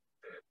space,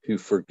 to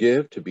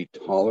forgive, to be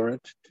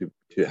tolerant,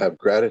 to have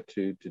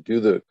gratitude, to do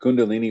the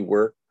Kundalini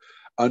work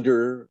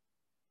under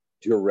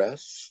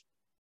duress.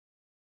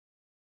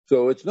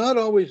 So it's not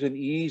always an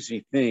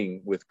easy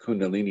thing with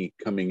Kundalini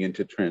coming in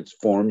to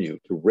transform you,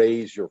 to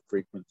raise your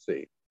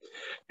frequency,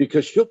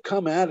 because she'll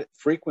come at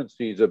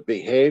frequencies of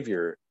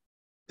behavior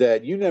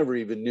that you never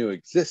even knew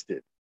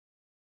existed.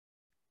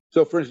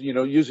 So for instance, you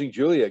know, using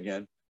Julia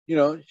again, you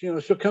know,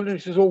 she'll come to me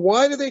and says, well,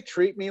 why do they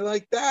treat me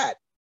like that?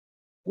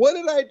 What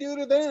did I do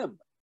to them?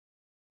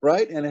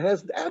 Right? And it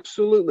has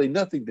absolutely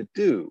nothing to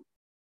do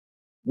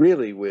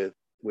really with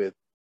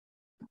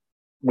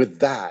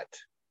that.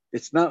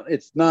 It's not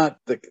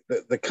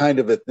the kind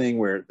of a thing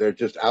where they're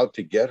just out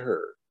to get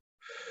her.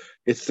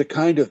 It's the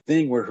kind of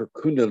thing where her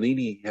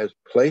Kundalini has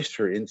placed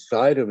her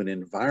inside of an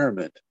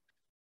environment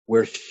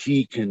where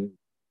she can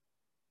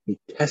be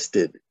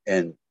tested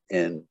and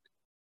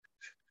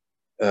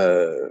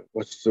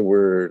what's the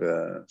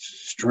word,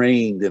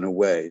 strained in a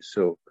way.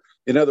 So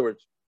in other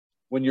words,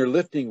 when you're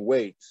lifting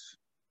weights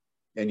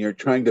and you're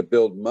trying to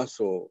build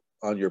muscle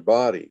on your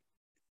body,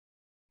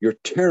 you're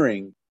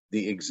tearing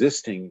the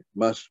existing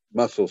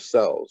muscle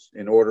cells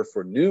in order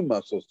for new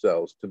muscle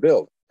cells to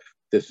build.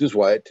 This is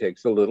why it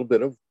takes a little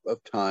bit of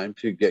time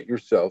to get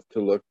yourself to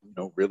look,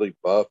 really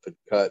buff and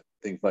cut,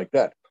 things like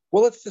that.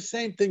 Well, it's the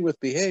same thing with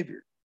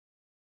behavior.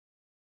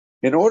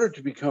 In order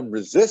to become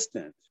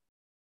resistant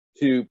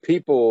to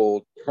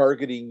people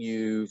targeting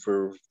you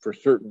for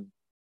certain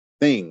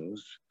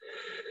things,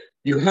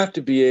 you have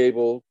to be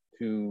able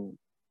to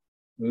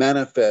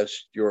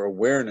manifest your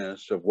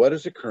awareness of what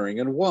is occurring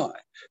and why.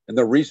 And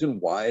the reason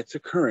why it's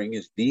occurring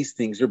is these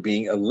things are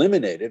being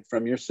eliminated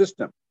from your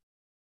system.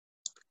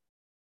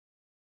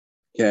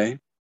 Okay?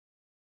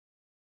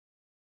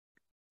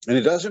 And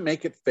it doesn't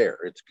make it fair.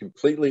 It's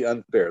completely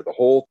unfair. The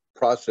whole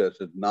process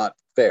is not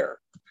fair.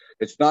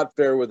 It's not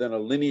fair within a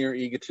linear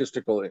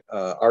egotistical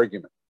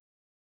argument.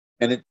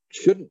 And it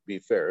shouldn't be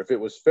fair. If it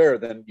was fair,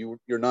 then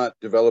you're not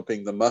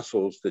developing the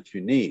muscles that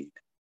you need.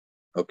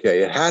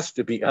 Okay, it has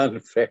to be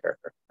unfair.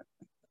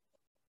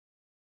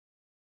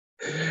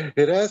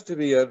 It has to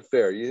be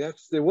unfair. You have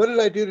to say, what did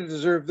I do to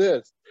deserve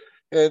this?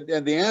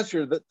 And the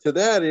answer to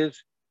that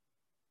is,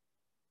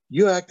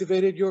 you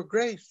activated your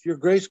grace. Your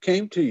grace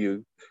came to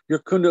you. Your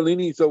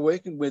Kundalini is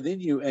awakened within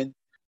you. And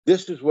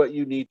this is what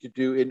you need to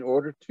do in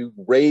order to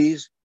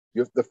raise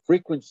the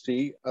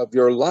frequency of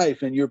your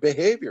life and your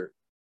behavior.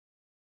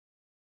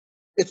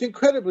 It's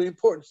incredibly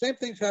important. Same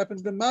things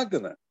happened to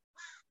Magdalene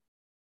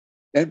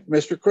and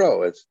Mr.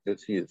 Crow, as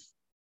he is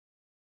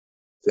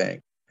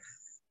saying.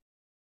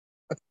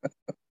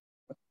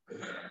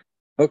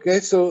 Okay,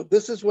 so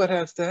this is what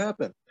has to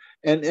happen.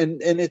 And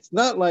it's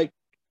not like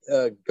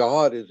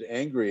God is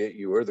angry at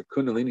you or the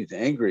Kundalini is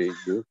angry at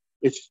you.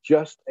 It's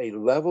just a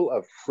level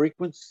of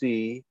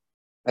frequency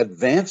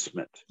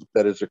advancement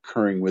that is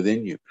occurring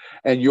within you.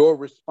 And your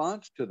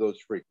response to those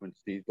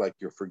frequencies, like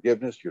your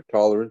forgiveness, your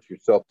tolerance, your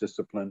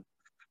self-discipline,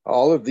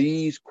 all of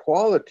these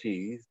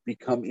qualities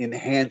become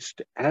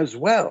enhanced as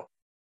well.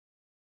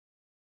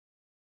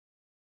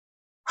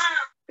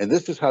 And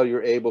this is how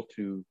you're able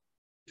to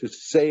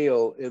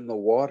sail in the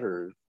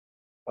waters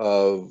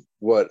of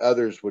what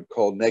others would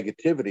call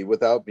negativity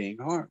without being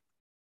harmed.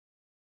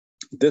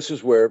 This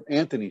is where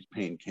Anthony's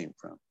pain came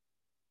from.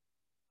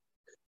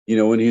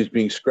 When he was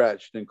being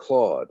scratched and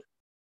clawed,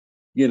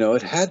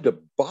 it had to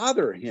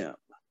bother him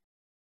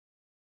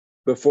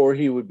before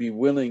he would be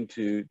willing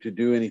to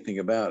do anything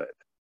about it.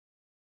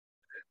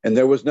 And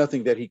there was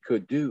nothing that he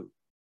could do,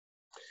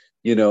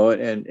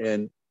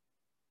 and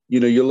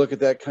you look at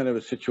that kind of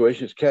a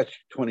situation, it's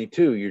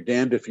catch-22. You're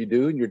damned if you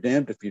do, and you're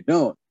damned if you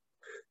don't.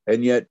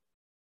 And yet,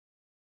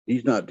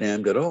 he's not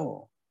damned at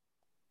all.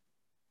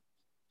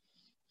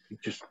 He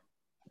just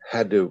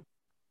had to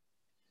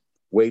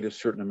wait a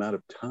certain amount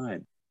of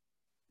time.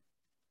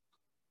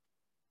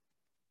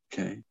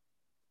 Okay.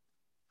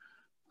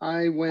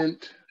 I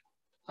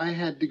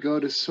had to go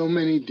to so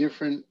many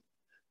different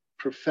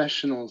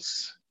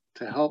professionals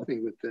to help me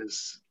with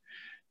this.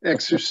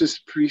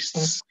 Exorcist,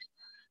 priests,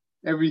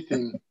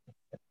 everything.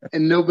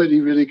 And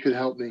nobody really could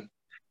help me.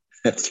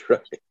 That's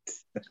right.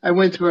 I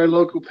went to our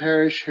local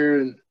parish here,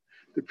 and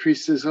the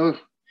priest says, "Oh,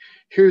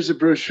 here's a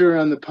brochure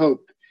on the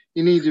Pope.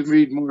 You need to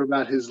read more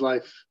about his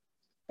life."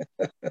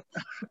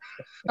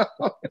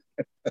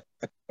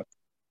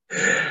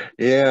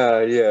 Yeah,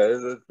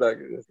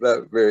 it's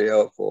not very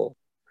helpful.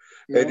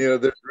 Yep.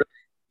 And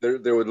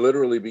there would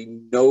literally be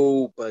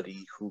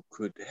nobody who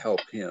could help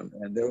him,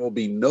 and there will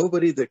be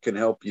nobody that can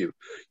help you.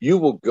 You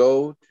will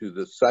go to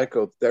the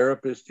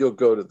psychotherapist, you'll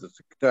go to the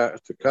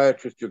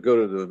psychiatrist, you'll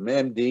go to the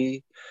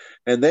MD,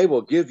 and they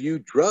will give you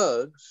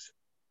drugs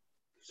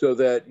so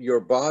that your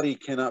body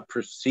cannot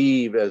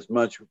perceive as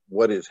much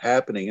what is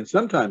happening. And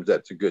sometimes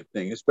that's a good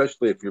thing,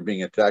 especially if you're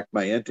being attacked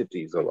by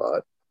entities a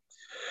lot.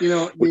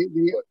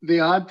 The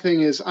odd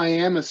thing is I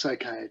am a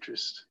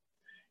psychiatrist.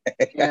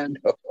 And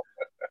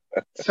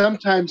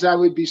sometimes I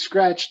would be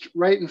scratched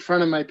right in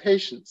front of my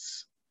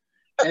patients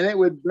and it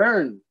would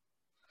burn.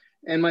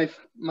 And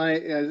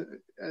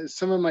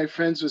some of my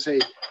friends would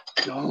say,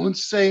 "Don't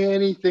say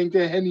anything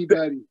to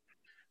anybody.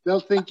 They'll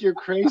think you're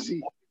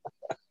crazy."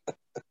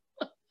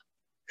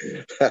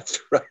 That's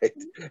right.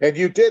 And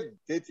you didn't,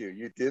 did you?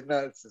 You did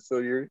not.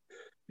 So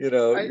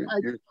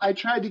I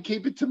tried to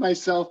keep it to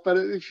myself, but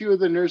a few of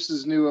the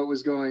nurses knew what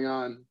was going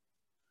on.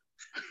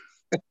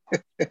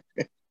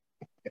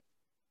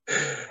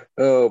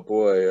 Oh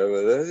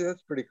boy,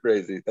 that's pretty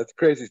crazy. That's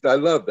crazy. I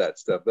love that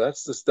stuff.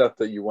 That's the stuff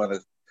that you want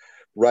to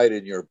write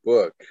in your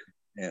book,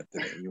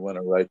 Anthony. You want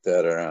to write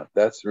that around.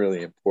 That's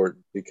really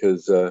important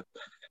because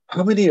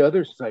How many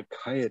other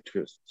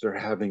psychiatrists are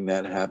having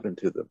that happen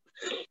to them?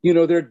 You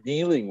know, they're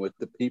dealing with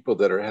the people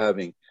that are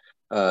having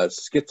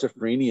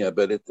schizophrenia,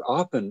 but it's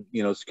often,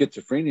 you know,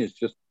 schizophrenia is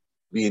just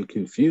being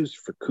confused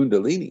for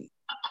Kundalini.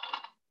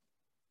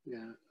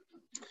 Yeah.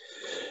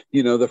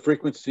 You know, the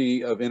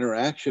frequency of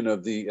interaction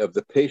of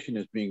the patient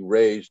is being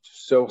raised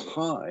so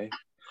high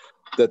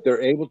that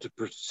they're able to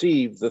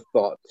perceive the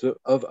thoughts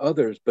of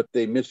others, but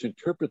they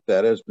misinterpret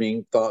that as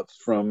being thoughts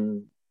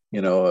from,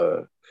 you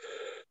know,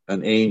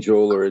 an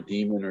angel or a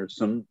demon or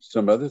some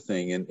other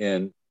thing,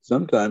 and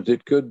sometimes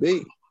it could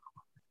be.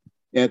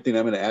 Anthony,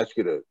 I'm going to ask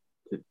you to.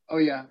 Oh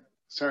yeah,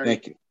 sorry.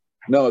 Thank you.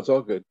 No, it's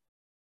all good.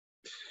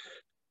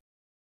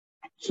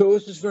 So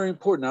this is very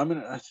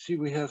important. I see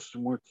we have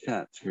some more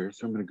chats here,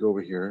 so I'm going to go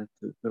over here.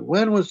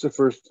 When was the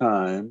first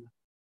time?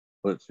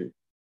 Let's see.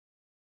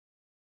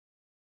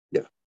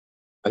 Yeah,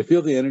 I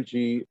feel the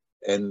energy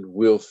and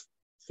will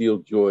feel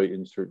joy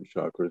in certain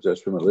chakras.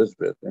 That's from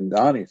Elizabeth. And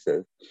Donnie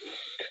says,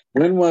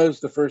 when was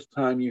the first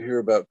time you hear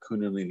about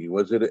Kundalini?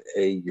 Was it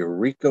a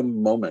eureka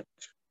moment?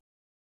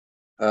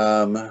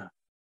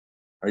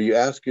 Are you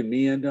asking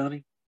me and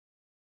Donnie?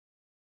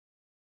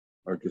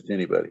 Or just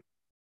anybody?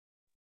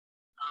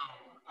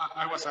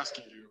 I was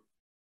asking you.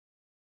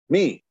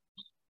 Me?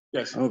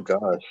 Yes. Oh,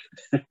 gosh.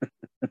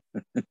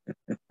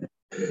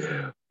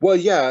 Well,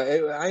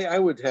 yeah, I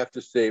would have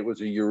to say it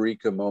was a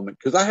eureka moment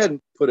because I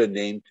hadn't put a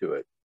name to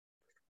it.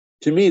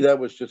 To me, that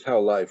was just how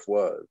life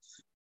was.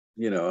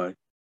 You know,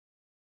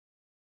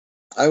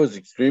 I was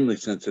extremely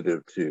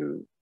sensitive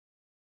to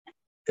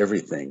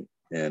everything.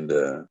 And,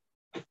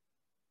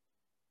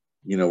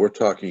 you know, we're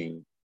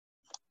talking,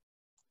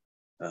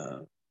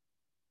 I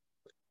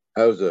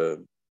was a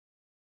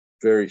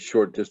very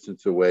short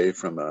distance away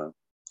from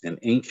an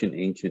ancient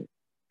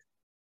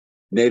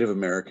Native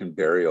American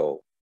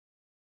burial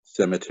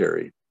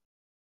cemetery.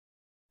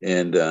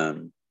 And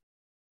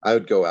I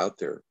would go out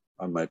there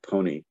on my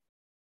pony.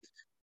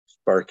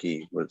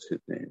 Sparky was his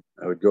name.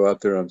 I would go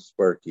out there on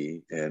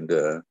Sparky and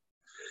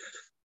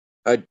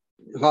I'd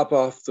hop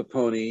off the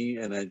pony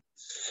and I'd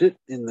sit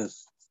in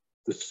this.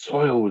 The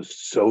soil was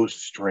so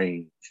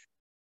strange.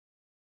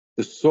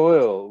 The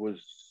soil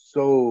was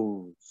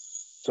so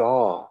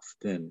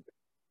soft and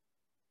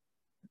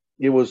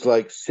it was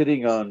like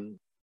sitting on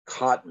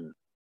cotton.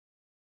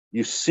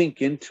 You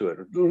sink into it.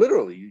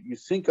 Literally, you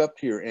sink up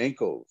to your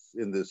ankles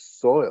in this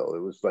soil.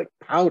 It was like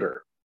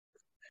powder.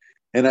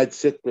 And I'd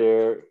sit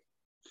there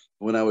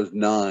when I was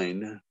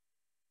 9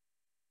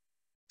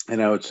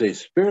 and I would say,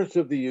 spirits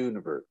of the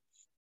universe,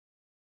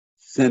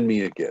 send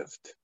me a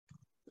gift.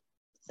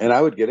 And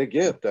I would get a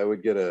gift. I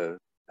would get a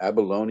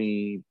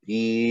abalone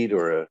bead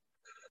or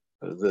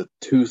the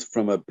tooth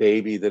from a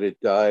baby that had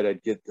died.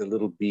 I'd get the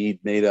little bead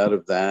made out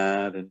of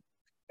that and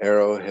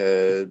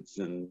arrowheads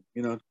and,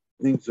 you know,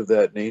 things of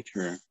that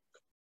nature.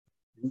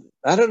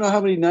 I don't know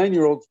how many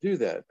 9-year-olds do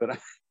that, but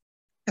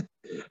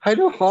I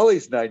know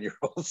Holly's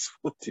 9-year-olds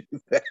will do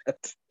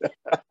that.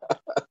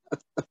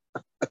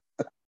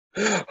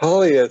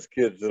 Holly has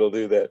kids that'll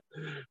do that.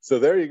 So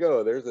there you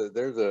go.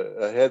 There's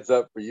a heads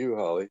up for you,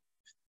 Holly.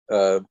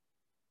 So,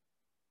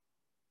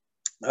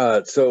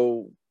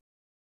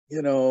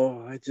 you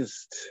know, I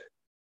just,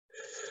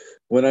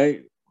 when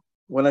I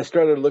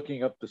started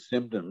looking up the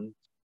symptoms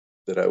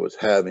that I was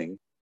having,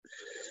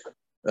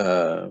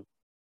 and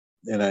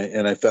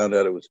I found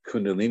out it was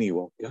Kundalini.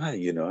 Well, God,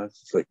 you know,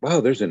 it's like,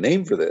 wow, there's a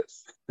name for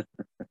this.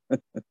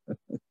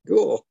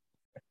 Cool.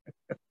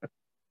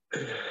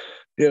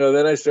 You know,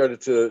 then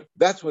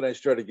that's when I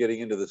started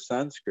getting into the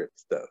Sanskrit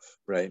stuff,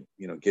 right?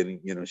 You know,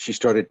 she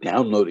started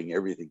downloading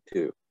everything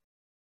too.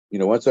 You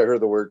know, once I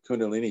heard the word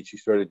Kundalini, she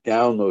started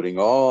downloading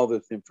all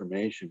this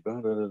information.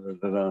 Blah, blah, blah,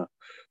 blah, blah.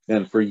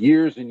 And for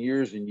years and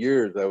years and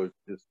years, it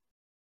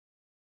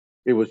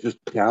was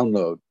just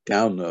download.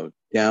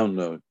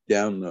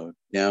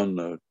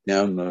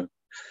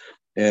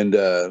 And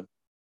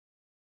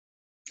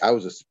I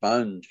was a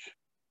sponge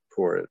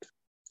for it.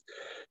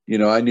 You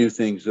know, I knew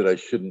things that I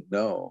shouldn't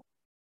know.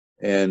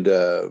 And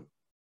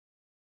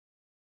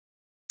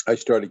I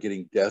started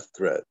getting death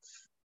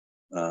threats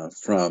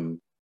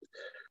from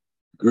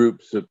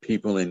groups of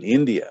people in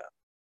India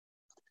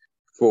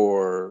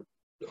for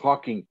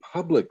talking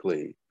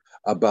publicly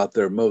about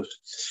their most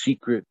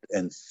secret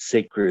and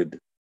sacred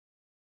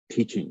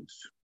teachings.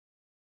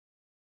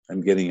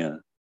 I'm getting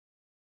a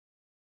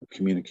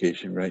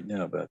communication right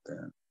now about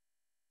that.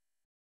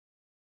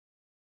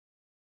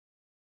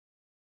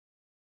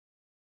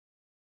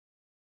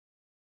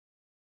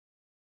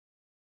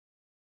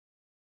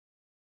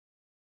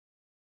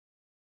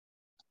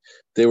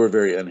 They were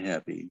very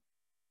unhappy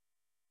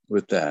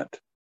with that.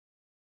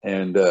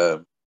 And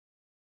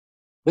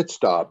it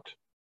stopped.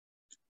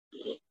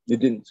 It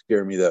didn't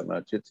scare me that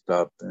much. It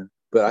stopped then.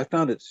 But I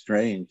found it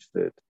strange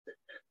that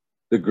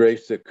the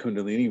grace that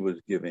Kundalini was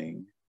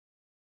giving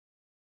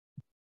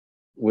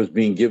was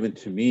being given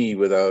to me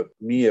without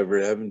me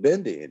ever having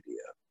been to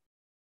India.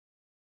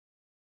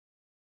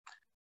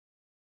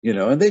 You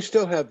know, and they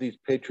still have these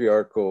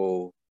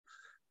patriarchal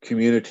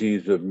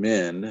communities of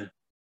men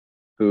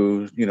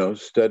who, you know,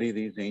 study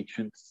these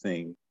ancient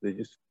things,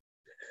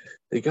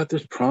 they got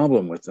this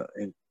problem with it.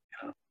 And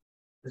you know,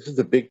 this is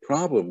the big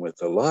problem with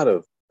a lot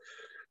of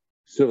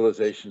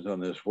civilizations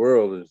on this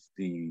world, is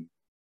the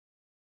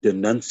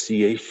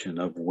denunciation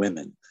of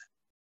women,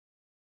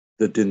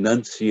 the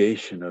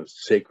denunciation of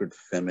sacred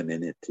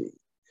femininity.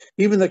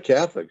 Even the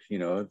Catholics, you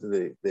know,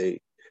 they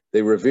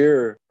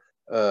revere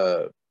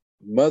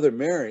Mother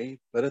Mary,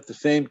 but at the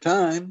same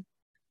time,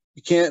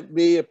 you can't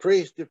be a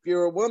priest if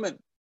you're a woman.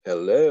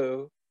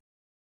 Hello.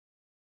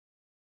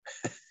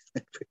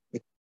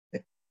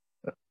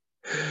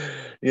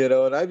 You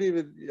know, and I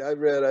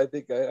read, I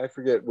think, I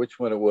forget which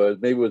one it was.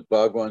 Maybe it was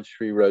Bhagwan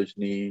Sri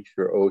Rajneesh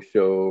or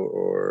Osho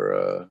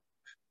or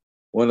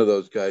one of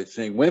those guys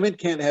saying women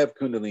can't have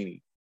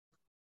Kundalini.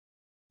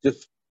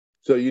 Just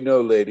so you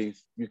know,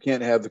 ladies, you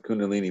can't have the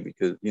Kundalini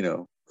because, you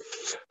know,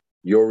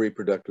 your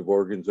reproductive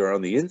organs are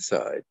on the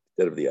inside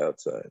instead of the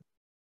outside.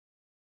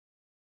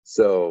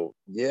 So,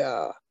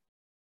 yeah,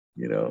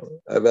 you know,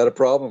 I've had a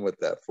problem with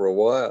that for a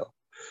while.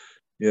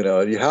 You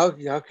know,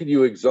 how can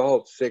you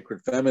exalt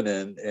sacred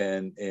feminine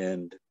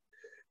and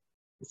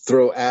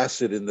throw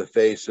acid in the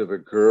face of a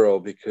girl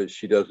because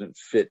she doesn't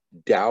fit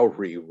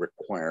dowry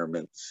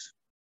requirements?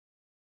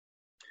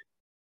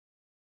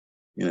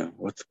 You know,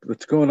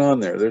 what's going on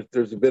there?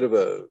 There's a bit of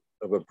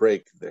a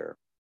break there.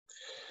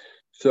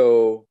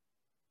 So,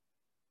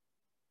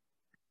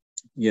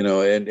 you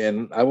know,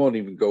 and I won't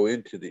even go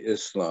into the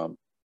Islam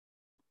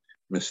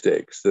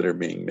mistakes that are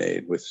being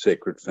made with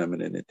sacred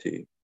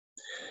femininity.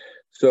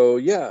 So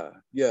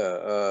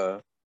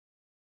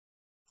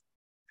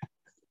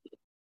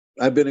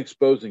I've been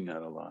exposing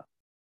that a lot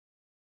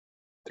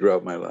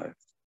throughout my life,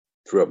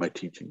 throughout my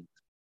teachings.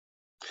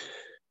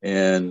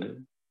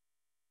 And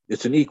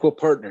it's an equal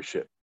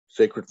partnership.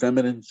 Sacred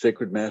feminine,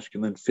 sacred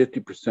masculine,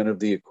 50% of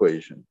the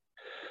equation.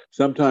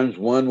 Sometimes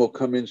one will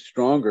come in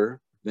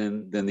stronger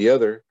than the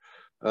other.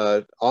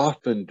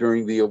 Often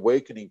during the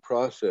awakening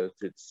process,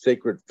 it's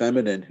sacred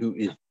feminine who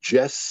is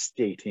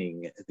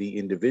gestating the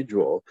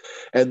individual.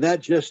 And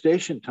that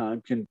gestation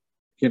time can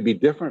be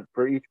different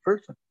for each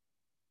person.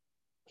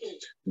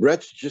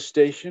 Brett's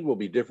gestation will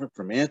be different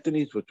from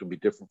Anthony's, which will be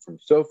different from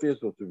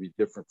Sophia's, which will be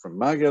different from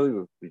Magali,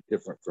 which will be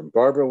different from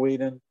Barbara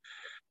Whedon,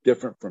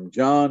 different from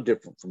John,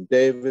 different from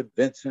David,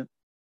 Vincent,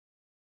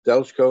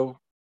 Delshko.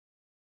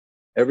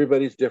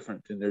 Everybody's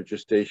different in their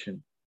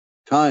gestation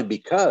time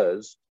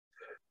because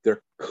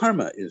their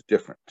karma is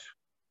different.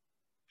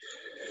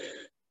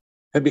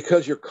 And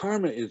because your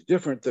karma is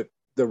different,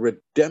 the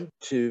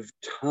redemptive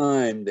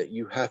time that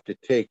you have to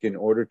take in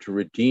order to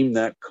redeem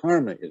that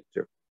karma is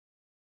different.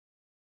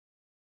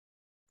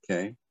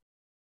 Okay?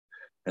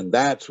 And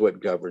that's what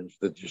governs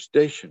the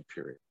gestation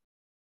period.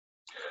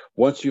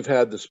 Once you've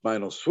had the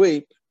spinal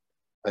sweep,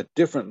 a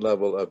different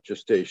level of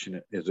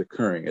gestation is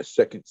occurring, a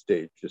second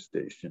stage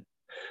gestation,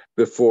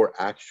 before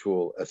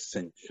actual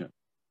ascension.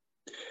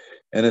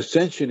 And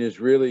ascension is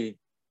really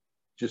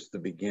just the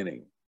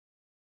beginning.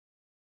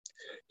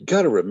 You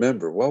got to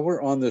remember, while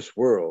we're on this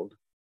world,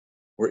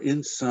 we're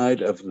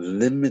inside of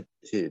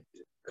limited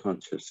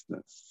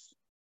consciousness.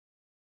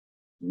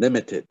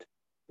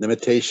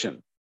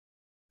 Limitation.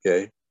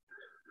 Okay?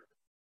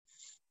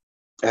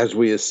 As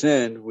we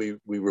ascend, we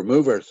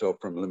remove ourselves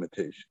from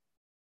limitation.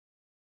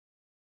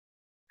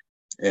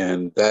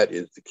 And that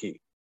is the key,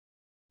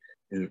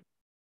 is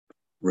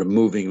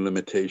removing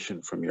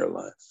limitation from your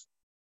life.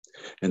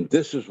 And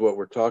this is what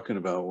we're talking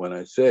about when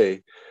I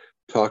say,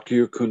 talk to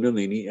your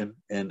Kundalini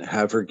and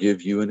have her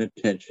give you an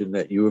attention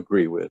that you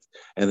agree with,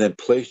 and then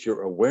place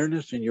your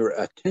awareness and your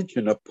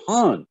attention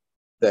upon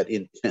that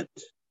intent,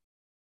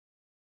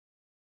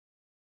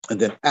 and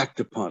then act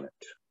upon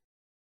it.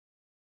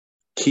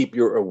 Keep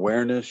your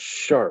awareness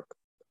sharp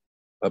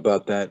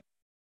about that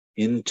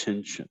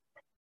intention.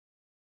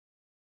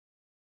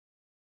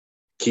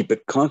 Keep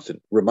it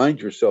constant. Remind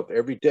yourself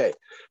every day.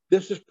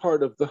 This is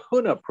part of the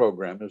Huna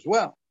program as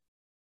well.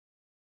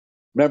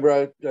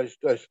 Remember,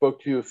 I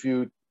spoke to you a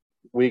few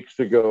weeks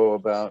ago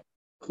about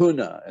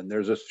Huna, and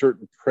there's a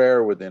certain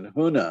prayer within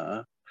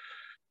Huna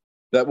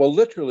that will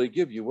literally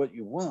give you what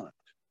you want,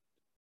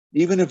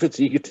 even if it's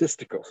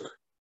egotistical.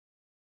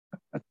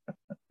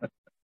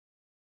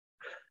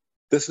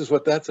 This is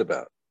what that's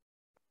about.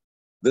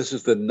 This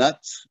is the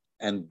nuts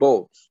and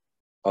bolts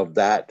of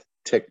that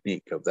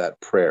technique, of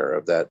that prayer,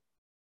 of that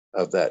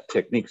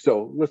technique.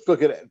 So let's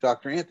look at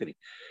Dr. Anthony.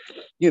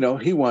 You know,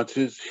 he wants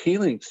his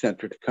healing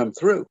center to come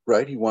through,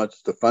 right? He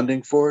wants the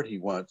funding for it. He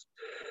wants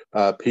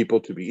people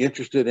to be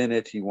interested in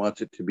it. He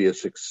wants it to be a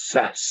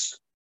success.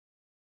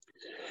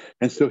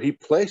 And so he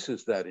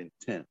places that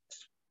intent,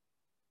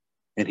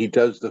 and he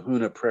does the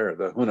Huna prayer,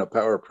 the Huna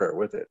power prayer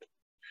with it.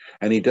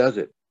 And he does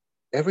it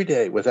every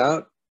day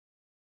without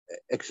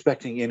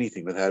expecting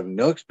anything, without having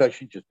no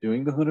expectation, just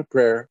doing the Huna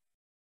prayer,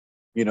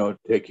 you know,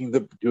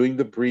 doing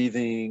the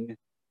breathing,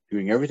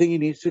 doing everything he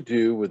needs to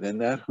do within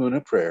that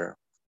Huna prayer.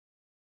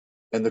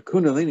 And the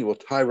Kundalini will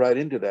tie right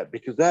into that,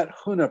 because that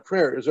Huna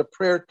prayer is a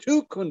prayer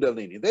to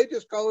Kundalini. They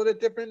just call it a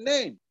different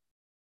name.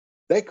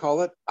 They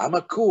call it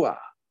Amakua.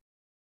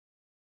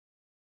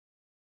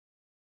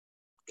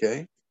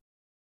 Okay.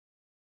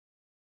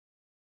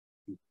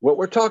 What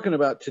we're talking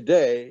about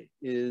today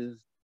is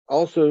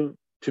also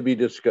to be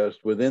discussed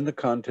within the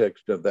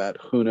context of that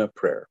Huna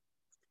prayer,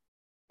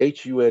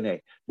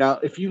 H-U-N-A. Now,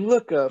 if you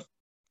look up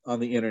on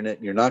the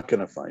internet, you're not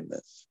going to find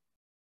this.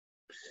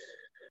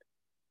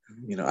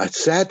 You know,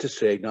 it's sad to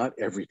say not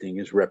everything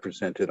is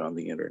represented on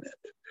the internet.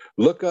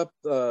 Look up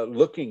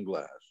Looking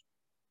Glass.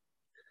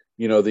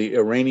 You know, the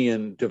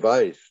Iranian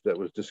device that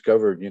was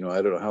discovered, you know,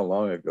 I don't know how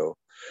long ago.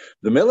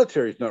 The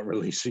military is not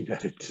releasing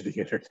that into the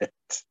internet.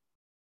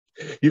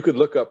 You could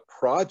look up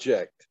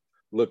Project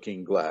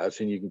Looking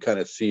Glass and you can kind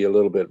of see a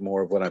little bit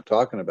more of what I'm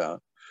talking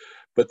about.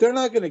 But they're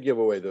not going to give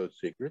away those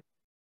secrets.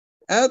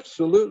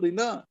 Absolutely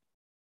not.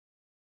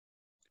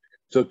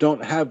 So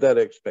don't have that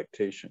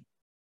expectation.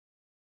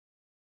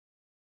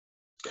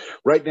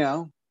 Right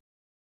now,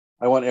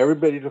 I want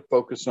everybody to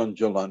focus on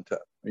Jolanta.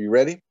 Are you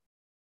ready?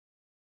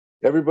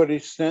 Everybody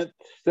set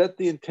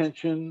the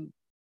intention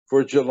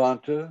for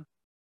Jolanta,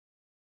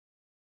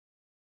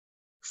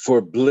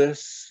 for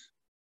bliss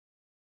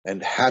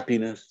and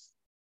happiness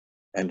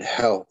and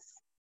health.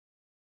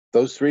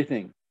 Those three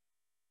things,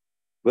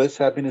 bliss,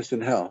 happiness,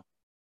 and health,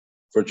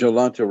 for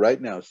Jolanta right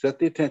now. Set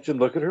the attention,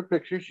 look at her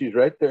picture, she's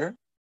right there.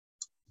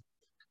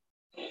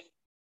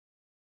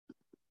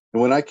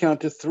 And when I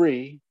count to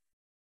 3,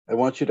 I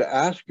want you to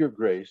ask your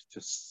grace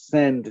to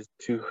send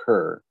to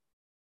her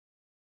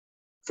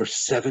for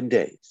 7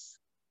 days.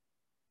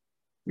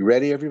 You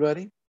ready,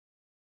 everybody?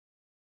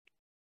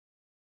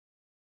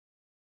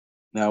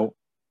 Now,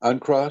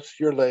 uncross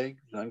your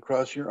legs,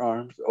 uncross your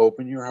arms,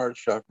 open your heart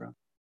chakra.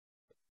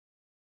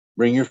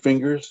 Bring your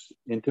fingers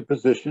into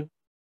position.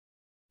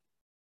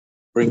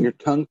 Bring your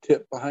tongue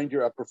tip behind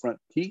your upper front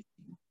teeth.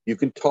 You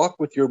can talk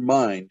with your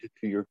mind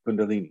to your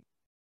Kundalini.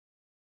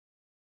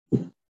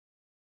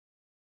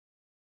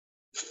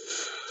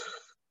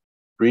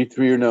 Breathe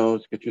through your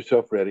nose, get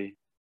yourself ready.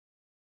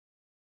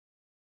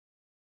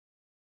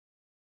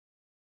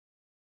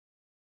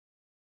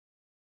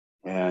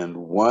 And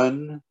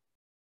 1,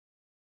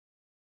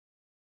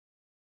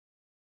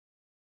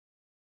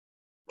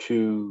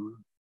 2,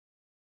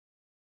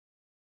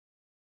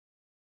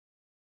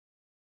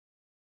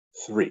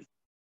 3.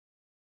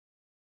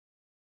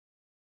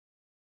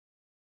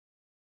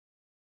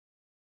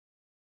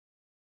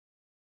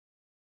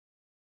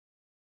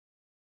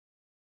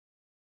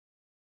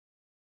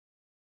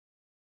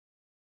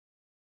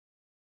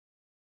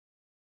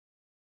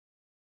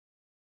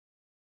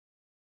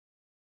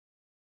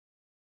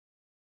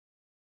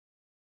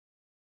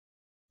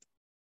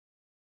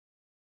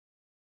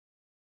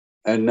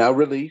 And now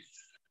release.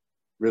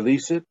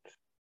 Release it.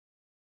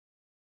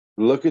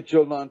 Look at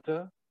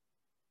Jolanta.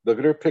 Look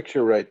at her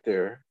picture right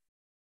there.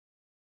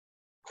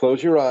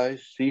 Close your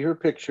eyes, see her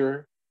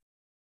picture,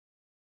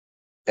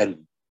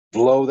 and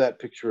blow that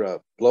picture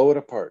up. Blow it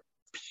apart.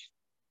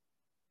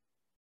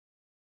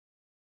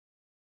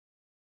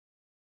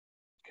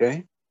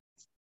 Okay?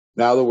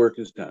 Now the work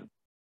is done.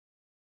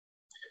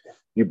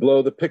 You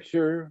blow the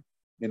picture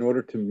in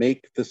order to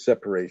make the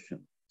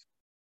separation,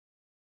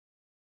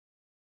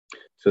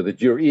 so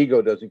that your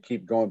ego doesn't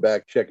keep going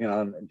back, checking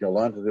on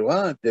Jolanta.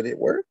 Well, did it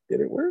work?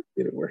 Did it work?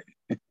 Did it work?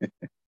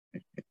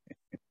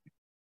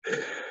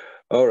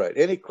 All right.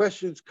 Any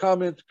questions,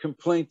 comments,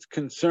 complaints,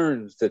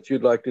 concerns that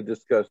you'd like to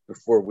discuss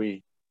before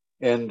we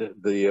end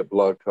the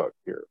blog talk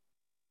here?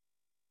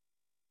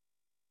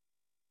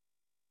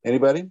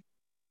 Anybody?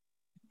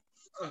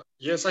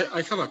 Yes,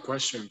 I have a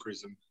question,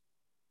 Chrism.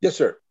 Yes,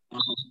 sir.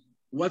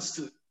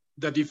 What's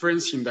the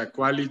difference in the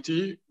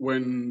quality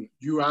when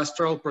you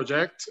astral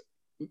project?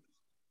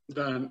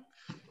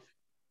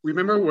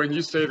 Remember when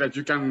you say that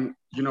you can,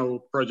 you know,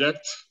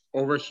 project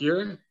over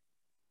here?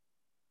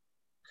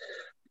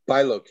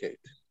 Bilocate.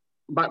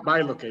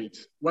 Bilocate.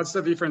 What's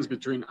the difference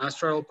between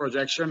astral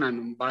projection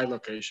and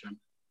bilocation?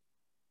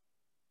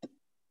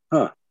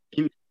 Huh.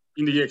 In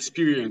the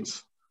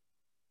experience.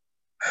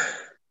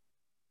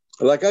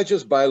 Like I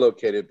just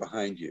bilocated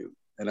behind you,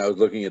 and I was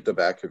looking at the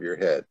back of your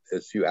head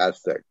as you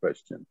asked that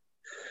question.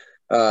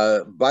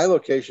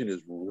 Bilocation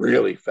is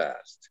really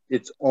fast.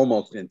 It's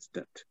almost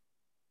instant.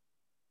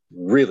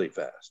 Really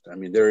fast. I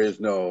mean, there is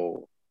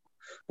no...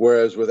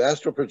 Whereas with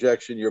astral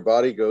projection, your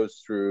body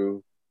goes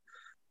through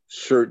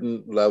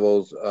certain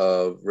levels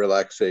of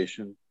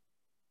relaxation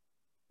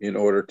in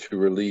order to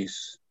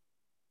release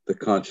the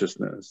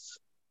consciousness.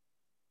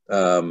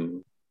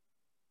 With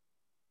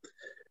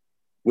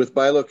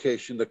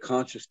bilocation, the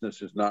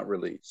consciousness is not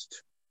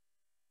released,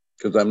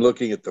 because I'm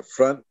looking at the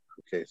front.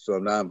 Okay, so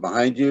now I'm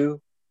behind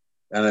you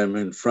and I'm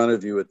in front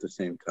of you at the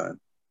same time.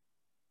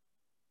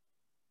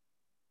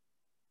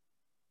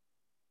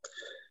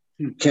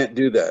 You can't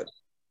do that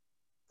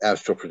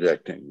astral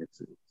projecting.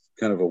 It's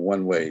kind of a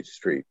one-way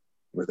street.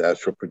 With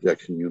astral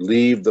projection, you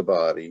leave the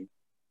body,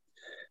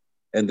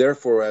 and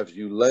therefore as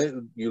you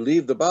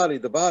leave the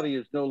body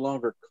is no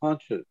longer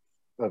conscious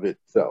of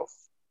itself.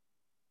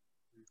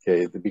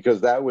 Okay,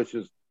 because that which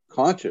is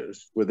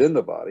conscious within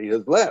the body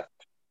has left.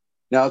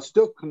 Now it's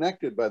still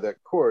connected by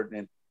that cord,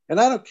 and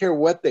I don't care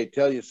what they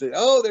tell you. Say,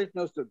 oh,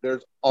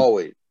 there's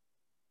always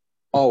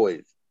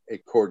always a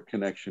cord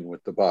connection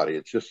with the body.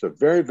 It's just a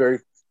very, very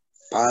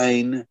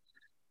fine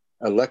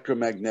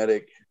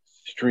electromagnetic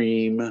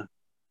stream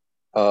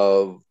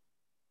of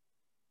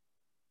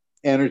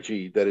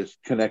energy that is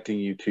connecting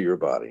you to your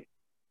body.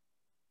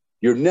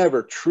 You're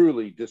never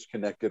truly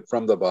disconnected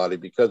from the body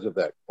because of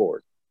that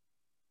cord.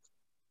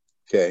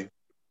 Okay.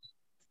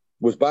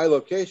 With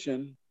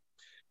bilocation,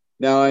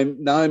 now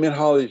I'm in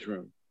Holly's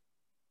room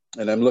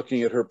and I'm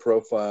looking at her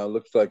profile.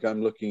 Looks like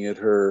I'm looking at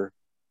her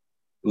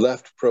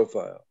left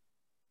profile.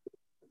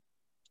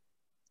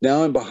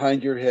 Now I'm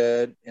behind your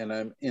head and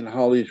I'm in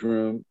Holly's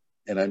room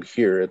and I'm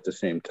here at the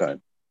same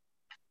time.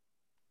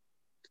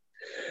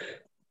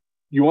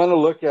 You want to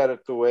look at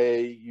it the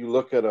way you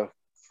look at a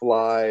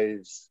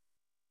fly's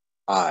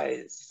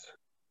eyes.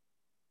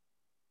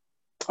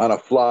 On a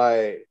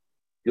fly,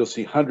 you'll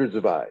see hundreds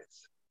of eyes.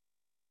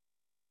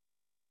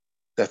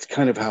 That's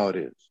kind of how it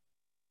is.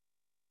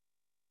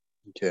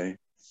 Okay.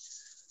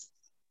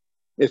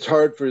 It's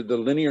hard for the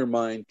linear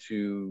mind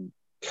to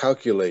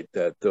calculate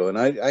that, though. And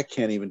I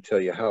can't even tell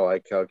you how I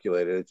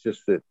calculate it. It's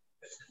just that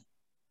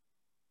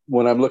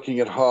when I'm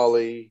looking at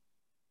Holly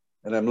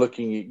and I'm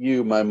looking at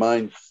you, my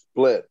mind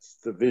splits,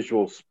 the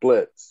visual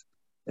splits,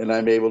 and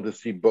I'm able to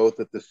see both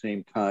at the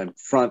same time,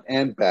 front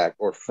and back,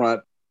 or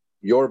front,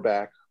 your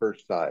back, her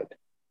side,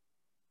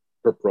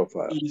 her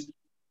profile.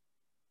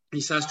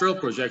 Is astral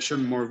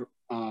projection more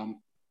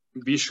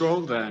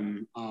visual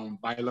than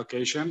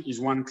bilocation? Is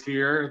one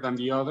clearer than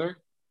the other?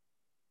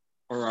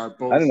 Or are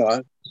both? I don't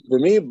know. For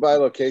me,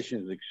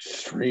 bilocation is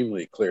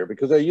extremely clear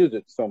because I use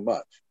it so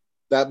much.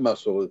 That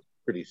muscle is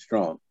pretty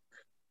strong.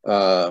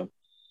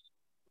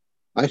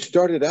 I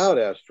started out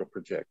astral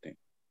projecting.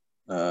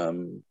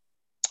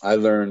 I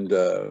learned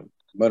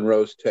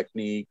Monroe's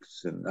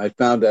techniques, and I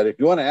found that if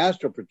you want to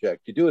astral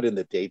project, you do it in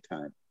the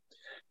daytime.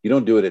 You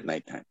don't do it at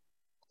nighttime.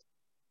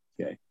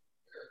 Okay.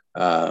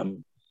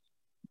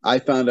 I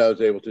found I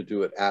was able to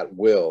do it at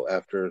will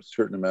after a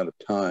certain amount of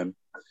time.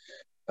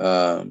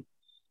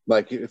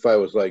 Like if I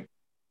was like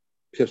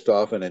pissed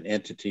off at an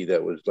entity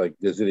that was like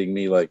visiting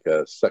me like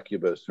a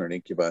succubus or an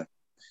incubi,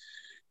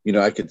 you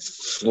know, I could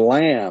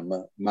slam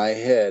my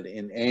head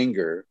in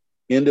anger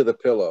into the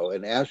pillow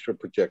and astral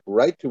project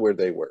right to where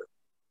they were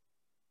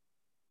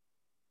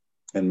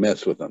and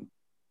mess with them.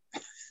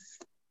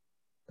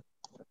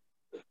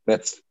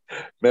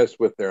 mess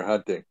with their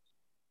hunting.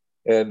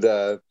 And,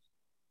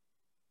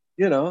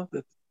 you know,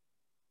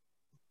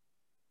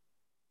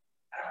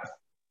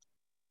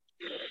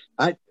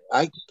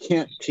 I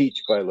can't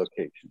teach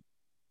bilocation.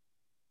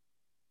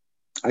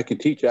 I can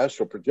teach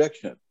astral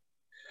projection,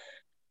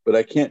 but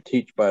I can't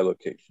teach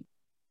bilocation.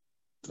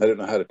 I don't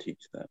know how to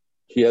teach that.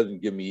 She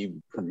hasn't given me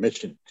even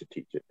permission to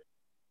teach it.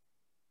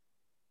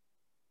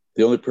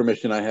 The only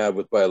permission I have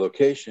with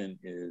bilocation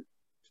is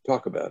to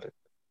talk about it.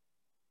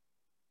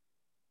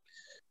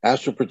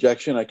 Astral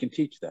projection, I can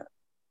teach that.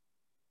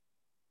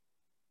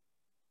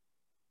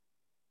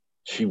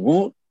 She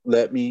won't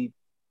let me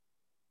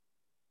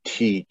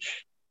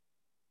teach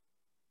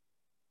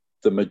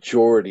the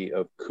majority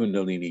of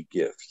Kundalini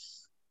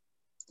gifts.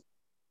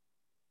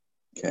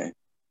 Okay.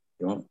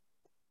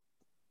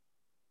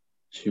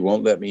 She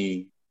won't let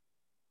me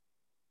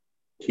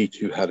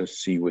teach you how to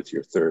see with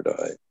your third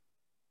eye.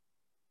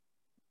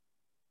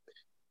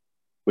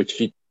 Which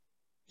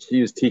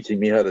she was teaching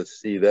me how to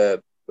see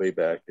that way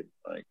back in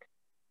like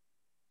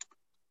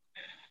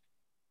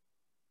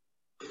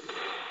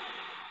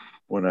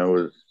when I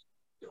was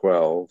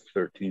 12,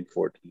 13,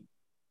 14.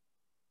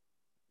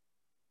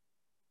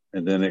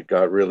 And then it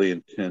got really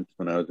intense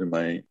when I was in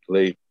my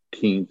late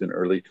teens and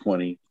early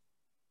 20s,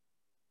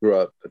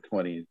 throughout the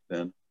 20s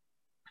then.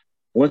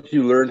 Once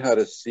you learn how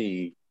to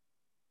see,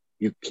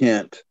 you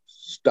can't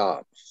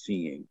stop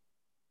seeing.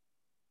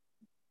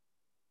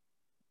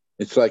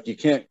 It's like you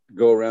can't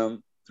go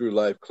around through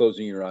life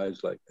closing your eyes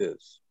like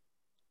this.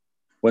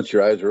 Once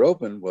your eyes are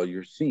open, well,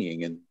 you're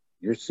seeing, and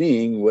you're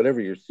seeing whatever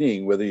you're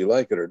seeing, whether you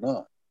like it or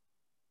not.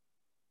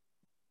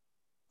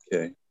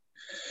 Okay.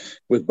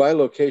 With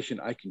bilocation,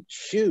 I can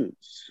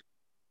choose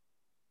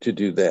to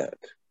do that.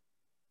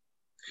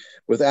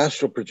 With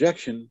astral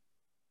projection,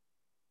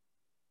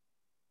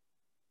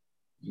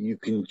 you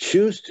can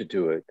choose to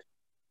do it,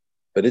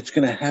 but it's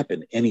going to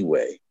happen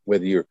anyway,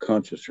 whether you're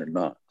conscious or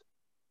not.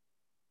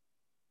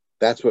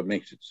 That's what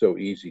makes it so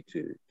easy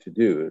to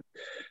do.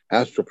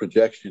 Astral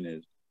projection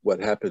is what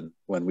happens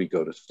when we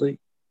go to sleep.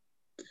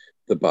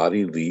 The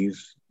body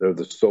leaves, or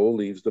the soul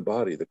leaves the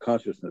body, the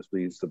consciousness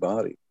leaves the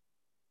body.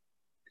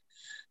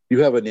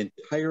 You have an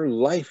entire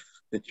life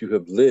that you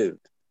have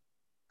lived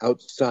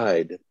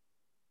outside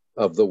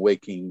of the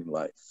waking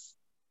life.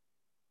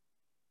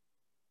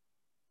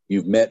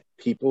 You've met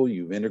people,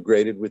 you've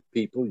integrated with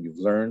people, you've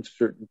learned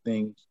certain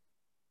things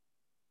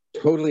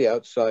totally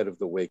outside of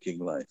the waking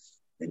life,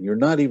 and you're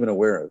not even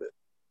aware of it.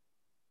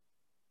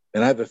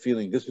 And I have a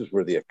feeling this is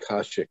where the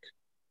Akashic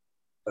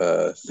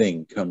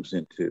thing comes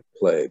into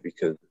play,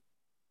 because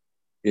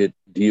it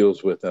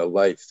deals with a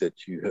life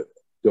that you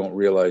don't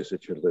realize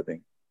that you're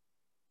living.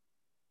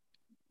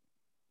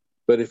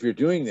 But if you're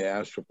doing the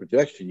astral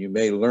projection, you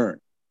may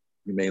learn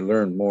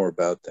more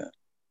about that.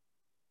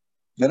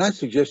 And I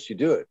suggest you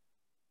do it.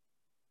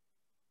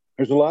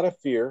 There's a lot of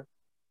fear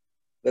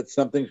that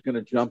something's going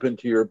to jump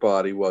into your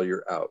body while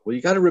you're out. Well,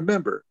 you got to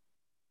remember,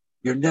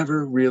 you're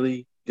never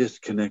really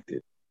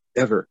disconnected,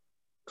 ever.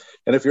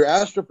 And if you're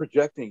astral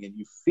projecting and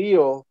you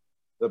feel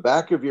the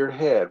back of your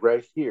head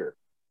right here,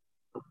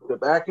 the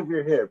back of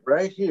your head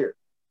right here,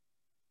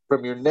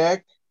 from your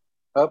neck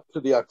up to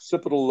the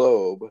occipital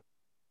lobe,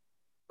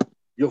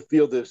 you'll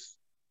feel this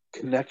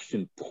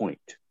connection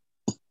point.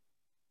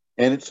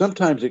 And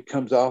sometimes it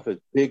comes off as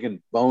big and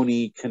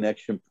bony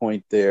connection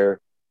point there,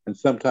 and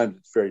sometimes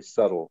it's very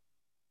subtle.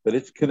 But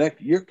it's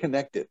connected. You're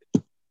connected.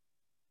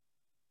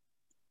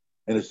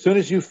 And as soon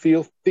as you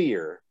feel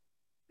fear,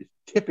 it's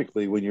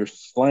typically when you're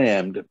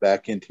slammed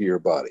back into your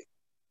body.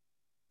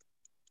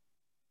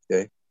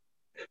 Okay?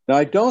 Now,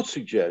 I don't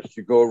suggest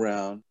you go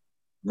around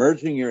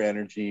merging your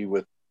energy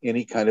with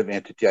any kind of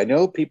entity. I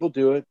know people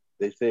do it.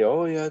 They say,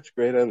 oh, yeah, it's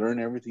great. I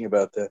learned everything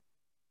about that.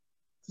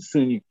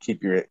 Soon you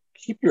keep your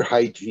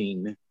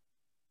hygiene,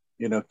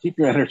 keep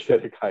your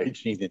energetic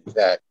hygiene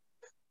intact.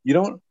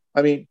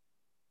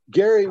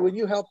 Gary, when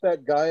you helped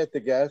that guy at the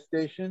gas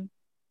station,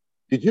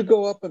 did you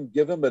go up and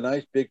give him a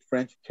nice big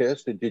French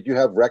kiss? And did you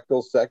have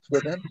rectal sex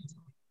with him?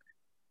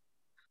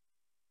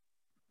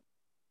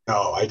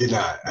 No, I did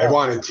not. I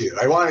wanted to,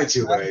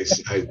 but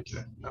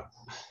no.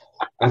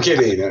 I'm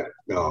kidding.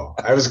 No,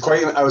 I was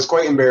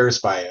quite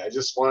embarrassed by it. I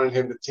just wanted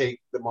him to take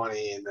the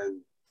money and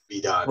then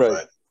be done.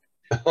 Right.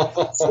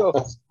 But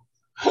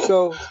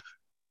so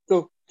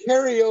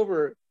carry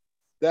over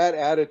that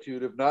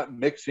attitude of not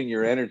mixing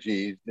your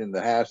energies in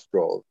the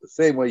astral the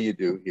same way you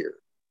do here.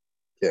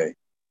 Okay.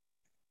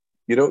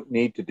 You don't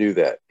need to do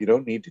that. You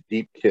don't need to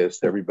deep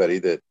kiss everybody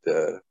that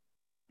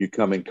you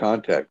come in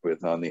contact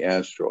with on the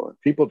astral. And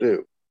people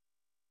do.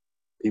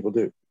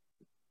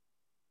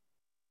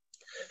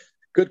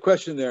 Good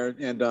question there,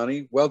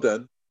 Andani. Well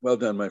done,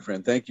 my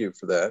friend. Thank you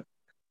for that.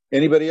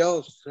 Anybody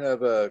else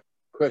have a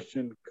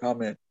question,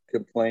 comment,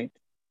 complaint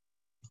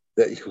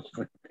that you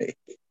want to make?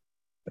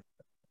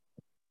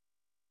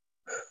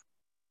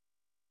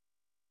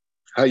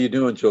 How you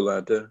doing,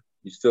 Jolanta?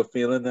 You still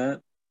feeling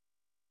that?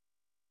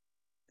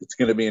 It's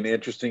going to be an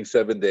interesting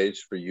 7 days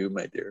for you,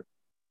 my dear.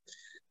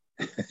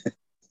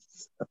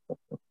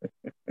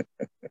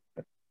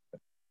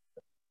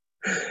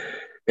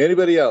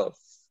 Anybody else?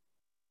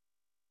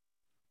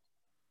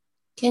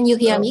 Can you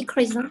hear me,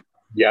 Chrism?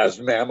 Yes,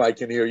 ma'am, I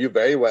can hear you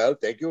very well.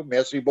 Thank you.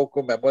 Merci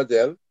beaucoup,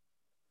 mademoiselle.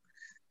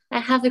 I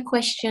have a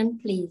question,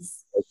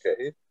 please.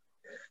 Okay.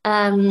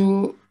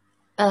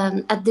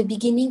 At the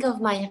beginning of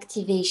my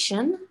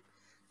activation,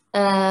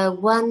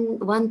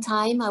 one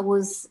time I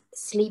was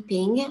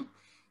sleeping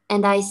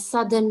and I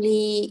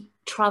suddenly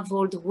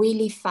traveled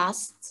really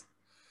fast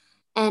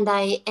and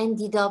I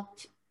ended up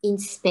in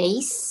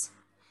space.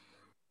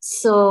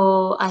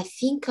 So I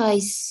think I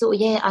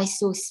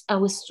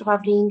was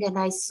traveling and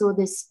I saw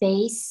the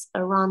space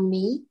around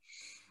me.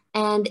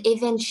 And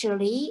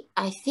eventually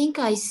I think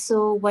I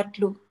saw what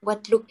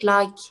looked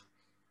like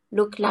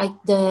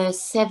the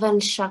 7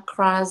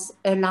 chakras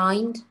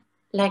aligned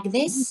like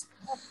this.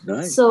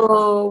 Nice.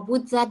 So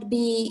would that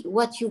be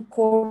what you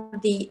call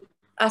the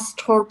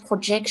astral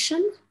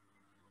projection?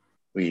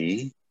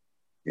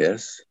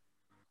 Yes.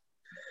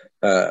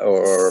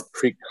 Or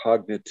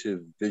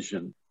precognitive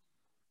vision.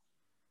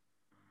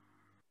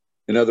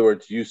 In other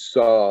words, you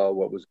saw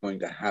what was going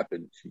to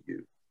happen to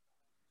you.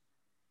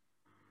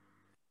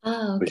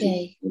 Ah,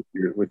 okay.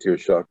 With your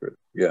chakras.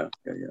 Yeah.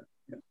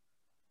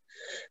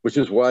 Which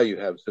is why you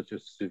have such a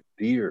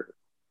severe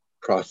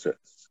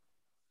process.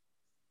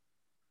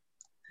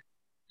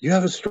 You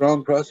have a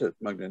strong process,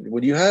 Magda.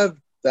 When you have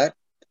that,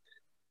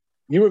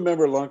 you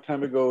remember a long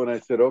time ago when I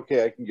said,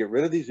 okay, I can get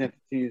rid of these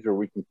entities or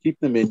we can keep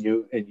them in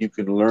you and you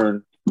can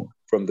learn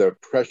from the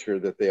pressure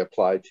that they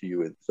apply to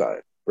you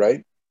inside,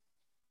 right?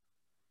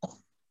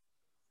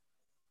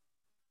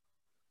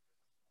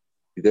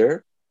 You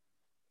there?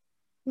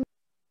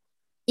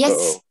 Yes.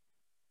 Uh-oh.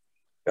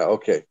 Yeah,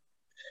 okay.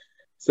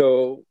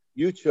 So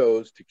you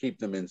chose to keep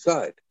them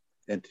inside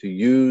and to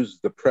use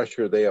the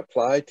pressure they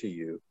apply to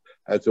you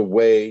as a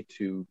way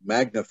to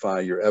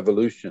magnify your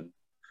evolution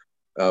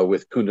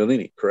with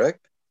Kundalini,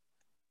 correct?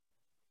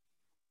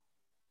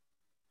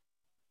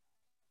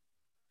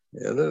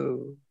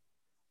 Hello.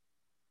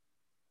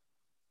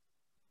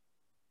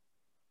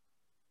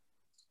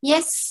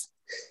 Yes.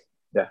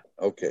 Yeah,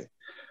 okay.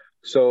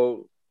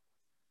 So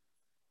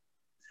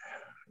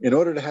in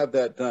order to have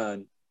that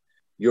done,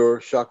 your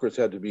chakras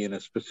had to be in a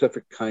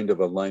specific kind of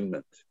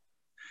alignment.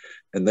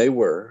 And they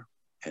were,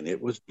 and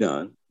it was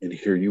done. And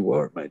here you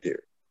are, my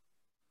dear.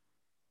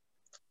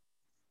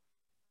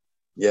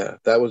 Yeah,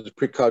 that was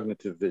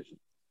precognitive vision.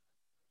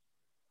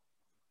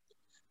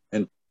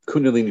 And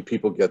Kundalini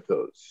people get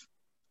those.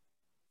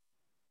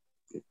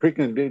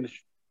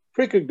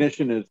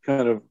 Precognition is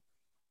kind of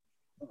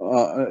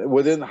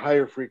within the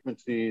higher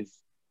frequencies.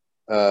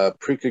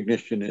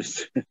 Precognition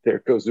is, there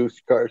goes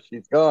Ushkar,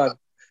 she's gone.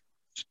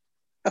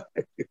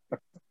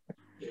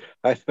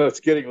 I know it's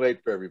getting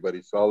late for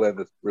everybody, so I'll end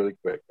this really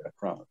quick, I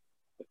promise.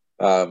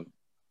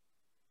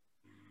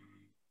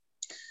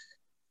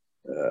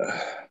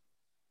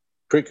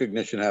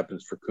 Precognition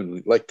happens for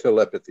Kundalini, like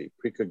telepathy.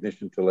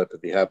 Precognition,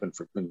 telepathy happen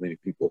for Kundalini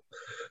people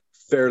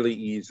fairly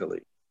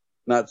easily.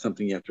 Not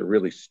something you have to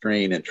really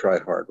strain and try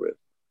hard with.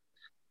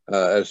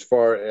 As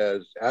far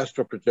as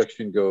astral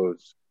projection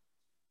goes,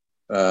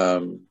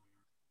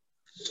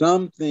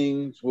 some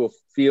things will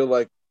feel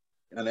like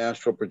an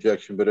astral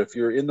projection, but if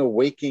you're in the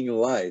waking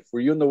life, were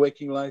you in the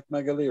waking life,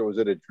 Magali, or was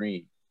it a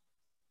dream?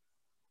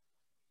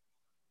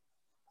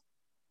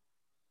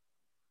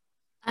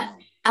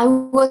 I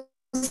was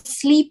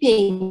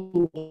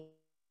sleeping.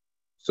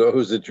 So it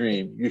was a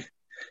dream.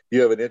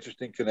 You have an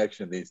interesting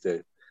connection these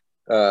days.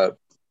 You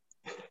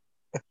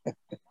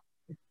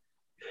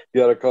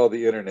got to call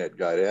the internet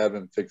guy to have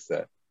him fix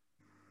that.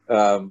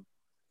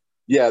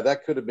 Yeah,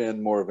 that could have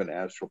been more of an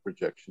astral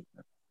projection,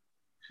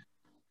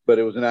 but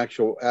it was an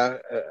actual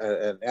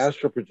an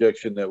astral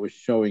projection that was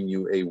showing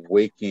you a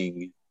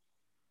waking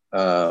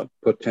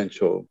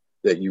potential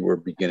that you were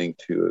beginning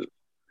to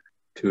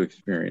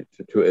experience,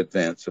 to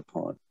advance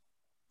upon.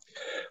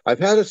 I've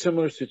had a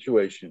similar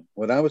situation.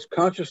 When I was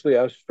consciously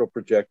astral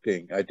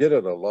projecting, I did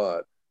it a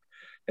lot,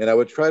 and I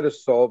would try to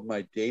solve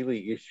my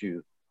daily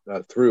issues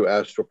through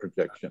astral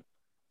projection.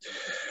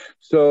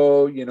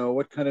 So, you know,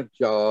 what kind of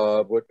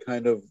job, what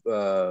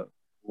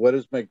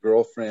is my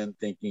girlfriend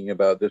thinking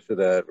about this or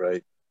that,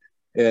 right?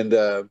 And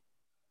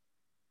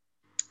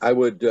I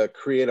would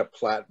create a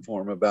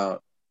platform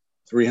about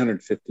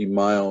 350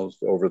 miles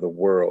over the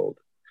world.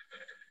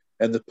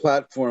 And the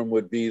platform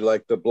would be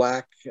like the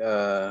black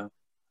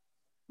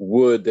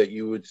wood that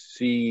you would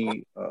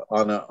see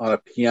on a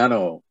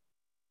piano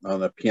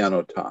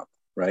top,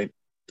 right?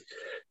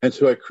 And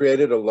so I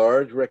created a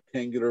large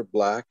rectangular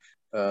black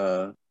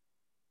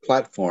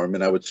platform,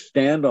 and I would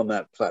stand on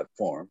that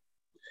platform,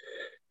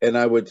 and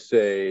I would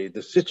say,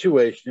 the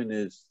situation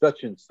is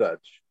such and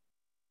such,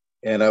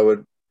 and I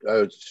would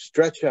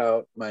stretch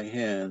out my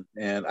hand,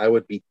 and I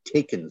would be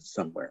taken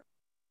somewhere.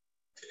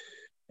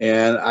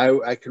 And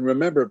I can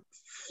remember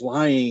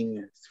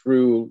flying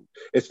through.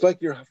 It's like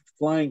you're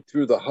flying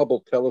through the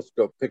Hubble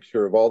telescope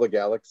picture of all the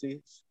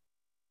galaxies.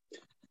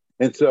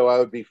 And so I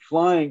would be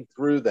flying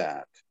through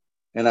that,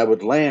 and I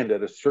would land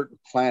at a certain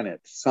planet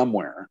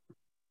somewhere,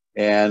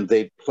 and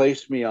they'd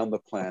place me on the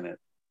planet,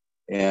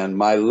 and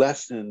my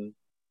lesson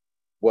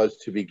was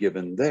to be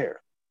given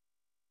there.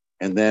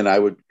 And then I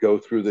would go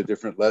through the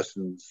different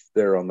lessons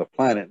there on the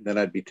planet, and then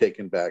I'd be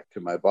taken back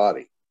to my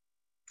body.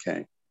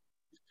 Okay.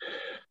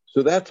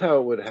 So that's how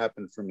it would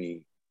happen for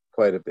me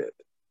quite a bit.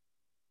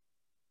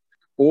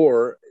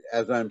 Or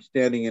as I'm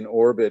standing in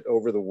orbit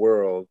over the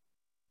world,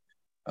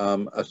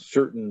 a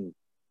certain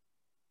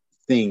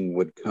thing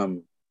would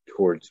come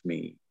towards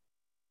me.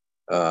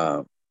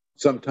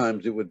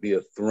 Sometimes it would be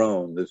a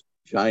throne. This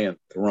giant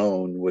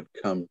throne would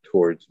come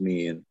towards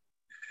me,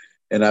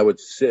 and I would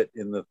sit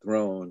in the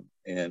throne,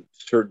 and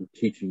certain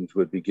teachings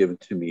would be given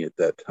to me at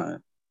that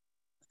time.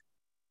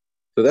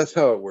 So that's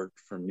how it worked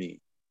for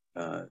me.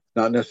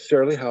 Not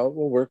necessarily how it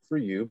will work for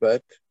you,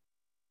 but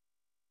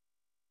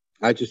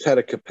I just had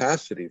a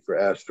capacity for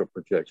astral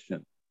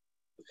projection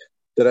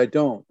that I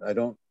don't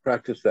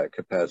practice that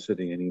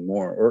capacity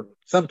anymore. Or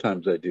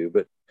sometimes I do,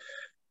 but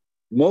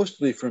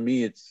mostly for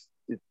me, it's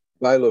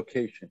by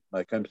location.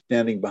 Like I'm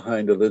standing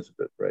behind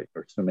Elizabeth, right?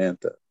 Or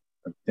Samantha.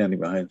 I'm standing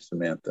behind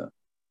Samantha.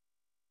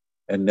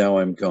 And now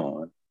I'm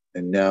gone.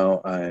 And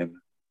now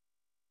I'm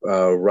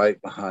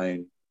right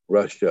behind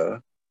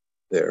Russia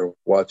there,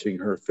 watching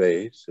her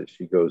face as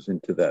she goes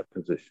into that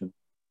position.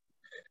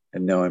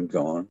 And now I'm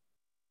gone.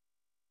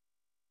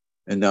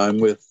 And now I'm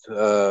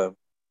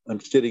I'm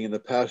sitting in the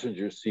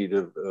passenger seat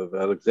of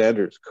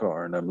Alexander's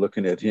car, and I'm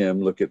looking at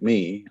him, look at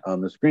me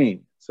on the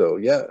screen. So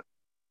yeah.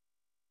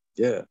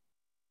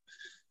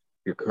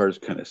 Your car's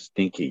kind of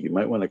stinky. You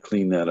might want to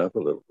clean that up a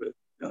little bit.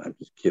 No, I'm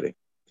just kidding.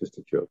 Just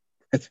a joke.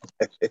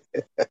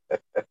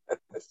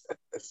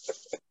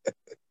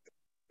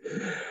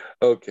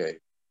 Okay.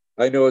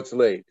 I know it's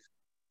late.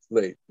 It's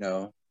late.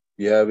 Now,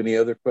 if you have any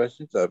other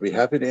questions, I'll be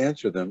happy to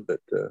answer them, but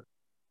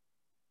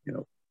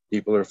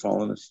people are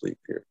falling asleep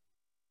here.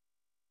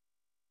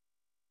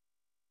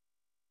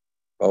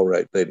 All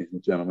right, ladies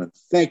and gentlemen,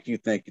 thank you.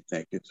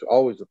 It's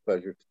always a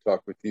pleasure to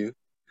talk with you.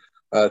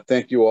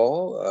 Thank you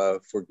all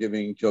for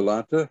giving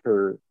Jolanta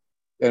her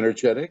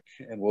energetic,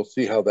 and we'll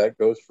see how that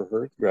goes for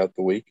her throughout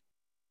the week.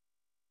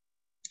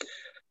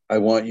 I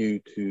want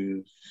you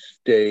to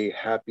stay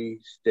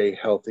happy, stay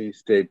healthy,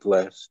 stay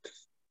blessed.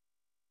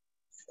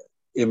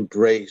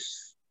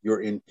 Embrace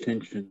your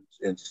intentions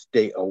and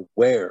stay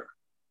aware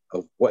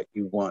of what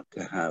you want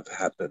to have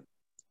happen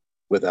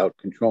without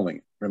controlling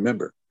it.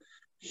 Remember,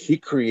 she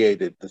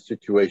created the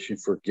situation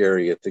for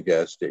Gary at the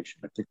gas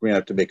station. I think we're going to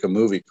have to make a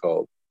movie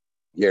called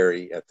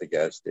Gary at the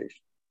gas station.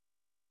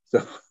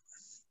 So,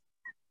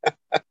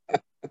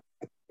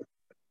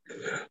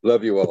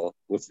 love you all.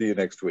 We'll see you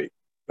next week.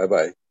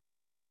 Bye-bye.